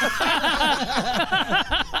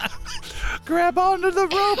 Grab onto the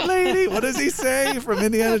rope, lady. What does he say from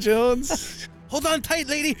Indiana Jones? Hold on tight,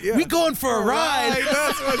 lady. Yeah. We going for a ride.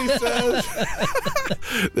 That's what he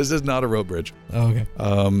says. This is not a rope bridge. Oh, okay.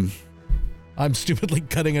 I'm stupidly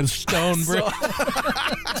cutting a stone bridge.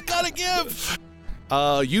 It's gotta give.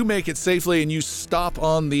 You make it safely and you stop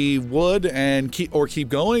on the wood and keep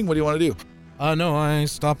going. What do you want to do? No, I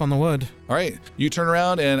stop on the wood. All right. You turn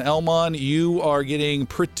around and Elmon, you are getting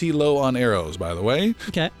pretty low on arrows, by the way.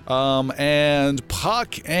 okay. And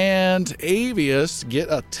Puck and Avius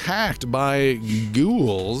get attacked by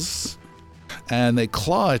ghouls and they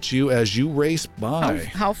claw at you as you race by.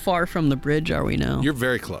 How far from the bridge are we now? You're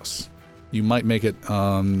very close. You might make it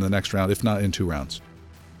on the next round, if not in 2 rounds.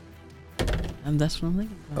 And that's what I'm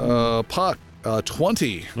thinking. Puck,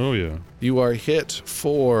 20. Oh, yeah. You are hit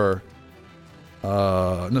for...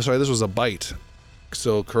 no, sorry, this was a bite.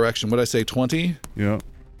 So, correction. What did I say, 20? Yeah.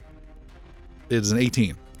 It's an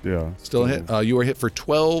 18. Yeah. Still a hit. You are hit for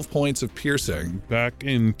 12 points of piercing. Back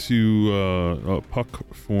into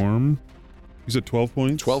puck form. You said 12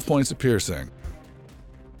 points? 12 points of piercing.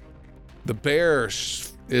 The bear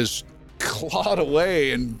is clawed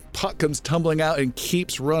away, and Puck comes tumbling out and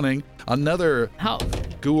keeps running. Another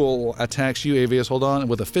ghoul attacks you, Avius. Hold on.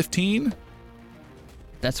 With a 15.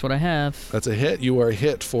 That's what I have. That's a hit. You are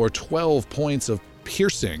hit for 12 points of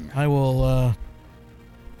piercing. I will,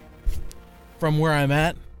 from where I'm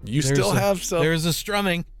at. You still have some. There's a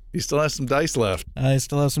strumming. You still have some dice left. I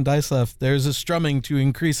still have some dice left. There's a strumming to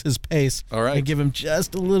increase his pace. All right. And give him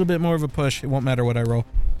just a little bit more of a push. It won't matter what I roll.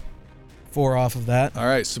 4 off of that. All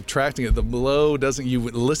right, subtracting it. The blow doesn't. You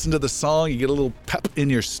listen to the song, you get a little pep in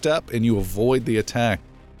your step, and you avoid the attack.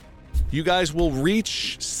 You guys will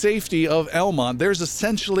reach safety of Elmont. There's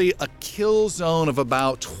essentially a kill zone of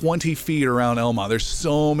about 20 feet around Elmont. There's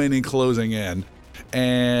so many closing in.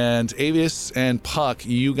 And Avius and Puck,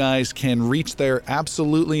 you guys can reach there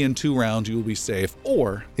absolutely in 2 rounds. You will be safe.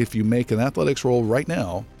 Or if you make an athletics roll right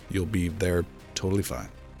now, you'll be there totally fine.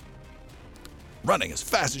 Running as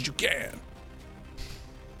fast as you can.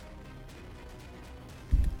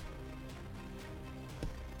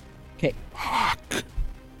 Okay.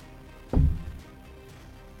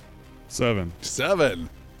 7. 7.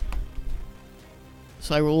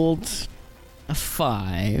 So I rolled a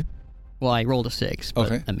 5. Well, I rolled a 6, but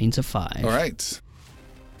Okay. that means a 5. All right.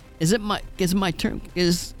 Is it my turn?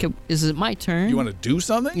 Is it my turn? You want to do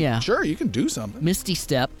something? Yeah. Sure, you can do something. Misty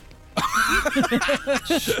Step,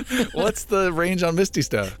 What's the range on Misty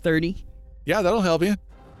Step? 30. Yeah, that'll help you.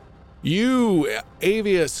 You,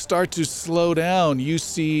 Avius, start to slow down.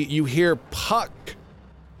 You hear Puck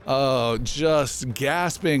just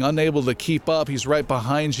gasping, unable to keep up. He's right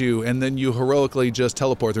behind you, and then you heroically just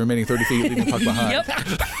teleport the remaining 30 feet, leaving Puck behind.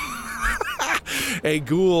 Yep. A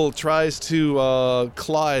ghoul tries to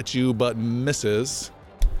claw at you, but misses.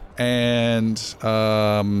 And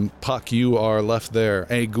Puck, you are left there.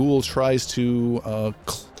 A ghoul tries to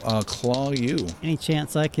claw you. Any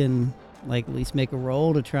chance I can like at least make a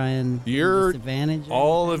roll to try and You're disadvantage? or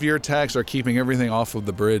All anything? of your attacks are keeping everything off of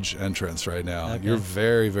the bridge entrance right now. Okay. You're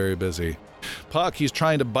very, very busy. Puck, he's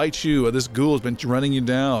trying to bite you. This ghoul has been running you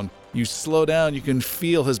down. You slow down. You can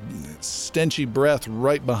feel his stenchy breath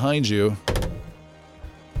right behind you.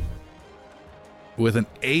 With an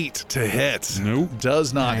 8 to hit. Nope.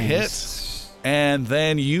 Does not hit. And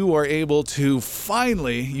then you are able to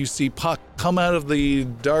finally, you see Puck come out of the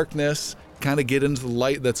darkness, kind of get into the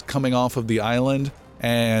light that's coming off of the island.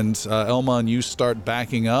 And Elmon, you start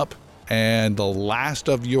backing up. And the last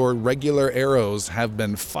of your regular arrows have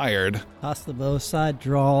been fired. Toss the bow aside,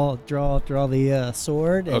 draw the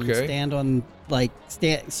sword, and Okay. stand on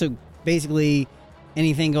So basically,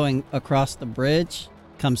 anything going across the bridge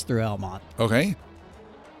comes through Elmont. Okay.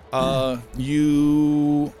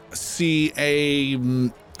 You see a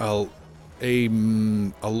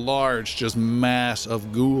large just mass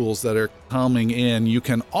of ghouls that are coming in. You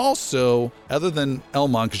can also, other than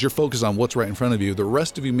Elmon, because you're focused on what's right in front of you, the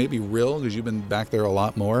rest of you, maybe Rill, because you've been back there a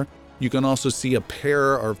lot more, you can also see a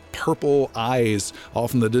pair of purple eyes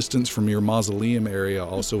off in the distance from your mausoleum area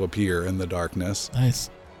also appear in the darkness. Nice.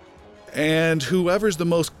 And whoever's the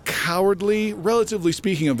most cowardly, relatively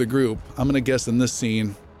speaking of the group, I'm going to guess in this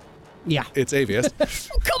scene, Yeah. it's Avius.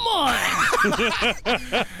 Come on!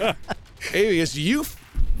 Avius, you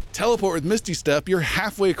teleport with Misty Step. You're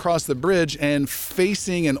halfway across the bridge and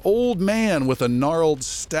facing an old man with a gnarled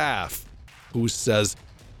staff who says,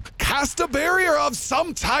 "Cast a barrier of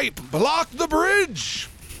some type. Block the bridge."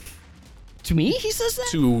 To me, he says that?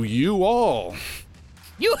 To you all.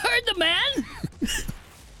 You heard the man?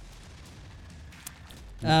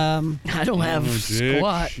 I don't have Dick.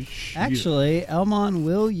 squat. Actually, Elmon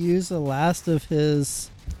will use the last of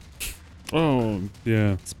his Oh,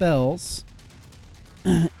 yeah. spells,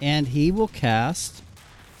 and he will cast,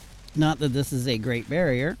 not that this is a great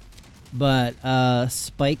barrier, but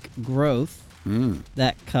spike growth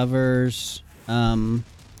that covers how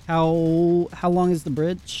long is the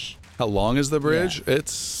bridge? How long is the bridge?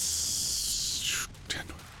 It's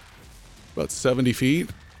about 70 feet.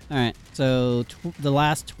 All right, so the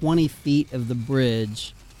last 20 feet of the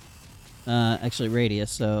bridge, actually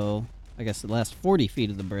radius, so I guess the last 40 feet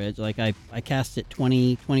of the bridge, like I cast it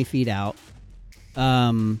 20 feet out.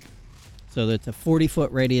 So that's a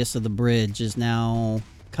 40-foot radius of the bridge is now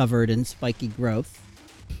covered in spiky growth.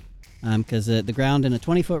 Because the ground in a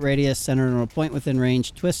 20-foot radius centered on a point within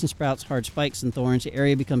range twists and sprouts hard spikes and thorns. The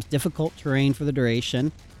area becomes difficult terrain for the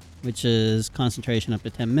duration, which is concentration up to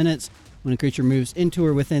 10 minutes. When a creature moves into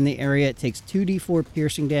or within the area, it takes 2d4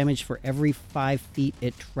 piercing damage for every 5 feet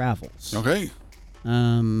it travels. Okay.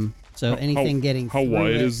 So anything getting How through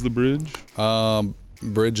wide it- is the bridge?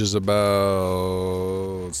 Bridge is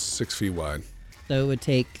about 6 feet wide. So it would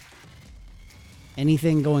take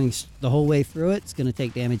anything going the whole way through it. It's going to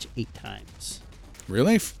take damage 8 times.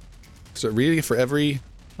 Really? So really for every...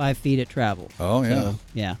 5 feet it travels. Oh, yeah. So,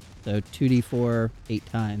 yeah. So 2d4 8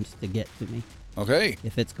 times to get to me Okay.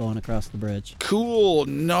 if it's going across the bridge. Cool,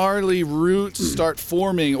 gnarly roots start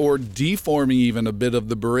forming or deforming even a bit of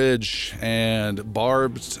the bridge, and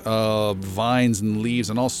barbed vines and leaves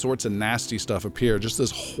and all sorts of nasty stuff appear. Just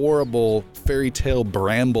this horrible fairy tale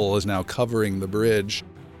bramble is now covering the bridge.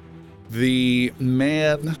 The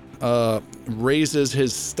man raises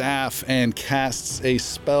his staff and casts a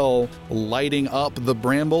spell lighting up the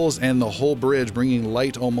brambles, and the whole bridge, bringing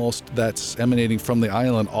light almost that's emanating from the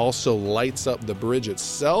island, also lights up the bridge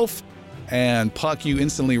itself. And Puck, you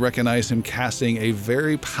instantly recognize him casting a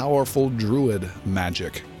very powerful druid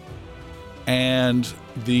magic. And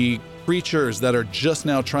the creatures that are just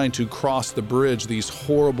now trying to cross the bridge, these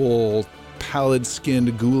horrible,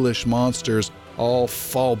 pallid-skinned, ghoulish monsters, all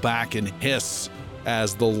fall back and hiss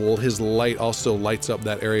as his light also lights up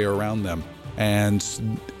that area around them. And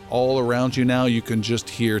all around you now, you can just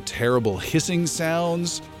hear terrible hissing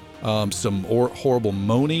sounds, some horrible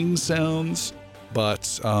moaning sounds,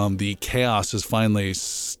 but the chaos has finally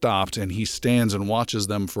stopped, and he stands and watches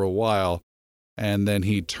them for a while, and then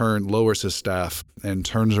he lowers his staff and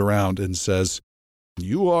turns around and says,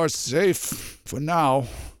 "You are safe for now,"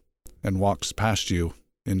 and walks past you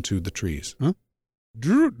into the trees. Huh?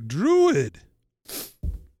 Druid,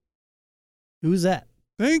 Who's that?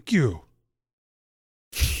 thank you.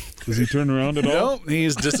 Does he turn around at all? Nope,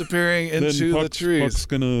 he's disappearing Then into the Puck's trees.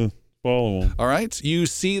 gonna follow him. All right, you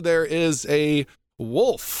see there is a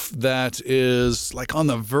wolf that is like on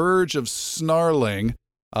the verge of snarling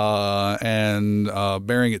and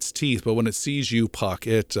baring its teeth, but when it sees you, Puck,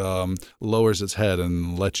 it lowers its head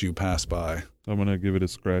and lets you pass by. I'm gonna give it a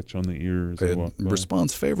scratch on the ear as I It walk by.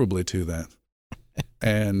 responds favorably to that.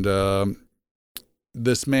 And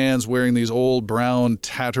this man's wearing these old brown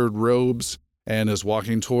tattered robes and is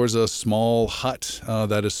walking towards a small hut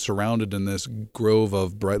that is surrounded in this grove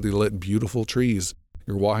of brightly lit, beautiful trees.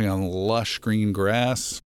 You're walking on lush green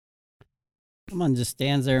grass. Someone just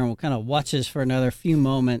stands there and kind of watches for another few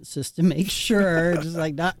moments just to make sure, just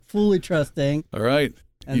like not fully trusting. All right.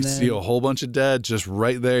 And You then- see a whole bunch of dead just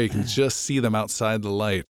right there. You can just see them outside the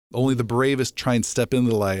light. Only the bravest try and step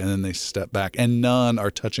into the light, and then they step back, and none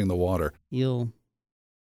are touching the water. He'll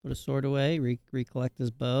put a sword away, recollect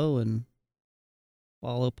his bow, and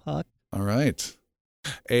follow Puck. All right.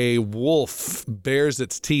 A wolf bares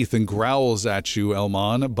its teeth and growls at you,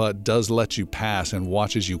 Elmon, but does let you pass and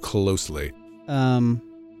watches you closely. I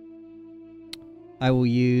will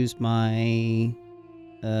use my,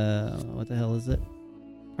 what the hell is it?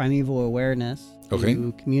 Primeval awareness Okay.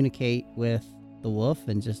 to communicate with the wolf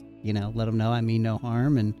and just, let him know I mean no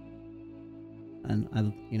harm and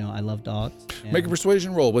I love dogs. Make a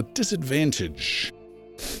persuasion roll with disadvantage.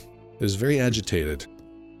 It is very agitated.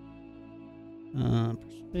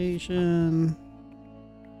 Persuasion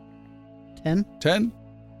 10. 10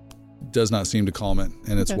 does not seem to calm it,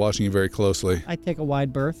 and it's Okay. watching you very closely. I take a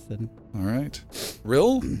wide berth and All right.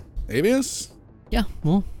 Rill? Avius? Yeah,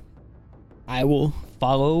 well, I will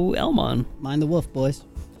follow Elmon. mind the wolf, boys.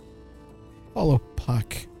 Follow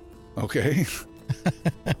Puck. Okay.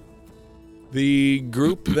 The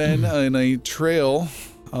group then in a trail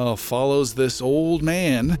follows this old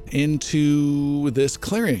man into this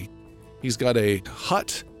clearing. He's got a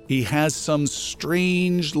hut. He has some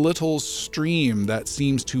strange little stream that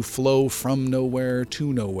seems to flow from nowhere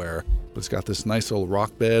to nowhere. It's got this nice little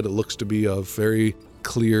rock bed. It looks to be of very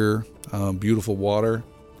clear, beautiful water.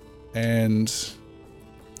 And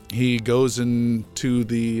he goes into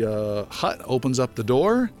the hut, opens up the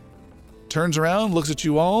door, turns around, looks at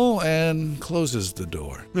you all, and closes the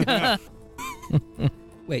door.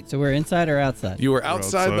 Wait, so we're inside or outside? You are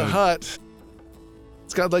outside the hut.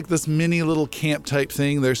 It's got like this mini little camp type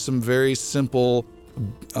thing. There's some very simple,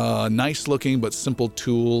 nice looking but simple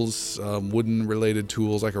tools, wooden related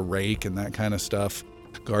tools like a rake and that kind of stuff,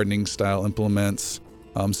 gardening style implements,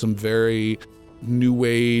 some very new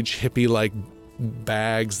age hippie like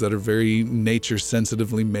bags that are very nature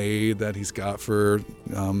sensitively made that he's got for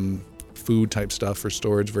food type stuff for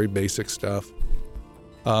storage, very basic stuff.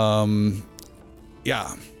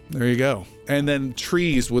 Yeah, there you go. And then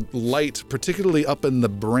trees with light, particularly up in the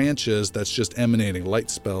branches, that's just emanating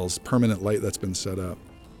light spells, permanent light that's been set up.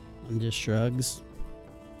 And just shrugs.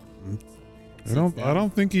 I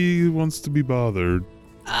don't think he wants to be bothered.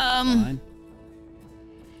 Fine.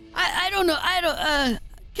 I don't know.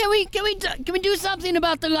 Can we do something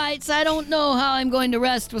about the lights? I don't know how I'm going to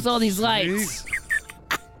rest with all these lights.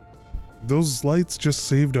 Those lights just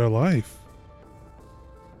saved our life.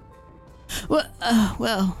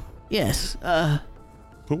 Well, yes.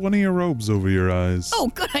 Put one of your robes over your eyes. Oh,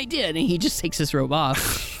 good idea. And he just takes his robe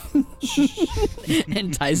off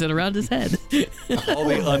and ties it around his head. All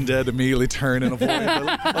the undead immediately turn and avoid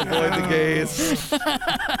the gaze.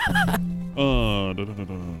 I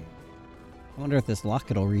wonder if this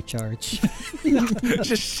locket will recharge.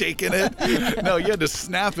 Just shaking it. No, you had to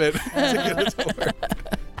snap it to get it to work.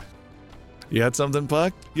 You had something,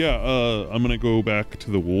 Puck? Yeah, I'm gonna go back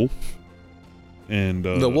to the wolf. And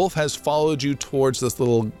The wolf has followed you towards this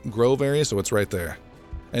little grove area, so it's right there.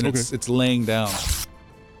 And Okay. it's laying down.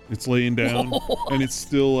 it's laying down, and it's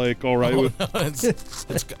still like all right with.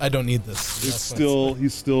 I don't need this.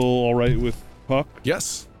 He's still all right with Puck.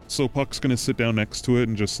 Yes, So Puck's gonna sit down next to it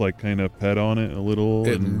and just like kind of pet on it a little,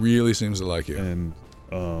 it and really seems to like you.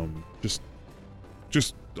 just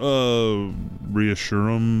reassure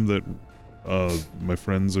him that my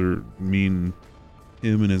friends mean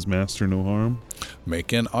him and his master no harm.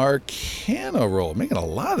 Make an Arcana roll. Making a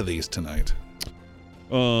lot of these tonight.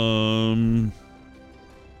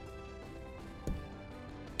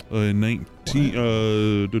 19.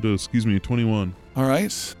 21. All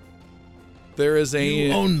right. There is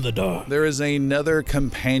You own the dog. There is another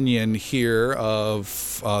companion here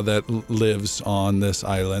of that lives on this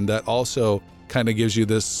island that also kind of gives you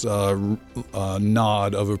this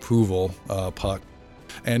nod of approval, Puck.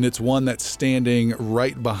 And it's one that's standing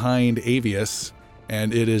right behind Avius,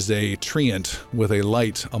 and it is a treant with a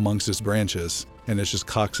light amongst its branches, and it just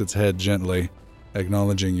cocks its head gently,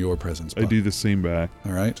 acknowledging your presence, I Puck. do the same back.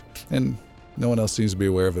 All right? And no one else seems to be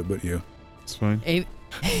aware of it but you. It's fine.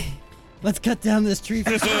 Let's cut down this tree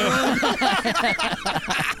for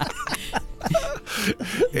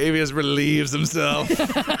Avius relieves himself. The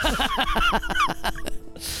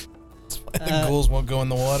ghouls won't go in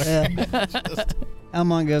the water.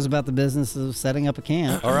 Elmon goes about the business of setting up a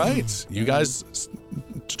camp. All right. You guys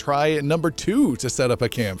try number 2 to set up a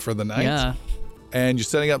camp for the night. Yeah. And you're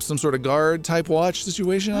setting up some sort of guard type watch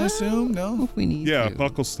situation, I assume? No? If we need Yeah, to.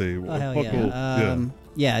 Puck will stay. Oh, hell Puck will- yeah.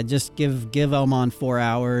 Yeah, just give Elmon 4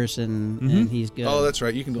 hours and he's good. Oh, that's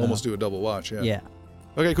right. You can almost do a double watch. Yeah. Yeah.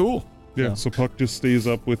 Okay, cool. Yeah, so Puck just stays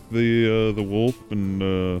up with the wolf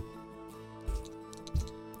and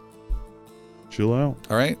chill out.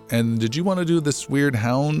 All right. And did you want to do this weird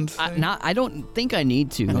hound thing? I don't think I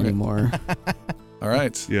need to anymore. All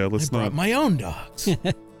right. Yeah, I let's brought not. my own dogs.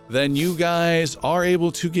 Then you guys are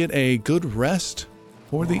able to get a good rest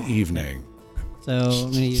for the evening. So I'm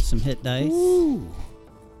going to use some hit dice.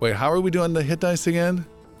 Wait, how are we doing the hit dice again?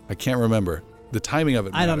 I can't remember. The timing of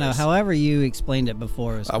it I don't know. matters. However you explained it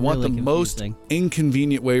before is I want really the most confusing.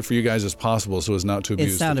 inconvenient way for you guys as possible so as not to It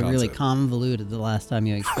abuse sounded the really concept. convoluted the last time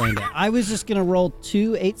you explained it. I was just going to roll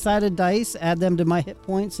 2 8-sided dice, add them to my hit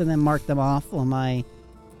points, and then mark them off on my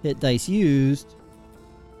hit dice used.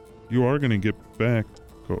 You are going to get back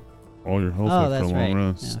all your health Oh, after a that's long right.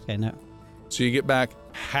 rest. Yeah, okay, no. So you get back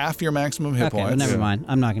half your maximum hit Okay, well, points. never Yeah. mind.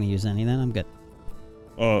 I'm not going to use any then. I'm good.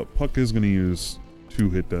 Puck is going to use 2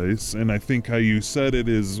 hit dice, and I think how you said it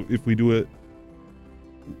is if we do it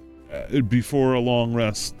before a long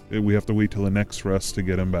rest, we have to wait till the next rest to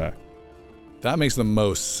get him back. That makes the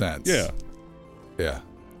most sense. Yeah. Yeah.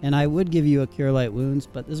 And I would give you a Cure Light Wounds,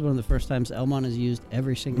 but this is one of the first times Elmon has used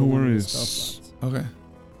every single No one of his worries. spell slots. Okay.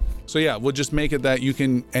 So yeah, we'll just make it that you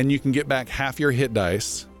can get back half your hit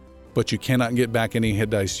dice, but you cannot get back any hit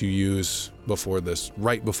dice you use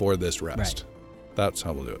right before this rest. Right. That's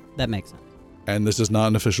how we'll do it. That makes sense. And this is not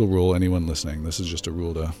an official rule, anyone listening. This is just a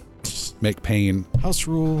rule to make pain House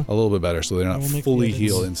rule. a little bit better so they're I not will make fully the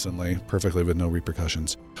edits. heal instantly, perfectly with no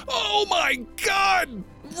repercussions. Oh my god!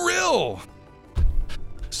 Rill!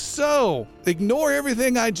 So, ignore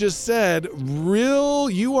everything I just said. Rill,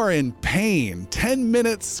 you are in pain. 10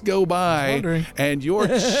 minutes go by Wondering. and your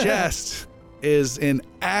chest is in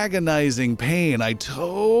agonizing pain. I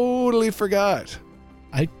totally forgot.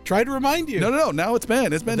 I tried to remind you. No. Now it's been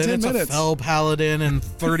 10 then it's minutes. a fell paladin and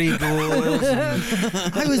 30 ghouls.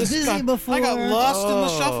 I was busy before. I got lost in the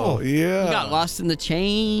Oh, shuffle. Yeah. You got lost in the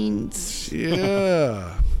chains.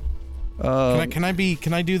 Yeah. Can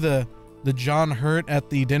I do the John Hurt at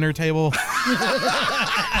the dinner table?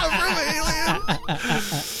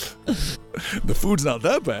 The food's not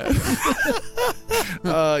that bad.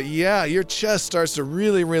 Yeah, your chest starts to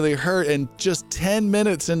really, really hurt, and just 10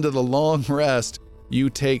 minutes into the long rest, you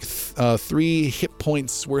take 3 hit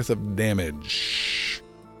points worth of damage.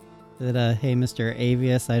 That hey, Mr.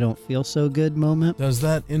 Avius, I don't feel so good moment. Does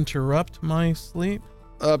that interrupt my sleep?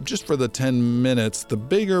 Just for the 10 minutes. The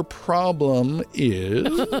bigger problem is...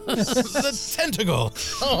 The tentacle.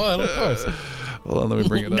 Oh, of course. Hold on, let me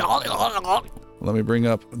bring it up. Let me bring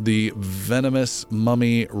up the venomous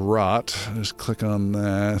mummy rot. Just click on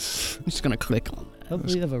that. I'm just gonna click on that.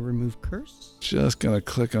 Hopefully you have a remove curse. Just gonna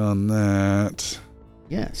click on that.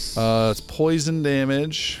 Yes. It's poison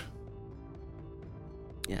damage.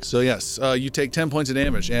 Yes. So yes, you take 10 points of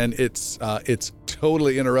damage, and it's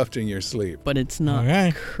totally interrupting your sleep. But it's not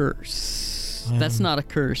Okay. curse. That's not a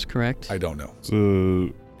curse, correct? I don't know. So,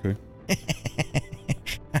 okay.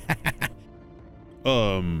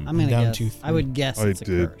 I'm gonna down guess. 2, 3. I would guess I it's a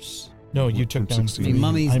did. curse. No, you took down 16. I mean, 3.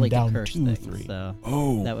 mummy's I'm like down a curse 2, thing, 3. so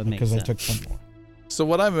Oh, that would make Because sense. I took some more. so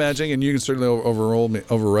what I'm imagining, and you can certainly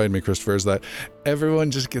override me, Christopher, is that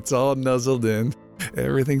everyone just gets all nuzzled in,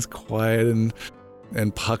 everything's quiet, and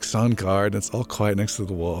Puck's on guard, and it's all quiet next to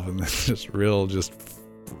the wolf, and then just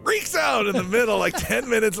freaks out in the middle like 10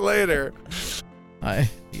 minutes later. I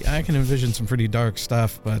can envision some pretty dark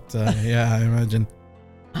stuff, but yeah, I imagine.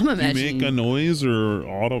 I'm Do you imagining. make a noise or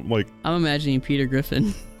auto like? I'm imagining Peter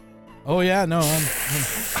Griffin. Oh yeah, no,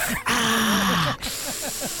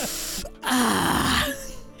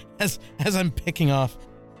 as I'm picking off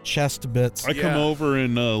chest bits. I come Yeah. over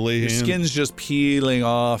and lay Your hands. skin's just peeling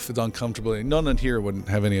off, it's uncomfortable. None in here wouldn't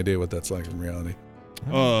have any idea what that's like in reality.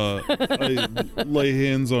 I lay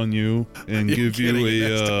hands on you and You're give you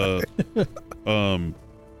kidding a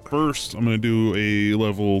first I'm gonna do a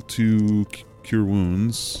level 2 cure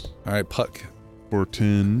wounds All right, Puck. for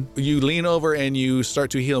 10. You lean over and you start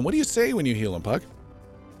to heal him. What do you say when you heal him, Puck?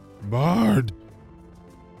 Bard,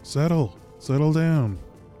 settle down.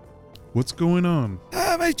 What's going on?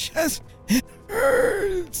 My chest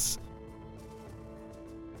hurts.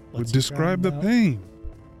 What's he Describe the crying about? pain.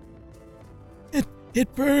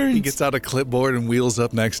 It burns. He gets out a clipboard and wheels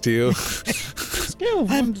up next to you. Scale of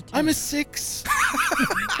 1 to 10. I'm a 6.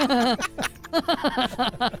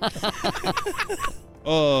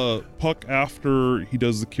 Puck, after he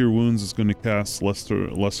does the Cure Wounds, is going to cast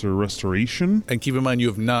Lesser Restoration. And keep in mind, you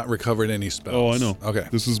have not recovered any spells. Oh, I know. Okay.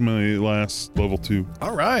 This is my last level 2.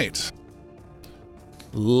 All right.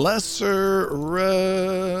 Lesser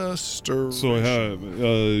Restoration. So I have,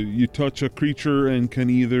 you touch a creature and can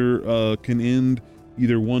end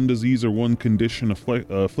either one disease or one condition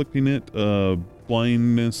afflicting it,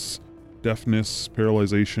 blindness, deafness,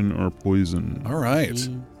 paralyzation, or poison. All right.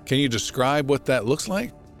 Can you describe what that looks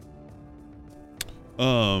like?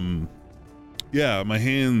 Yeah, my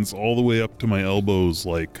hands all the way up to my elbows,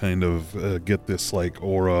 like kind of get this like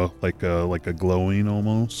aura, like a glowing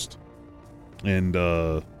almost, and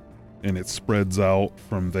it spreads out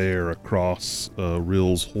from there across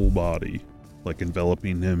Rill's whole body, like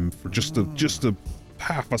enveloping him for just a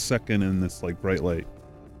half a second in this like bright light.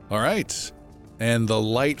 All right. And the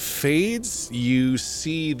light fades. You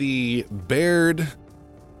see the bared,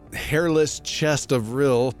 hairless chest of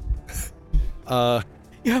Rill. Yeah,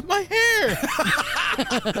 my hair.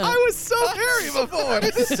 I was so hairy before.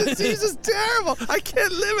 This disease is terrible. I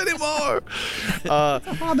can't live anymore. A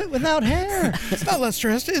hobbit without hair. It's not less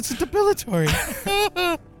stressed. It's depilatory.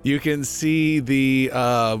 You can see the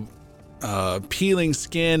peeling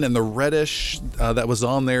skin and the reddish that was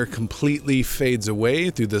on there completely fades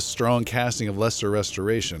away through the strong casting of Lesser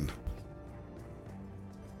Restoration.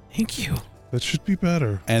 Thank you. That should be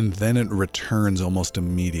better. And then it returns almost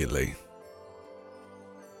immediately.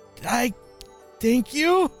 Thank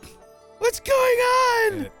you. What's going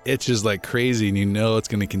on? It itches like crazy, and you know it's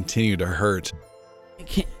going to continue to hurt.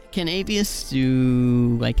 Can Avius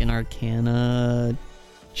do like an Arcana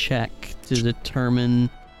check to determine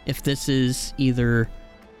if this is either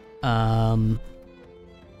I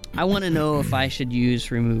want to know if I should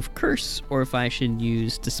use Remove Curse or if I should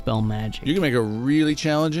use Dispel Magic. You can make a really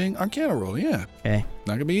challenging Arcana roll, yeah. Okay.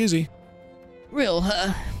 Not gonna be easy. Real,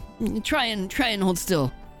 try and hold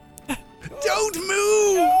still. Don't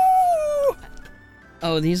move!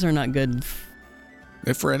 Oh, these are not good.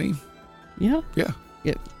 If for any. Yeah? Yeah.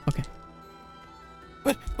 Yeah, okay.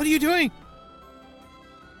 What are you doing?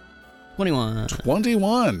 21.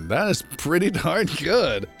 21. That is pretty darn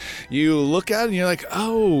good. You look at it and you're like,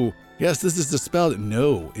 oh, yes, this is dispelled.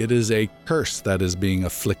 No, it is a curse that is being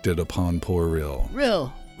afflicted upon poor Rill.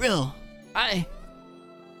 Real, I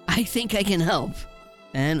think I can help.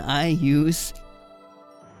 And I use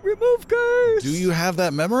Remove Curse. Do you have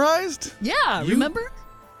that memorized? Yeah, remember?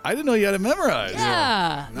 I didn't know you had it memorized.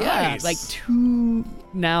 Yeah, Nice. like 2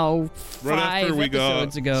 now 5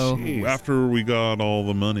 episodes ago. Jeez. After we got all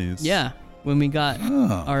the monies. Yeah, when we got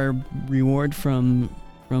Oh. our reward from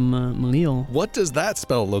Malil. What does that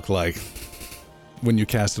spell look like when you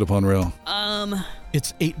cast it upon Rill?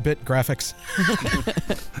 It's 8-bit graphics.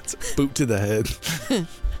 Boot to the head.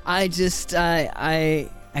 I just I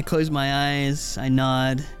close my eyes, I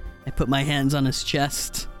nod, I put my hands on his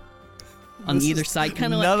chest. On either side,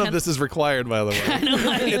 kind of like... None of this is required, by the way.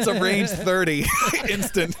 It's a range 30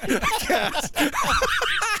 instant cast.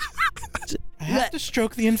 I have to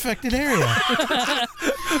stroke the infected area.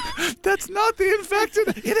 That's not the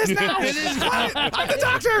infected. It is now. It is. Quiet. I'm the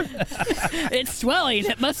doctor. It's swelling.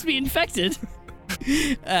 It must be infected.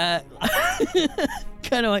 Kind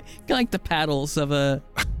of like the paddles of a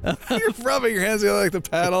You're rubbing your hands together like the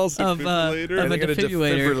paddles. of a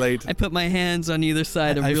defibrillator. I put my hands on either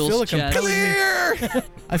side of I feel Real's a chest. Clear.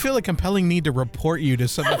 I feel a compelling need to report you to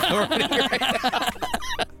some authority right now.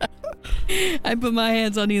 I put my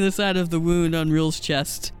hands on either side of the wound on Real's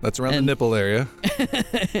chest. That's around the nipple area.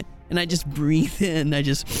 And I just breathe in. I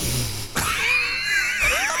just...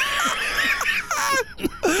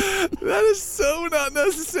 That is so not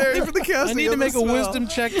necessary for the casting. I need of to make the a spell. wisdom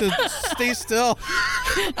check to stay still.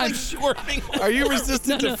 I'm squirming. Are you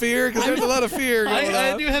resistant to fear? Because there's a lot of fear going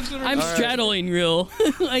I on. do have some. I'm straddling Real.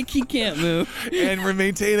 Like he can't move. And we're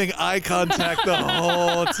maintaining eye contact the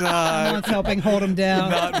whole time. Someone's helping hold him down.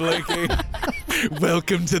 Not blinking.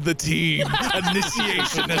 Welcome to the team.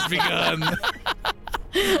 Initiation has begun.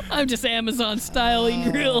 I'm just Amazon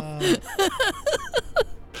styling Real.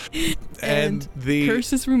 And the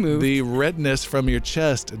curse is removed. The redness from your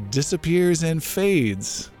chest disappears and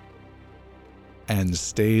fades and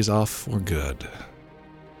stays off for good.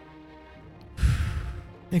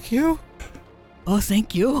 Thank you. Oh,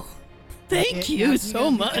 thank you. Thank you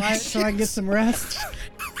so much. So I can get some rest.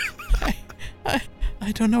 I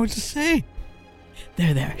don't know what to say.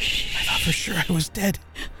 There. Shh. I thought for sure I was dead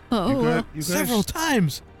Oh, You guys, several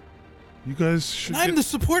times. You guys should I'm get, the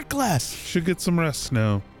support class. should get some rest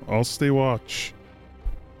now. I'll stay watch.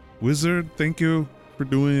 Wizard, thank you for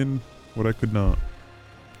doing what I could not.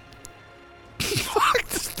 Fuck,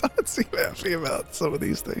 does not seem happy about some of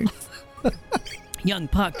these things. Young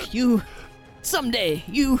Puck, someday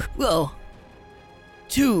you will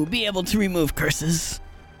too be able to remove curses.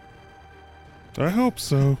 I hope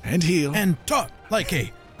so. And heal. And talk like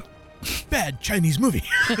a bad Chinese movie.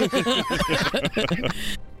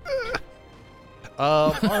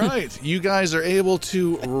 All right, you guys are able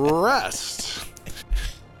to rest.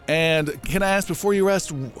 And can I ask, before you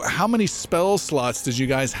rest, how many spell slots did you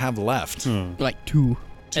guys have left? Like 2.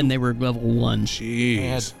 And they were level 1. I had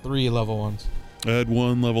Jeez. 3 level ones. I had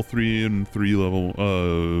 1 level 3 and 3 level 1.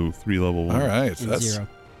 All right, that's 0.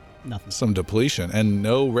 Nothing. some depletion and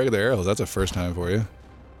no regular arrows. That's a first time for you.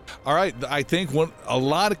 All right, I think a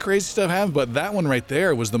lot of crazy stuff happened, but that one right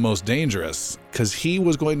there was the most dangerous because he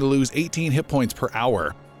was going to lose 18 hit points per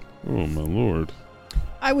hour. Oh my lord.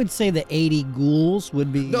 I would say the 80 ghouls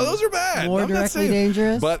would be No, those are bad. more I'm not directly saying-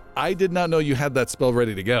 dangerous. But I did not know you had that spell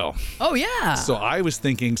ready to go. Oh yeah. So I was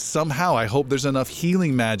thinking somehow I hope there's enough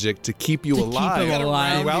healing magic to keep you To keep alive, him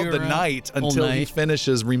alive. throughout the night until he night.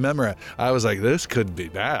 finishes Remember. I was like, this could be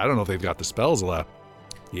bad. I don't know if they've got the spells left.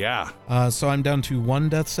 Yeah. So I'm down to 1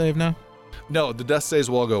 death save now. No, the death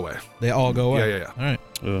saves will all go away. They all go away. Yeah. All right.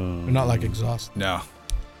 They're not like exhausted. No.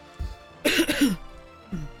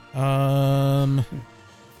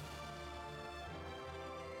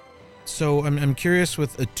 So I'm curious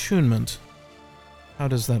with attunement. How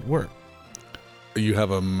does that work? You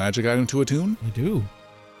have a magic item to attune? I do.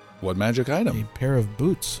 What magic A item? pair of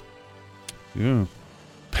boots. Yeah.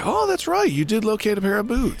 Oh, that's right. You did locate a pair of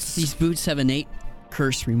boots. These boots have innate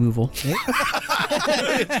curse removal.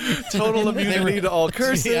 Total immunity to all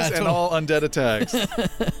curses Yeah, and total. all undead attacks.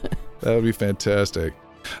 That would be fantastic.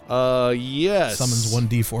 Yes. Summons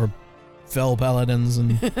 1d4 fell paladins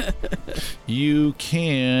and You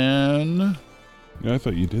can Yeah, I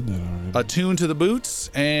thought you did that already. attune to the boots,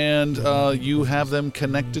 and you have them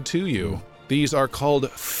connected to you. These are called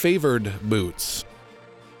favored boots.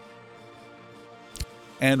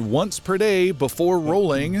 And once per day before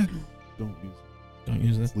rolling, Don't use don't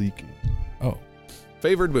use it. this. It's leaking. Oh,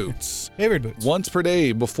 favored boots. favorite boots. Once per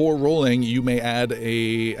day before rolling, you may add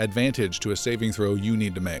a advantage to a saving throw you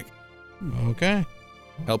need to make. Okay.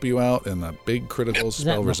 Help you out in the big critical Is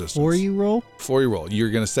spell that resistance. before you roll? Before you roll,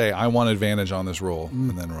 you're going to say, I want advantage on this roll,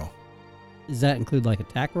 and then roll. Does that include like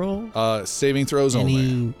attack roll? Saving throws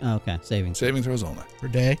only. Okay, saving. Saving throws only. Per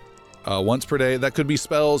day. Once per day. That could be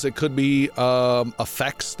spells. It could be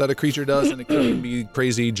effects that a creature does, and it could be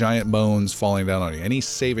crazy giant bones falling down on you. Any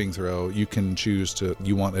saving throw, you can choose to.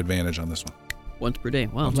 You want advantage on this one. Once per day.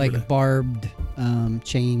 Wow. Like barbed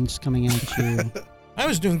chains coming at you. I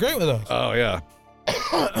was doing great with those. Oh yeah.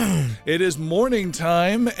 It is morning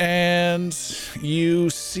time, and you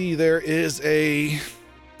see there is a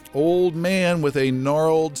old man with a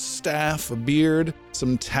gnarled staff, a beard,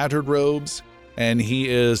 some tattered robes, and he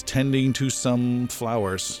is tending to some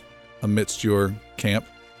flowers amidst your camp.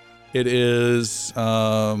 It is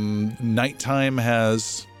nighttime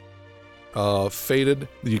has faded.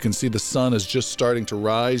 You can see the sun is just starting to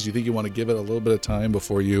rise. You think you want to give it a little bit of time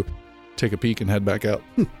before you take a peek and head back out.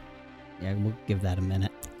 Yeah, we'll give that a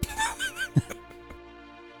minute.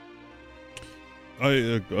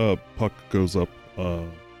 Puck goes up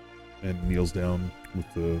and kneels down with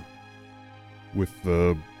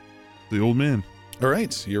the old man. All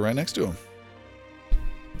right, you're right next to him.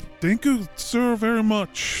 Thank you, sir, very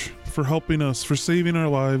much for helping us, for saving our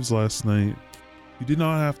lives last night. You did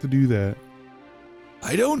not have to do that.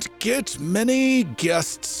 I don't get many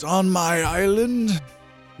guests on my island,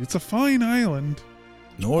 It's a fine island.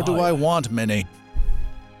 nor do I want many.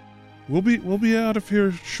 We'll be out of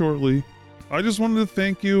here shortly. I just wanted to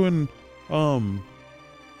thank you, and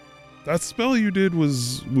that spell you did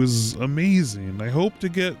was amazing. I hope to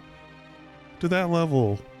get to that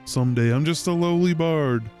level someday. I'm just a lowly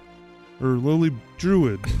bard or lowly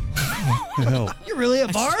druid. Hell. You're really a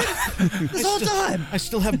bard? This whole time. I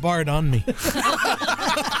still have Bard on me.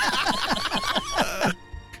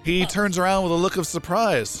 He turns around with a look of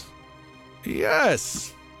surprise.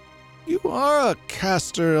 Yes, you are a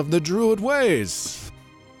caster of the druid ways.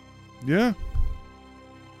 Yeah.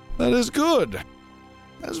 That is good.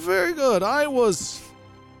 That's very good. I was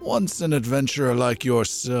once an adventurer like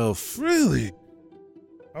yourself. Really?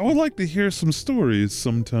 I would like to hear some stories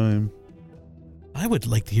sometime. I would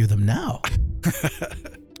like to hear them now.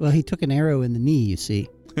 Well, he took an arrow in the knee, you see.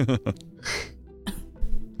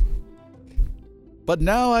 But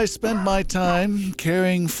now I spend my time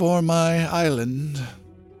caring for my island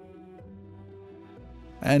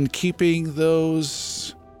and keeping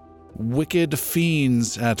those wicked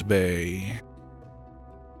fiends at bay.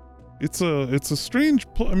 It's a strange.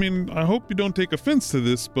 I mean, I hope you don't take offense to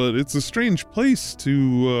this, but it's a strange place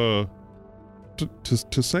to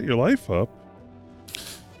set your life up.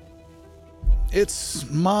 It's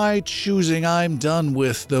my choosing. I'm done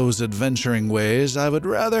with those adventuring ways. I would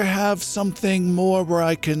rather have something more where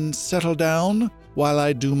I can settle down while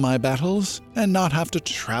I do my battles and not have to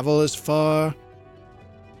travel as far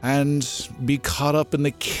and be caught up in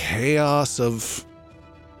the chaos of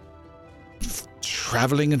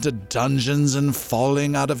traveling into dungeons and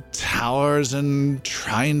falling out of towers and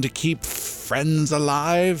trying to keep friends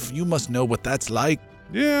alive. You must know what that's like.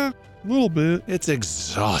 Yeah, a little bit. It's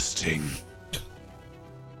exhausting.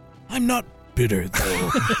 I'm not bitter,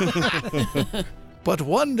 though. But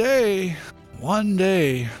one day,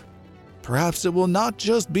 perhaps it will not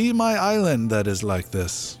just be my island that is like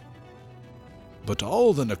this, but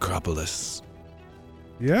all the necropolis.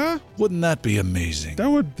 Yeah, Wouldn't that be amazing? that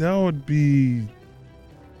would be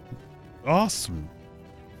awesome.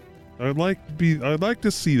 I'd like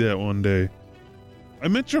to see that one day. I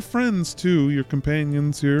met your friends too, your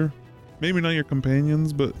companions here. Maybe not your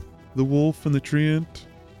companions, but the wolf and the treant.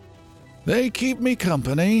 They keep me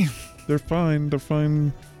company. They're fine. They're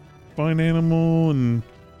fine animal, and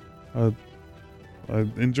I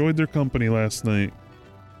enjoyed their company last night.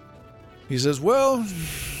 He says, well,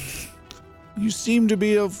 you seem to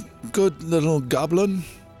be a good little goblin.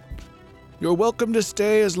 You're welcome to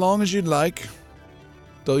stay as long as you'd like,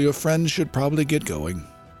 though your friends should probably get going.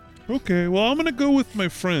 Okay, well, I'm gonna go with my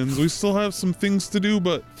friends. We still have some things to do,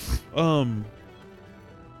 but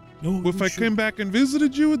if I came back and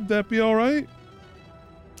visited you, would that be all right?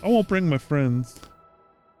 I won't bring my friends.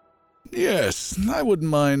 Yes, I wouldn't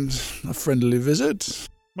mind a friendly visit.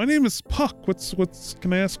 My name is Puck. What's?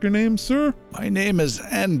 Can I ask your name, sir? My name is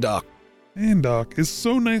Andok. Andok. It's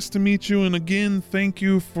so nice to meet you, and again, thank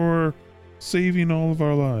you for saving all of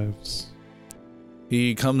our lives.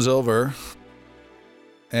 He comes over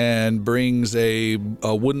and brings a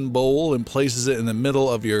wooden bowl and places it in the middle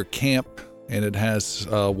of your camp, and it has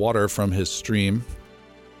water from his stream.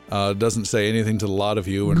 Doesn't say anything to the lot of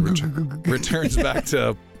you and returns back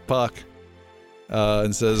to Puck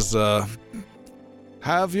and says,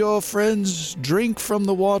 have your friends drink from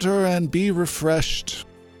the water and be refreshed.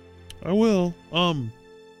 I will.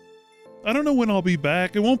 I don't know when I'll be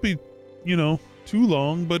back. It won't be, too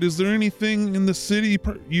long, but is there anything in the city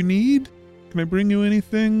you need? Can I bring you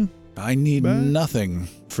anything? I need back? nothing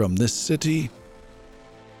from this city.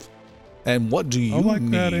 And what do you like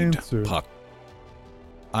need, that answer. Puck?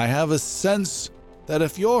 I have a sense that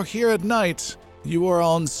if you're here at night, you are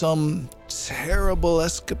on some terrible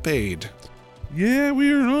escapade. Yeah,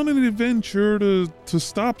 we are on an adventure to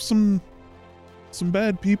stop some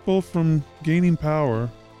bad people from gaining power.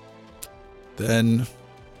 Then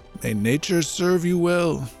may nature serve you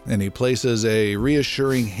well. And he places a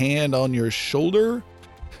reassuring hand on your shoulder,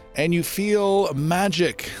 and you feel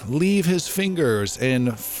magic leave his fingers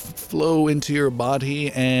and flow into your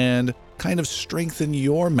body and kind of strengthen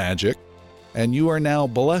your magic. And you are now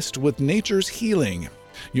blessed with nature's healing.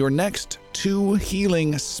 Your next 2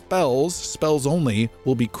 healing spells only,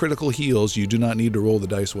 will be critical heals. You do not need to roll the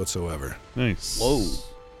dice whatsoever. Nice. Whoa.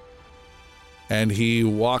 And he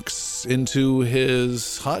walks into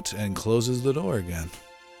his hut and closes the door again.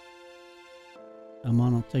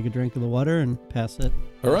 I'll take a drink of the water and pass it.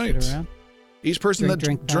 All right. Pass it around. Each person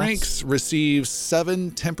Drink, that drinks receives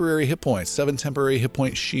 7 temporary hit points, 7 temporary hit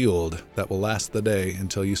point shield that will last the day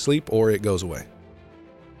until you sleep or it goes away.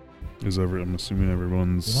 I'm assuming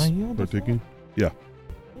everyone's Did I heal before? partaking? Yeah.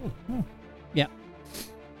 Yeah.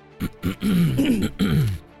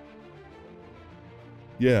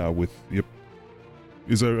 Yeah, yep.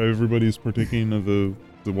 Is that everybody's partaking of the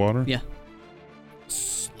water? Yeah.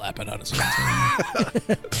 Slap it out of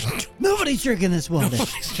his Nobody's drinking this water.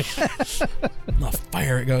 The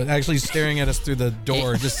fire it goes. Actually staring at us through the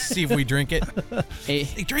door just to see if we drink it. Hey,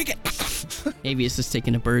 Hey, drink it. Avius is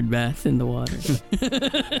taking a bird bath in the water.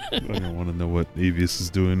 I don't want to know what Avius is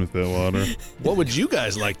doing with that water. What would you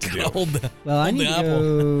guys like to do? Hold the, Well, I hold need the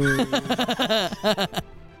to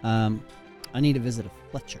go. I need to visit a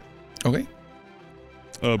Fletcher. Okay.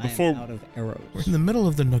 I Before am out of arrows. We're in the middle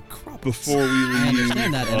of the necropolis. before we leave, I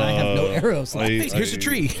understand that, and I have no arrows left. Here's a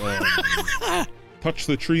tree. Touch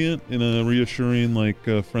the tree in a reassuring,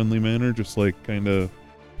 friendly manner. Just kind of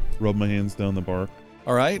rub my hands down the bark.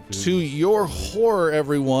 All right. To your horror,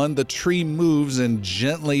 everyone, the tree moves and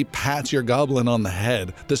gently pats your goblin on the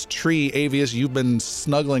head. This tree, Avius, you've been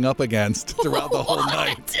snuggling up against throughout the whole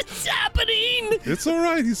night. What's happening? It's all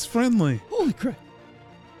right. He's friendly. Holy crap.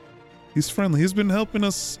 He's friendly. He's been helping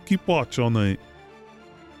us keep watch all night.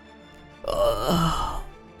 I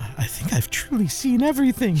think truly seen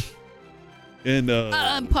everything. And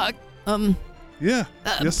Puck, Yeah.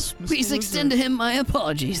 Yes. Mr. please extend to him my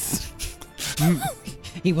apologies.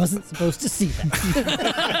 He wasn't supposed to see that.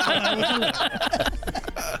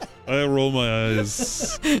 I roll my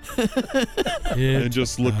eyes and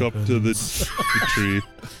just look up to the tree.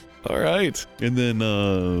 All right. And then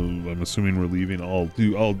I'm assuming we're leaving. I'll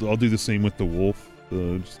do the same with the wolf.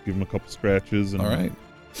 Just give him a couple scratches. And All right.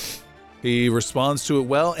 He responds to it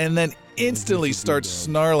well, and then instantly starts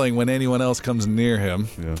snarling when anyone else comes near him.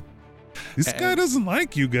 Yeah. This guy doesn't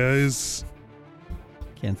like you guys.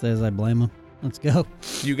 Can't say as I blame him. Let's go.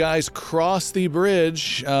 You guys cross the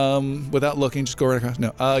bridge without looking. Just go right across.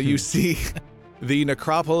 No. You see the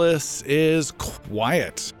necropolis is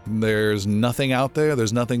quiet. There's nothing out there.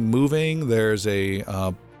 There's nothing moving. There's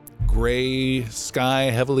a gray sky,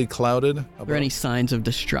 heavily clouded. Are there any signs of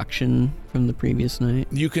destruction from the previous night?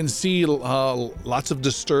 You can see lots of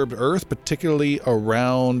disturbed earth, particularly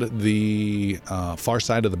around the far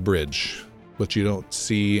side of the bridge, but you don't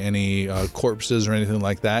see any corpses or anything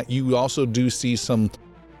like that. You also do see some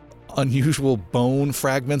unusual bone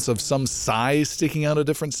fragments of some size sticking out of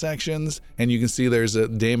different sections, and you can see there's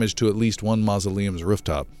damage to at least one mausoleum's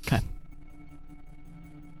rooftop. Okay.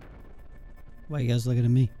 Why are you guys looking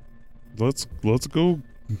at me? Let's go.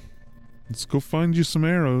 Let's go find you some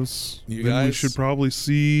arrows. You Then we guys- should probably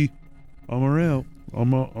see Amariel.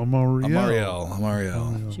 Amariel.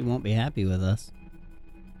 She won't be happy with us.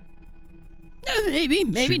 Maybe She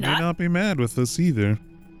may not. not be mad with us either.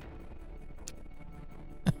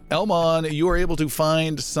 Elmon, you are able to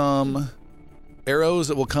find some arrows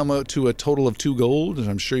that will come out to a total of 2 gold, and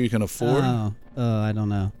I'm sure you can afford. Oh, I don't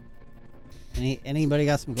know. Anybody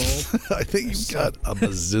got some gold? I think you've got a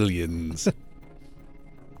bazillions.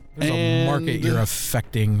 There's a market And- you're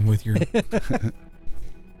affecting with your.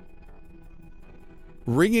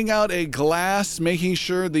 Wringing out a glass, making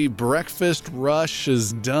sure the breakfast rush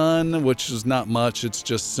is done, which is not much. It's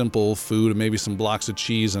just simple food and maybe some blocks of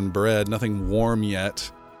cheese and bread. Nothing warm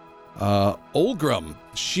yet. Olgrim,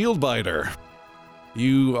 Shieldbiter,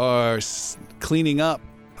 you are cleaning up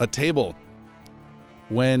a table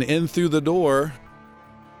when in through the door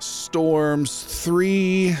storms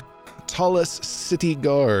 3 Tullus city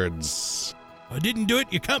guards. I didn't do it.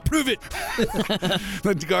 You can't prove it.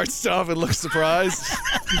 The guards stop and look surprised.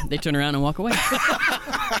 They turn around and walk away.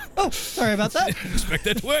 Sorry about that. Expect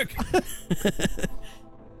that to work.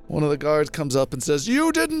 One of the guards comes up and says,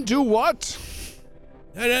 "You didn't do what?"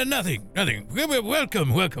 Nothing.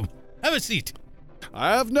 Welcome. Have a seat.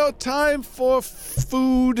 I have no time for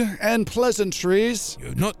food and pleasantries.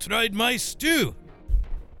 You've not tried my stew.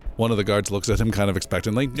 One of the guards looks at him kind of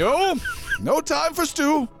expectantly. No time for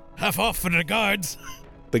stew. Half off for the guards.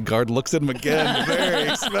 The guard looks at him again very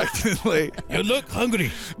expectantly. You look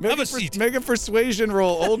hungry. Have a seat. Make a persuasion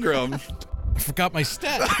roll, Olgrim. I forgot my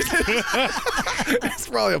stat. It's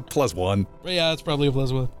probably a +1. Yeah, it's probably a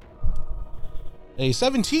 +1. A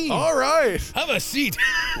 17. All right. Have a seat.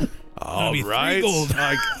 All be 3 right. gold.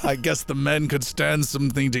 I guess the men could stand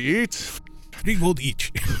something to eat. 3 gold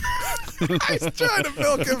each. He's trying to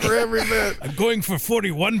milk him for every bit. I'm going for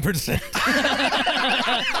 41%.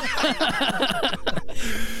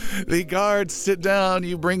 The guards sit down.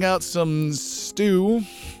 You bring out some stew.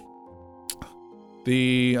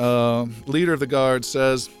 The leader of the guard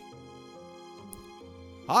says,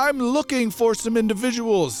 "I'm looking for some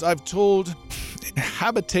individuals I've told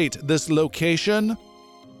habitate this location.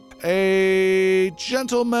 A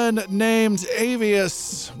gentleman named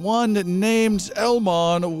Avius, one named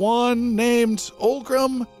Elmon, one named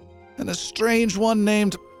Olgrim, and a strange one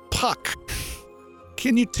named Puck.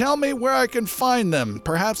 Can you tell me where I can find them?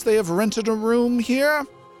 Perhaps they have rented a room here?"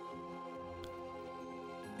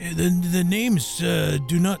 The names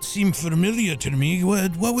do not seem familiar to me.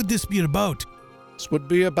 What would this be about? This would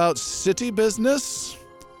be about city business.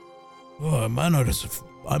 Oh,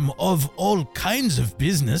 I'm of all kinds of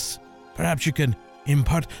business. Perhaps you can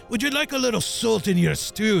impart. Would you like a little salt in your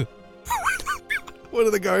stew? One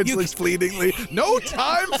of the guards looks fleetingly. No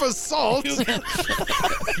time for salt.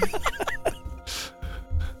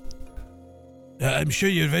 I'm sure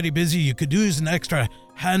you're very busy. You could use an extra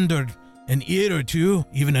hand or an ear or two,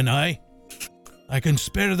 even an eye. I can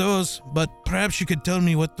spare those, but perhaps you could tell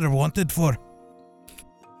me what they're wanted for.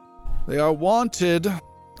 They are wanted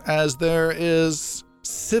as there is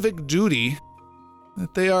civic duty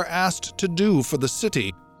that they are asked to do for the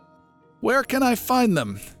city. Where can I find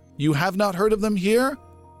them? You have not heard of them here?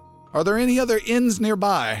 Are there any other inns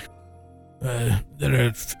nearby? There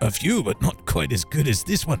are a few, but not quite as good as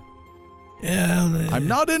this one. Yeah, I'm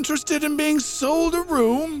not interested in being sold a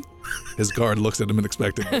room. His guard looks at him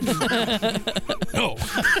expectantly. No.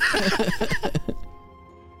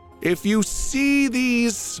 If you see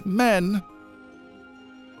these men,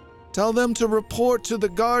 tell them to report to the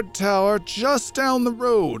guard tower just down the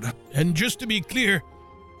road. And just to be clear,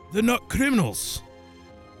 they're not criminals.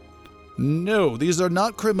 No, these are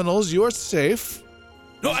not criminals. You're safe.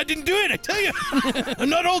 No, I didn't do it, I tell you. I'm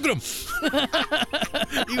not Olgrim.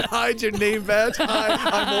 You hide your name badge. Hi,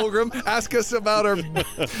 I'm Olgrim. Ask us about our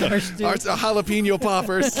jalapeno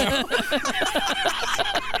poppers.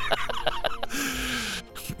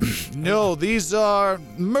 No, these are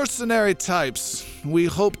mercenary types we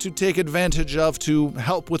hope to take advantage of to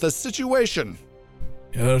help with a situation.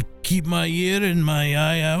 I'll keep my ear and my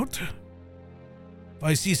eye out. If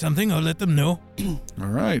I see something, I'll let them know. All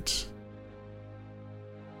right.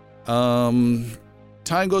 Time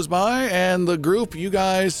goes by, and the group, you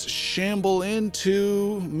guys shamble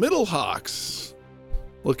into Middlehawks.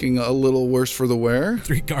 Looking a little worse for the wear.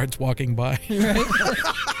 3 guards walking by. Right?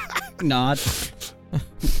 Nod.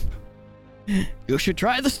 You should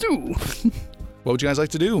try the stew. What would you guys like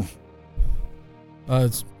to do?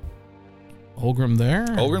 It's Olgrim there?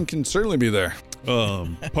 Olgrim can certainly be there.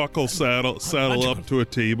 Puck will saddle up to a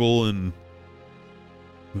table and...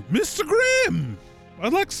 Mr. Grimm!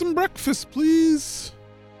 I'd like some breakfast, please.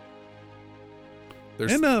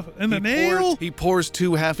 There's, And an ale? He pours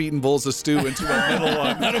 2 half-eaten bowls of stew into a middle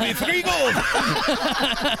one. That'll be 3 gold.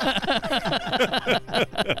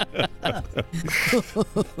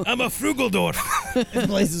 I'm a frugal dwarf. This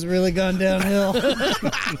place has really gone downhill.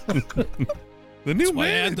 The new why I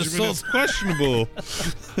add the management is salt. questionable.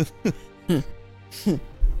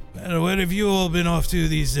 Where have you all been off to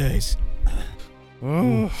these days?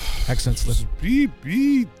 Oh, Accents listen. be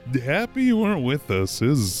happy you weren't with us. It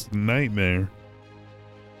was a nightmare.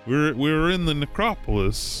 We were in the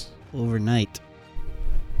necropolis. Overnight.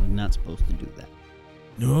 We're not supposed to do that.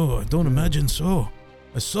 No, I don't imagine so.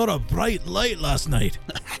 I saw a bright light last night.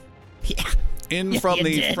 In from you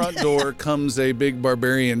the did. front door comes a big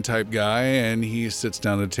barbarian type guy, and he sits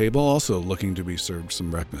down at a table, also looking to be served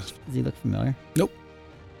some breakfast. Does he look familiar?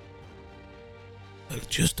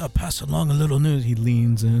 Just to pass along a little news, he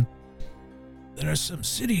leans in. There are some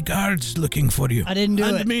city guards looking for you. I didn't do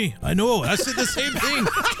and it. me. I know. I said the same thing.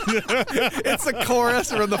 It's a chorus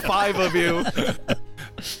from the 5 of you.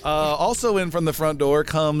 Also in from the front door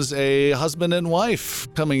comes a husband and wife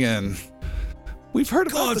coming in. We've heard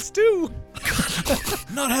about God. the stew.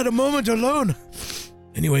 Not had a moment alone.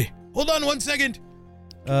 Anyway, hold on 1 second.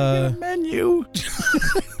 Menu.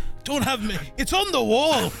 Don't have me. It's on the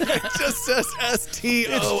wall. It just says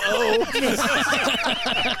STOO.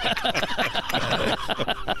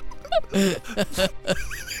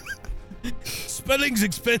 Spelling's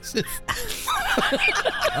expensive.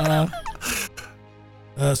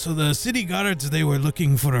 So the city guards, they were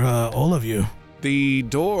looking for all of you. The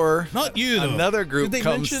door. Not you, though. Another group Did they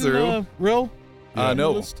comes mention, through. Rill?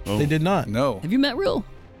 No. Oh. They did not. No. Have you met Rill?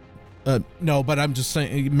 No, but I'm just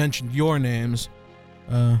saying, you mentioned your names.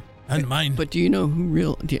 And mine. But do you know who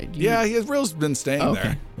Rill? Yeah, Rill's been staying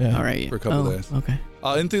Okay. there Yeah. All right. for a couple Oh, days. Okay.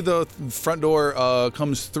 In through the front door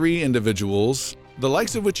comes 3 individuals, the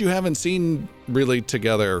likes of which you haven't seen really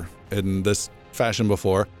together in this fashion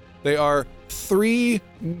before. They are 3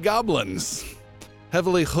 goblins,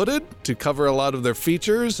 heavily hooded to cover a lot of their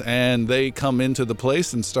features, and they come into the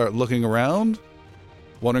place and start looking around,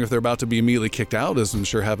 wondering if they're about to be immediately kicked out, as I'm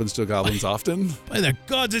sure happens to goblins often. By the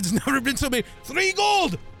gods, it's never been so many. 3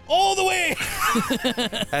 gold! All the way!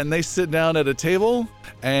 And they sit down at a table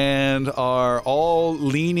and are all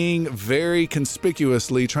leaning very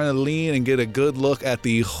conspicuously, trying to lean and get a good look at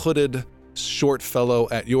the hooded short fellow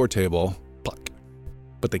at your table, Puck.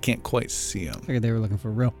 But they can't quite see him. Figured they were looking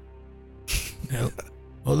for real. Well,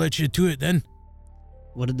 I'll let you to it then.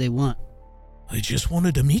 What did they want? I just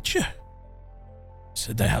wanted to meet you.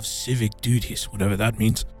 Said I have civic duties, whatever that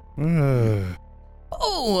means.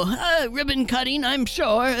 Oh, ribbon cutting, I'm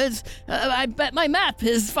sure. I bet my map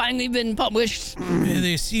has finally been published.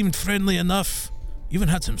 They seemed friendly enough. Even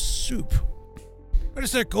had some soup.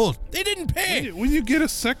 Where's their gold? They didn't pay! When you get a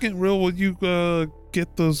second, Rill, will you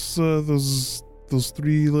get those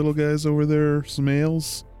 3 little guys over there some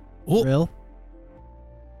ales? Oh, Real?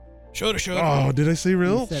 sure. Oh, did I say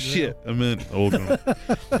Rill? You said Shit, I meant Olgrim.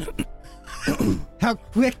 How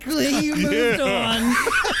quickly you moved on.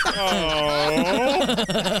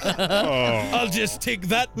 I'll just take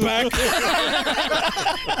that back.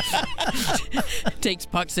 Takes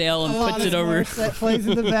Puck's ale and A lot puts it of over. worse that plays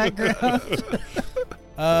in the background.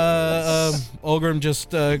 Olgrim just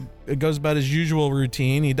goes about his usual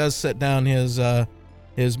routine. He does set down his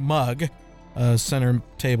mug center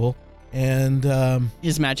table, and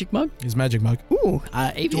His magic mug? his magic mug. Ooh,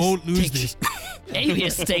 Avius Don't lose takes,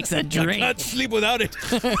 Avius takes a drink. I can't sleep without it.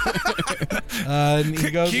 And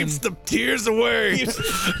he goes Keeps and the tears away.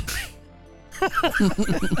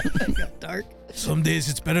 Dark. Some days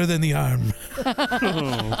it's better than the arm.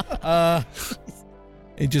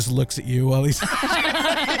 he just looks at you while he's. You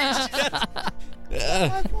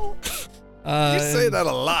say that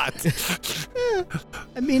a lot.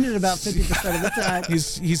 I mean it about 50% of the time.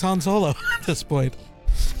 He's Han Solo at this point.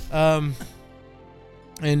 And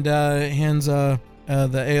hands the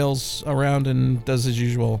ales around and does his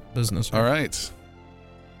usual business. All right.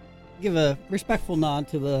 Give a respectful nod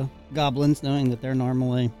to the goblins, knowing that they're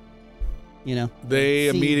normally, They see-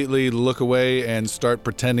 immediately look away and start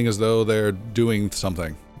pretending as though they're doing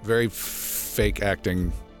something. Very fake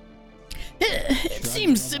acting. It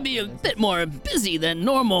seems to be a bit more busy than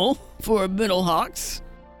normal for Middlehawks.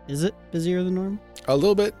 Is it busier than normal? A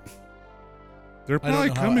little bit. They're I don't probably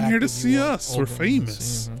know how coming here to active see you want us. We're Oldham to famous.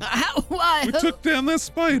 see him. How? Why? We took down that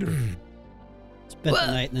spider. Spent the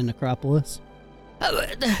night in the necropolis.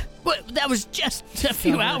 That was just a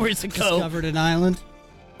few hours ago. Discovered an island.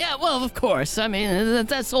 Yeah, well, of course. I mean,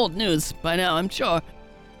 that's old news by now, I'm sure.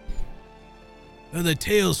 The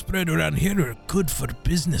tales spread around here are good for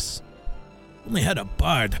business. Only had a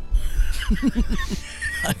bard.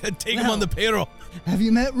 I could take him on the payroll. Have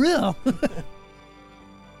you met Rill?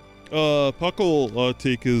 Puck will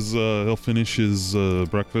take his, he'll finish his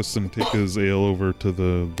breakfast and take his ale over to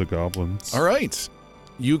the goblins. All right.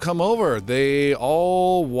 You come over. They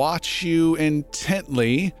all watch you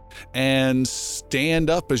intently and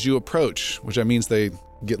stand up as you approach, which means they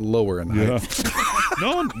get lower in height.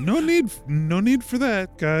 Yeah. no need for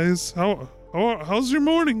that, guys. How's your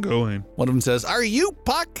morning going? One of them says, "Are you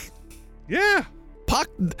Puck? Yeah. Puck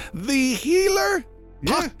the healer?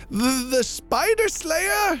 Yeah. Puck the spider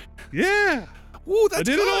slayer? Yeah. Ooh, that's I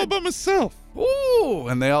did good. it all by myself. Ooh,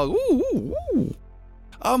 and they all ooh.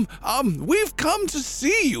 We've come to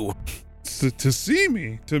see you. To see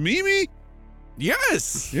me? To meet me?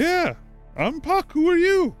 Yes. Yeah. I'm Puck. Who are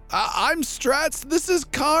you? I'm Strats. This is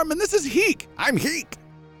Carm, and this is Heek. I'm Heek.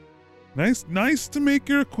 Nice to make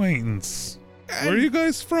your acquaintance. Where are you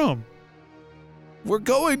guys from? We're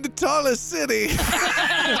going to Tala City.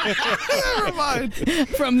 Never mind.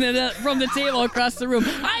 From the table across the room.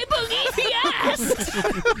 I believe he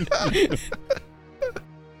asked.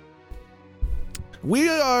 We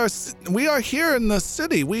are here in the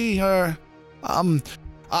city. We are,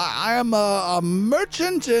 I am a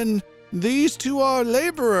merchant, and these two are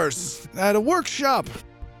laborers at a workshop.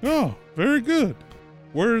 Oh, very good.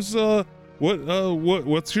 Where's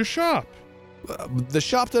what's your shop? The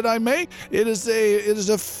shop that I make, it is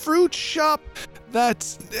a fruit shop. That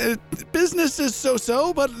business is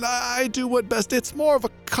so, but I do what best. It's more of a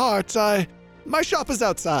cart. My shop is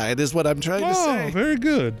outside, is what I'm trying to say. Oh, very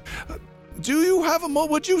good. Do you have a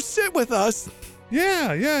would you sit with us?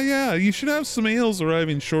 Yeah. You should have some ales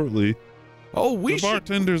arriving shortly. Oh, The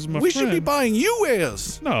bartender's my we friend. should be buying you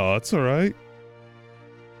ales. No, that's all right.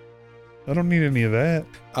 I don't need any of that.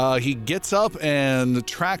 He gets up and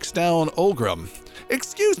tracks down Olgrim.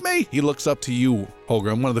 Excuse me. He looks up to you,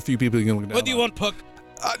 Olgrim, one of the few people you can look down. What do you want, Puck?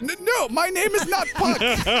 No, my name is not Puck.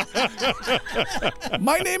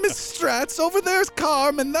 My name is Strats. Over there's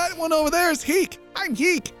Carm, and that one over there is Heek. I'm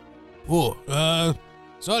Heek. Oh,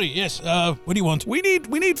 sorry, yes, what do you want? We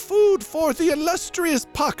need food for the illustrious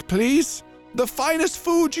Puck, please. The finest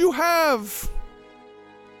food you have.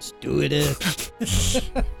 Let's do it.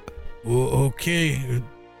 Oh, okay.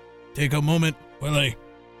 Take a moment while I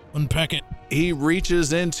unpack it. He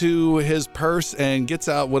reaches into his purse and gets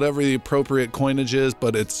out whatever the appropriate coinage is,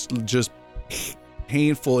 but it's just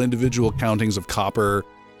painful individual countings of copper.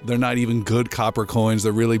 They're not even good copper coins.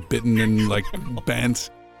 They're really bitten and like bent.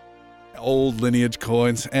 Old lineage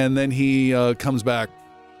coins. And then he comes back.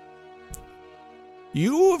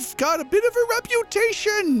 You've got a bit of a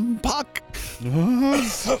reputation, Puck.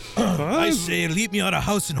 I say, leave me out of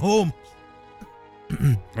house and home.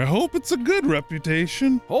 I hope it's a good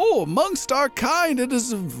reputation. Oh, amongst our kind, it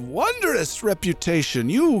is a wondrous reputation.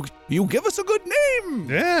 You give us a good name.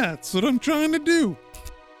 Yeah, that's what I'm trying to do.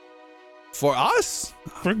 For us?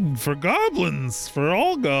 For goblins. For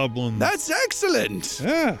all goblins. That's excellent.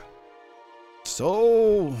 Yeah.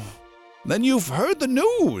 So, then you've heard the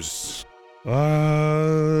news.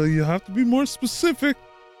 You have to be more specific.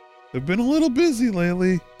 They've been a little busy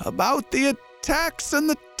lately. About the attacks in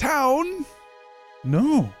the town?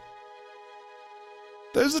 No.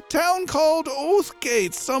 There's a town called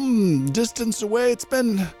Oathgate, some distance away. It's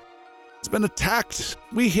been attacked.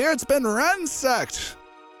 We hear it's been ransacked.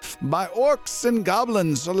 by orcs and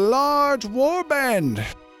goblins, a large war band.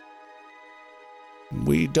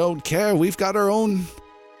 We don't care. We've got our own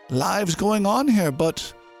lives going on here,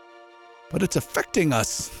 but it's affecting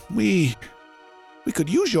us. We could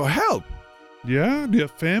use your help. Yeah? Do you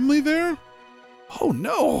have family there? Oh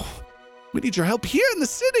no. We need your help here in the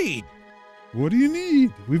city. What do you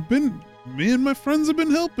need? Me and my friends have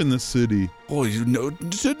been helping the city. Oh, no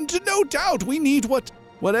doubt. We need what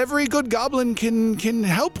every good goblin can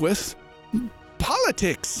help with.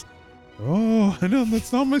 Politics. Oh, I know,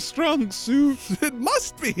 that's not my strong suit. It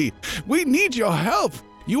must be. We need your help.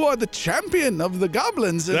 You are the champion of the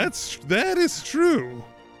goblins. That is true.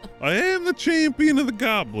 I am the champion of the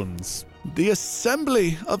goblins. The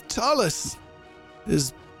Assembly of Talus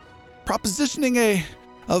is propositioning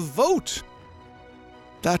a vote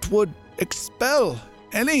that would expel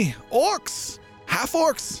any orcs,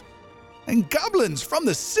 half-orcs, and goblins from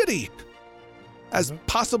the city as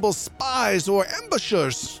possible spies or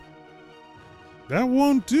ambushers. That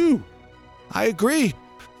won't do. I agree,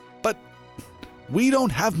 but we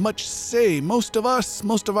don't have much say. Most of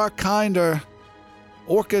our kind are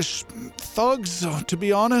orcish thugs, to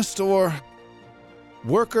be honest, or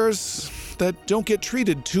workers that don't get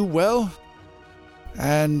treated too well.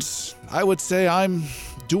 And I would say I'm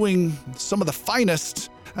doing some of the finest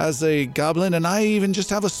as a goblin, and I even just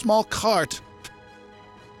have a small cart.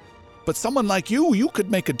 But someone like you could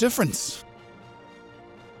make a difference.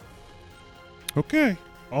 Okay.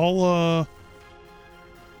 I'll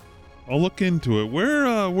look into it.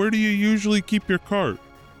 Where do you usually keep your cart?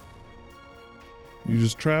 You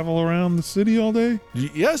just travel around the city all day?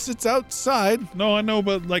 Yes, it's outside. No, I know,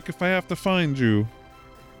 but like if I have to find you.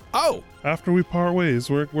 Oh, After we part ways,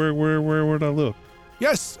 where would I look?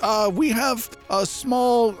 yes, we have a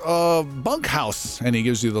small bunkhouse, and he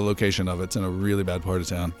gives you the location of it. It's in a really bad part of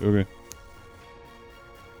town. Okay.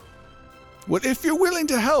 Well, if you're willing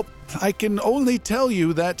to help, I can only tell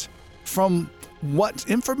you that from what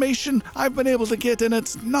information I've been able to get, and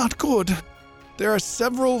it's not good, there are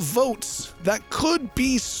several votes that could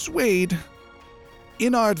be swayed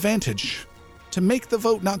in our advantage to make the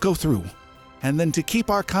vote not go through, and then to keep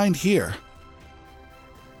our kind here.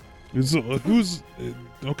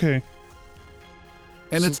 Okay.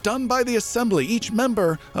 And it's done by the Assembly. Each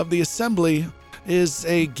member of the Assembly is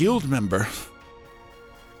a guild member.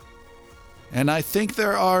 And I think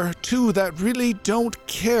there are two that really don't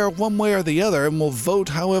care one way or the other and will vote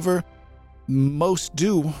however most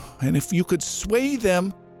do. And if you could sway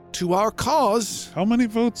them to our cause, How many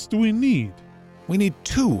votes do we need? we need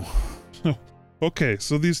 2. Okay,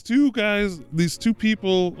 so these two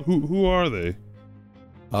people, who are they?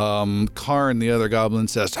 Karn, the other goblin,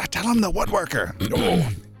 says, tell him the woodworker. No.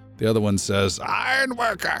 The other one says,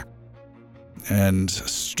 ironworker. And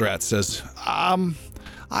Strat says,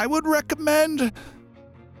 I would recommend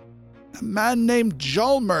a man named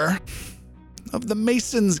Jalmer of the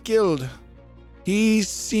Masons Guild. He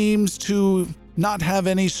seems to not have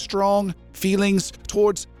any strong feelings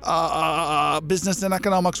towards business and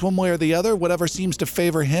economics one way or the other. Whatever seems to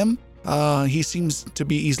favor him, he seems to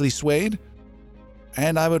be easily swayed.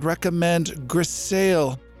 And I would recommend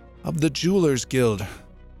Grisale of the Jewelers Guild.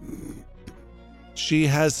 She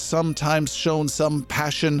has sometimes shown some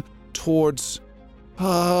passion towards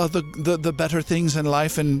the better things in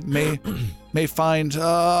life and may find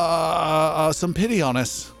some pity on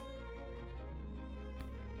us.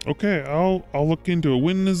 Okay, I'll look into it.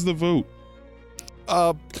 When is the vote?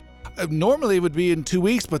 Normally it would be in 2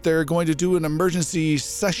 weeks, but they're going to do an emergency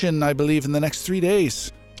session, I believe, in the next 3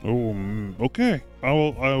 days. Oh, okay. I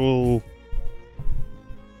will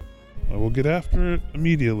get after it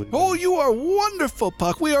immediately. Oh, you are wonderful,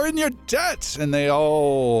 Puck. We are in your debt. And they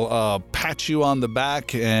all pat you on the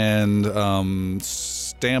back and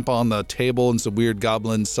stamp on the table in some weird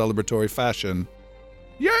goblin celebratory fashion.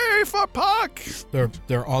 Yay for Puck!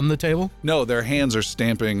 They're on the table? No, their hands are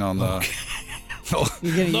stamping on the...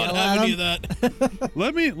 You're gonna Not yell have at any him? of that.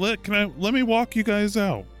 Let me walk you guys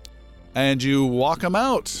out. And you walk him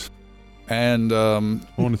out. And, I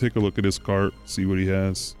want to take a look at his cart, see what he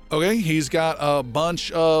has. okay, he's got a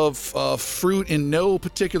bunch of fruit in no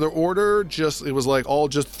particular order. It was like all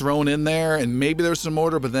just thrown in there, and maybe there's some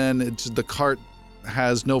order, but then the cart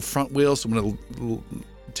has no front wheel, so when it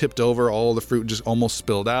tipped over, all the fruit just almost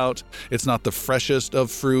spilled out. It's not the freshest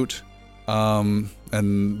of fruit.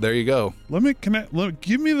 And there you go.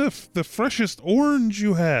 Give me the freshest orange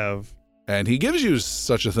you have. And he gives you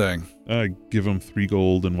such a thing. I give him 3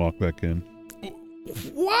 gold and walk back in.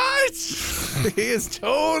 What? He is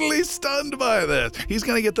totally stunned by this. He's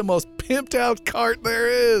going to get the most pimped out cart there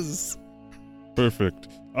is. Perfect.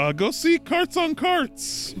 Go see Carts on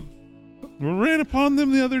Carts. We ran upon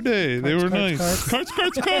them the other day. They were nice. Carts.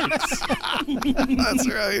 That's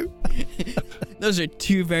right. Those are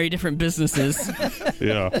two very different businesses.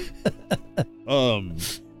 Yeah.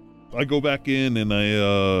 I go back in and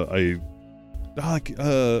I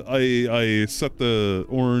set the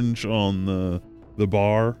orange on the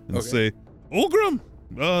bar and say, Olgrim,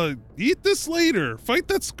 eat this later. Fight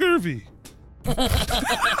that scurvy.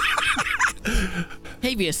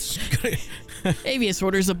 Avius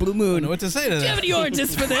orders a blue I don't moon. know what to say to Do you have that. any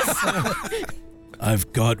oranges for this?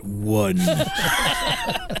 I've got one.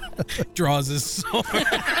 Draws his sword.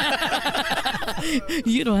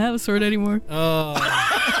 You don't have a sword anymore. Oh.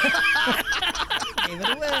 Gave it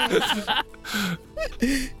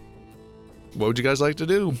away. What would you guys like to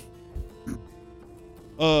do?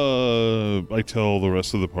 I tell the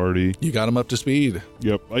rest of the party. You got him up to speed.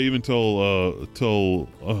 Yep. I even tell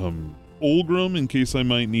Olgrim in case I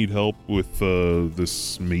might need help with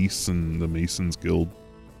this mace and the Masons Guild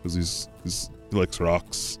because he likes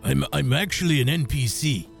rocks. I'm actually an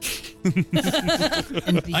NPC.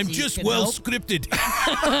 I'm just can well help. scripted.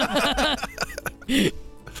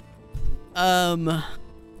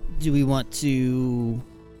 Do we want to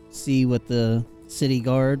see what the city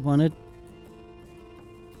guard wanted?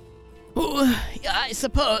 Oh, I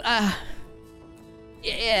suppose.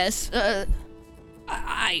 Yes.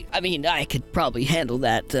 I mean, I could probably handle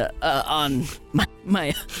that on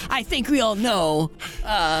my. I think we all know.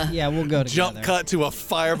 Yeah, we'll go together. Jump cut to a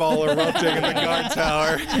fireball erupting in the guard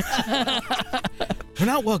tower. We're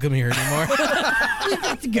not welcome here anymore.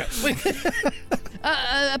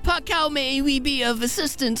 How may we be of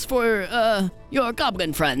assistance for your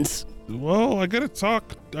goblin friends? Well, I gotta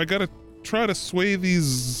try to sway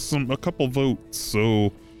a couple votes.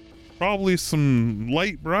 So probably some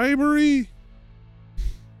light bribery.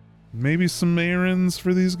 Maybe some errands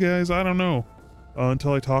for these guys. I don't know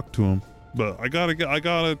until I talk to them. But I gotta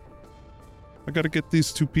get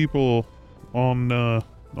these two people on my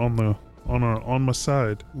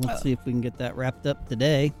side. Let's see if we can get that wrapped up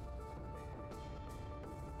today.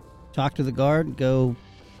 Talk to the guard, go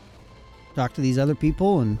talk to these other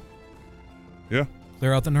people, and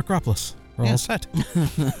Clear out the necropolis. We're all set.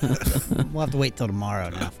 we'll have to wait till tomorrow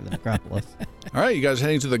now for the necropolis. All right, you guys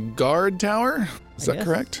heading to the guard tower? Is I that guess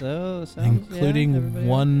correct? So, Including everybody-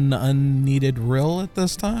 one unneeded rill at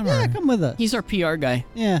this time? Yeah, or? come with us. He's our PR guy.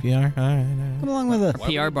 Yeah, PR? All right. come along with us.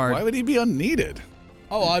 PR bard. Why would he be unneeded?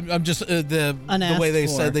 Oh, I'm just the Unasked way they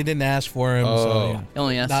for. said they didn't ask for him. Oh. So, yeah. They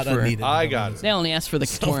only asked Not for. unneeded. I got it. They only asked for the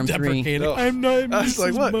Storm 3. Self-deprecating. No. I'm not. I was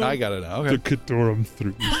like, what? I got it now. Okay. The Katorum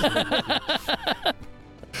 3.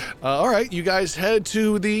 All right, you guys head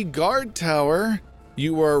to the guard tower.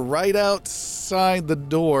 You are right outside the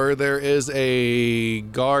door. There is a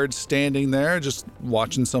guard standing there, just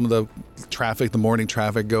watching some of the traffic, the morning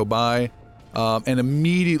traffic go by, and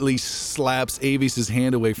immediately slaps Avius's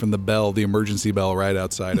hand away from the bell, the emergency bell right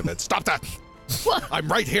outside of it. Stop that! What? I'm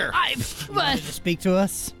right here. But, Speak to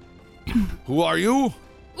us. Who are you?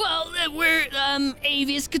 well, we're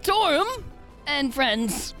Avius Catorum and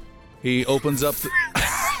friends. He opens up.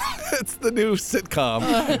 It's the new sitcom,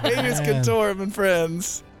 Avius Catorum and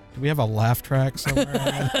Friends. Do we have a laugh track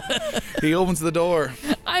somewhere? He opens the door.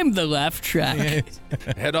 I'm the laugh track.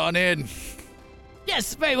 Head on in.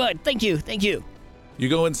 Yes, very well. Thank you. You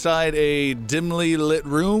go inside a dimly lit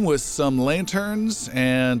room with some lanterns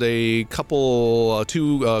and a couple,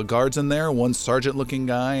 two guards in there, one sergeant-looking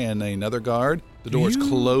guy and another guard. The door's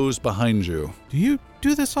closed behind you. Do you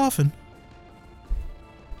do this often?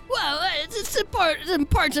 Well, it's a part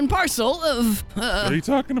and parcel of. Are you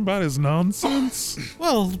talking about his nonsense?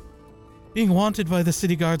 Well, being wanted by the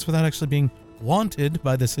city guards without actually being wanted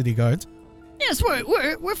by the city guards. Yes,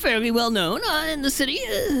 we're fairly well known in the city.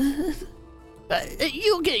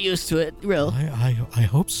 You'll get used to it, Rill. I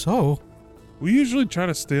hope so. We usually try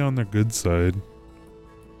to stay on their good side.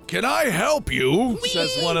 Can I help you?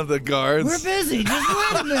 Says one of the guards. We're busy. Just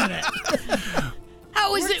wait a minute.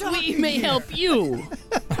 How is it we may help you?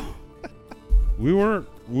 We were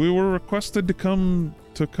requested to come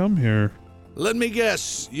here. Let me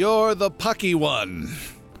guess, you're the pucky one.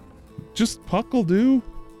 Just Puck'll do.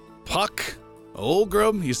 Puck,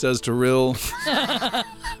 Olgrim, he says to Rill.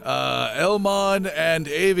 Elmon and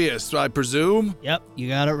Avius, I presume. Yep, you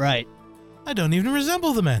got it right. I don't even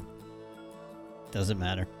resemble the man. Doesn't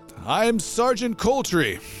matter. I'm Sergeant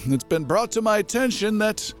Coltree. It's been brought to my attention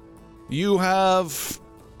that you have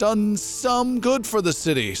done some good for the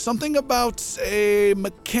city. Something about a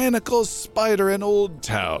mechanical spider in Old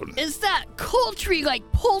Town. Is that Coltree like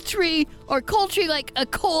poultry or Coltree like a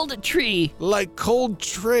cold tree? Like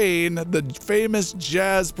Coltrane, the famous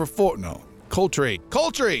jazz performer. No, Coltrane.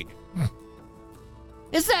 Coltrane!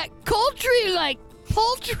 Is that Coltree like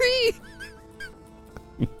poultry?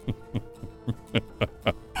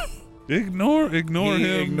 Ignore He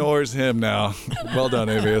him. ignores him now. Well done,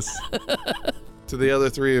 Avius. To the other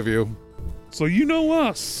three of you. So you know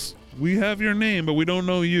us. We have your name, but we don't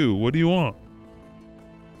know you. What do you want?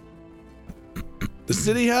 The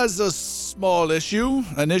city has a small issue,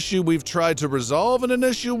 an issue we've tried to resolve, and an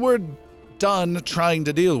issue we're done trying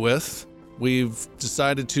to deal with. We've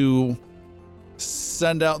decided to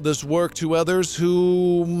send out this work to others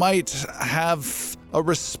who might have a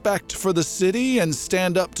respect for the city and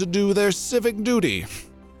stand up to do their civic duty.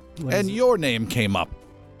 What And is it? your name came up.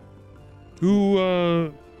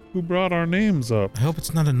 Who brought our names up? I hope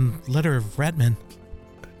it's not a letter of Ratman.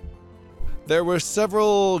 There were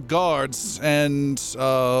several guards and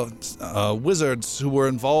wizards who were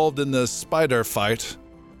involved in the spider fight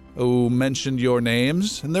who mentioned your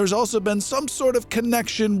names, and there's also been some sort of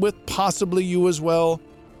connection with possibly you as well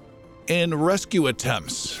in rescue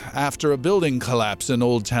attempts after a building collapse in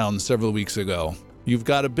Old Town several weeks ago. You've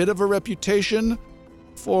got a bit of a reputation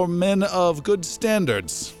for men of good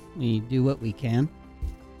standards. We do what we can.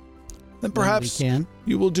 Then when perhaps we can.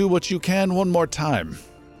 you will do what you can one more time.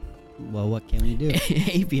 Well, what can we do?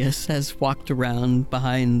 Avius has walked around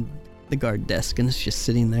behind the guard desk and is just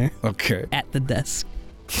sitting there Okay. at the desk.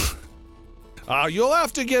 You'll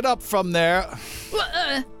have to get up from there.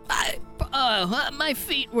 My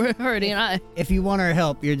feet were hurting. If you want our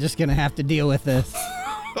help, you're just gonna have to deal with this.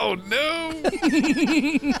 Oh no!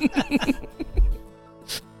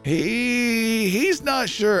 He's not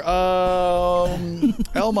sure.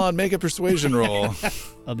 Elmon, make a persuasion roll.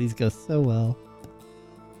 Oh, these go so well.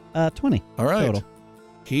 20. All right. Total.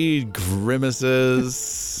 He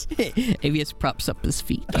grimaces. Avius props up his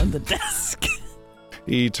feet on the desk.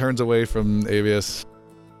 He turns away from Avius.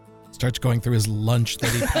 Starts going through his lunch that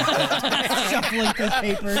he Shuffling through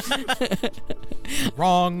papers.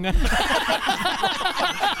 wrong.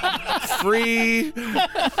 Free.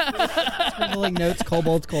 Scribbling notes.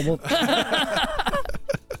 Kobolds.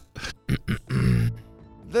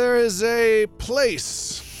 There is a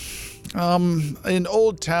place in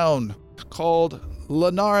Old Town called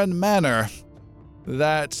Lenarin Manor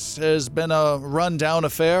that has been a rundown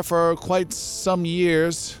affair for quite some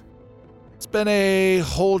years. It's been a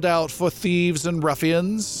holdout for thieves and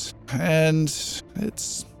ruffians, and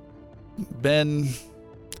it's been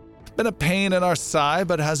a pain in our side,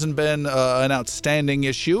 but hasn't been an outstanding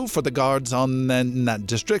issue for the guards in that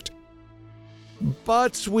district.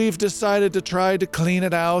 But we've decided to try to clean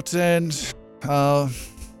it out and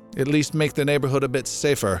at least make the neighborhood a bit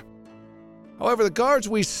safer. However, the guards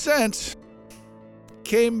we sent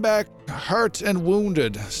came back hurt and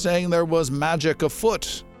wounded, saying there was magic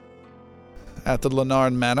afoot at the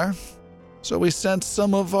Lenarin Manor. So we sent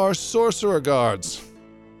some of our sorcerer guards.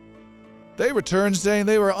 They returned saying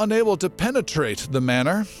they were unable to penetrate the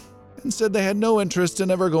manor and said they had no interest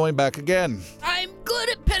in ever going back again. I'm good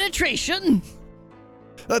at penetration.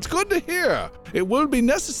 That's good to hear. It will be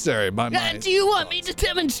necessary by my... Do you want me to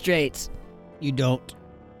demonstrate? You don't.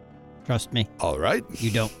 Trust me. All right.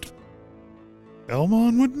 You don't.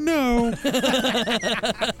 Elmon would know.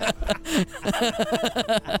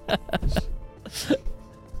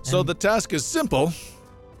 So the task is simple.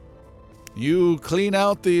 You clean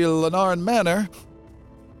out the Lenarin Manor.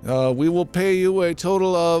 We will pay you a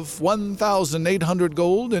total of 1,800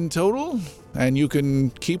 gold in total, and you can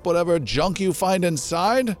keep whatever junk you find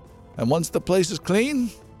inside. And once the place is clean,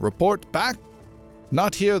 report back.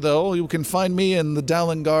 Not here, though. You can find me in the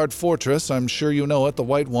Dalengard Fortress. I'm sure you know it, the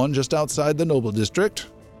white one just outside the Noble District.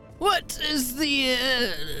 What is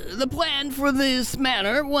the plan for this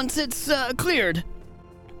manor once it's cleared?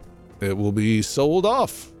 It will be sold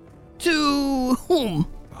off. To whom?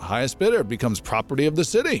 The highest bidder becomes property of the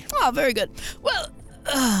city. Oh, very good. Well,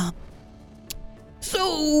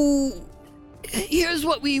 so here's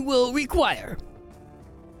what we will require.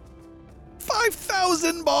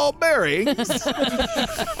 5,000 ball bearings.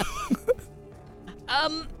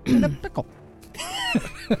 And a pickle.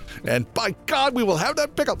 And by God, we will have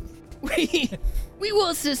that pickup. We will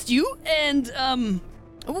assist you, and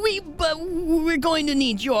but we're going to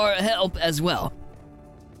need your help as well.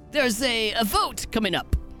 There's a vote coming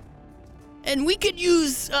up, and we could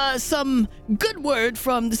use some good word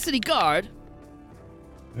from the city guard.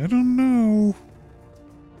 I don't know.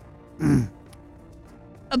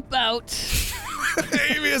 About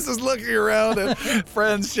Avius is looking around and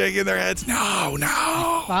friends shaking their heads. No.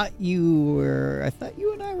 I thought you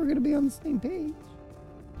and I were going to be on the same page.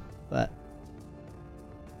 But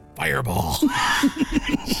Fireball.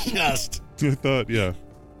 Just. I thought, yeah.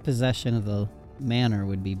 possession of the manor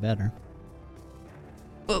would be better.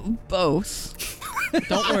 Both.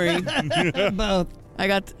 Don't worry. Both. I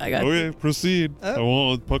got. Okay, proceed.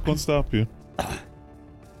 Puck won't stop you.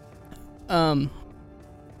 Elmon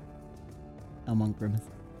grimace.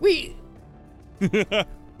 We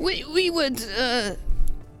would.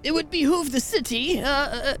 It would behoove the city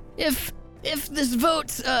if this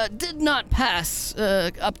vote did not pass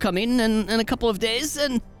upcoming in a couple of days,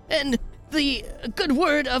 and the good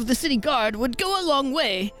word of the city guard would go a long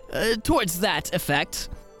way towards that effect.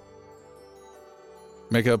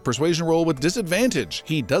 Make a persuasion roll with disadvantage.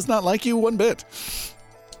 He does not like you one bit.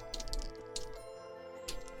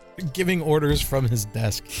 Giving orders from his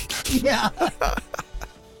desk. Yeah.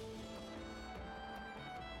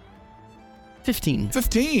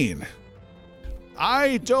 15.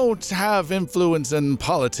 I don't have influence in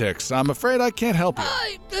politics. I'm afraid I can't help you.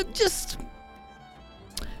 Just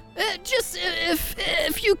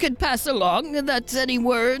if you could pass along that any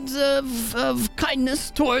words of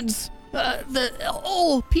kindness towards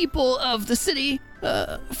all people of the city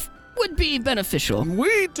would be beneficial.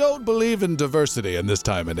 We don't believe in diversity in this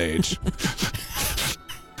time and age.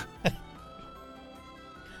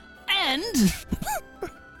 And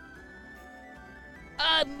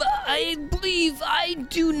I believe I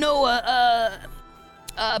do know a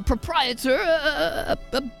proprietor,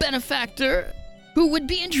 a benefactor, who would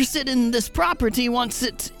be interested in this property once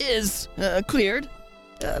it is cleared.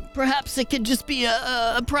 Perhaps it could just be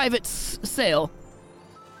a private sale.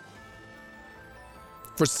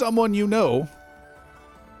 For someone you know,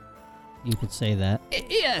 You could say that.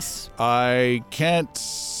 Yes. I can't.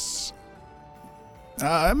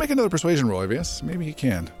 Make another persuasion roll, Avius. Maybe he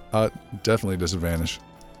can. Definitely disadvantage.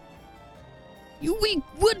 We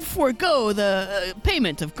would forego the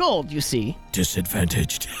payment of gold, you see.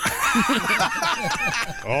 Disadvantaged.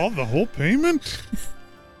 Oh, the whole payment?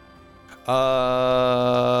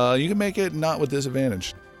 You can make it not with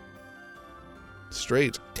disadvantage.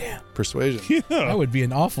 Straight. Damn. Persuasion. Yeah. That would be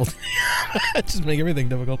an awful. Just make everything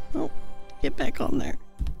difficult. Get back on there.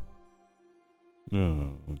 Oh,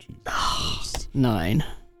 jeez. 9.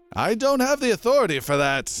 I don't have the authority for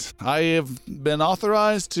that. I have been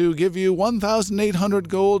authorized to give you 1,800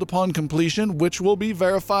 gold upon completion, which will be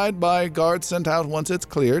verified by guards sent out once it's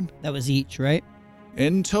cleared. That was each, right?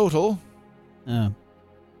 In total. Oh.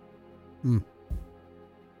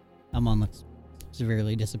 Elmon looks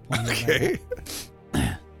severely disappointed. Okay.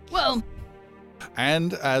 Well,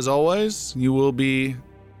 And as always, you will be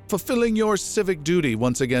fulfilling your civic duty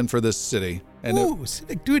once again for this city. And Ooh,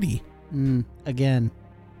 civic duty. Again.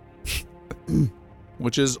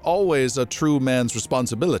 which is always a true man's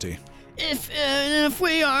responsibility. if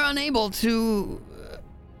we are unable to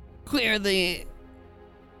clear the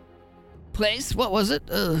place, what was it?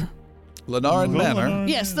 Lenarin Manor.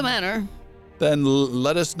 Yes, the manor. Then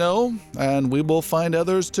let us know, and we will find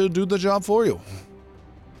others to do the job for you.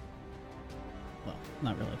 Well,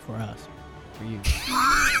 not really for us. For you.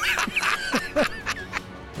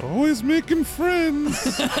 Always making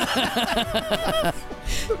friends.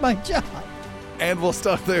 My job. And we'll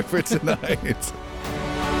stop there for tonight.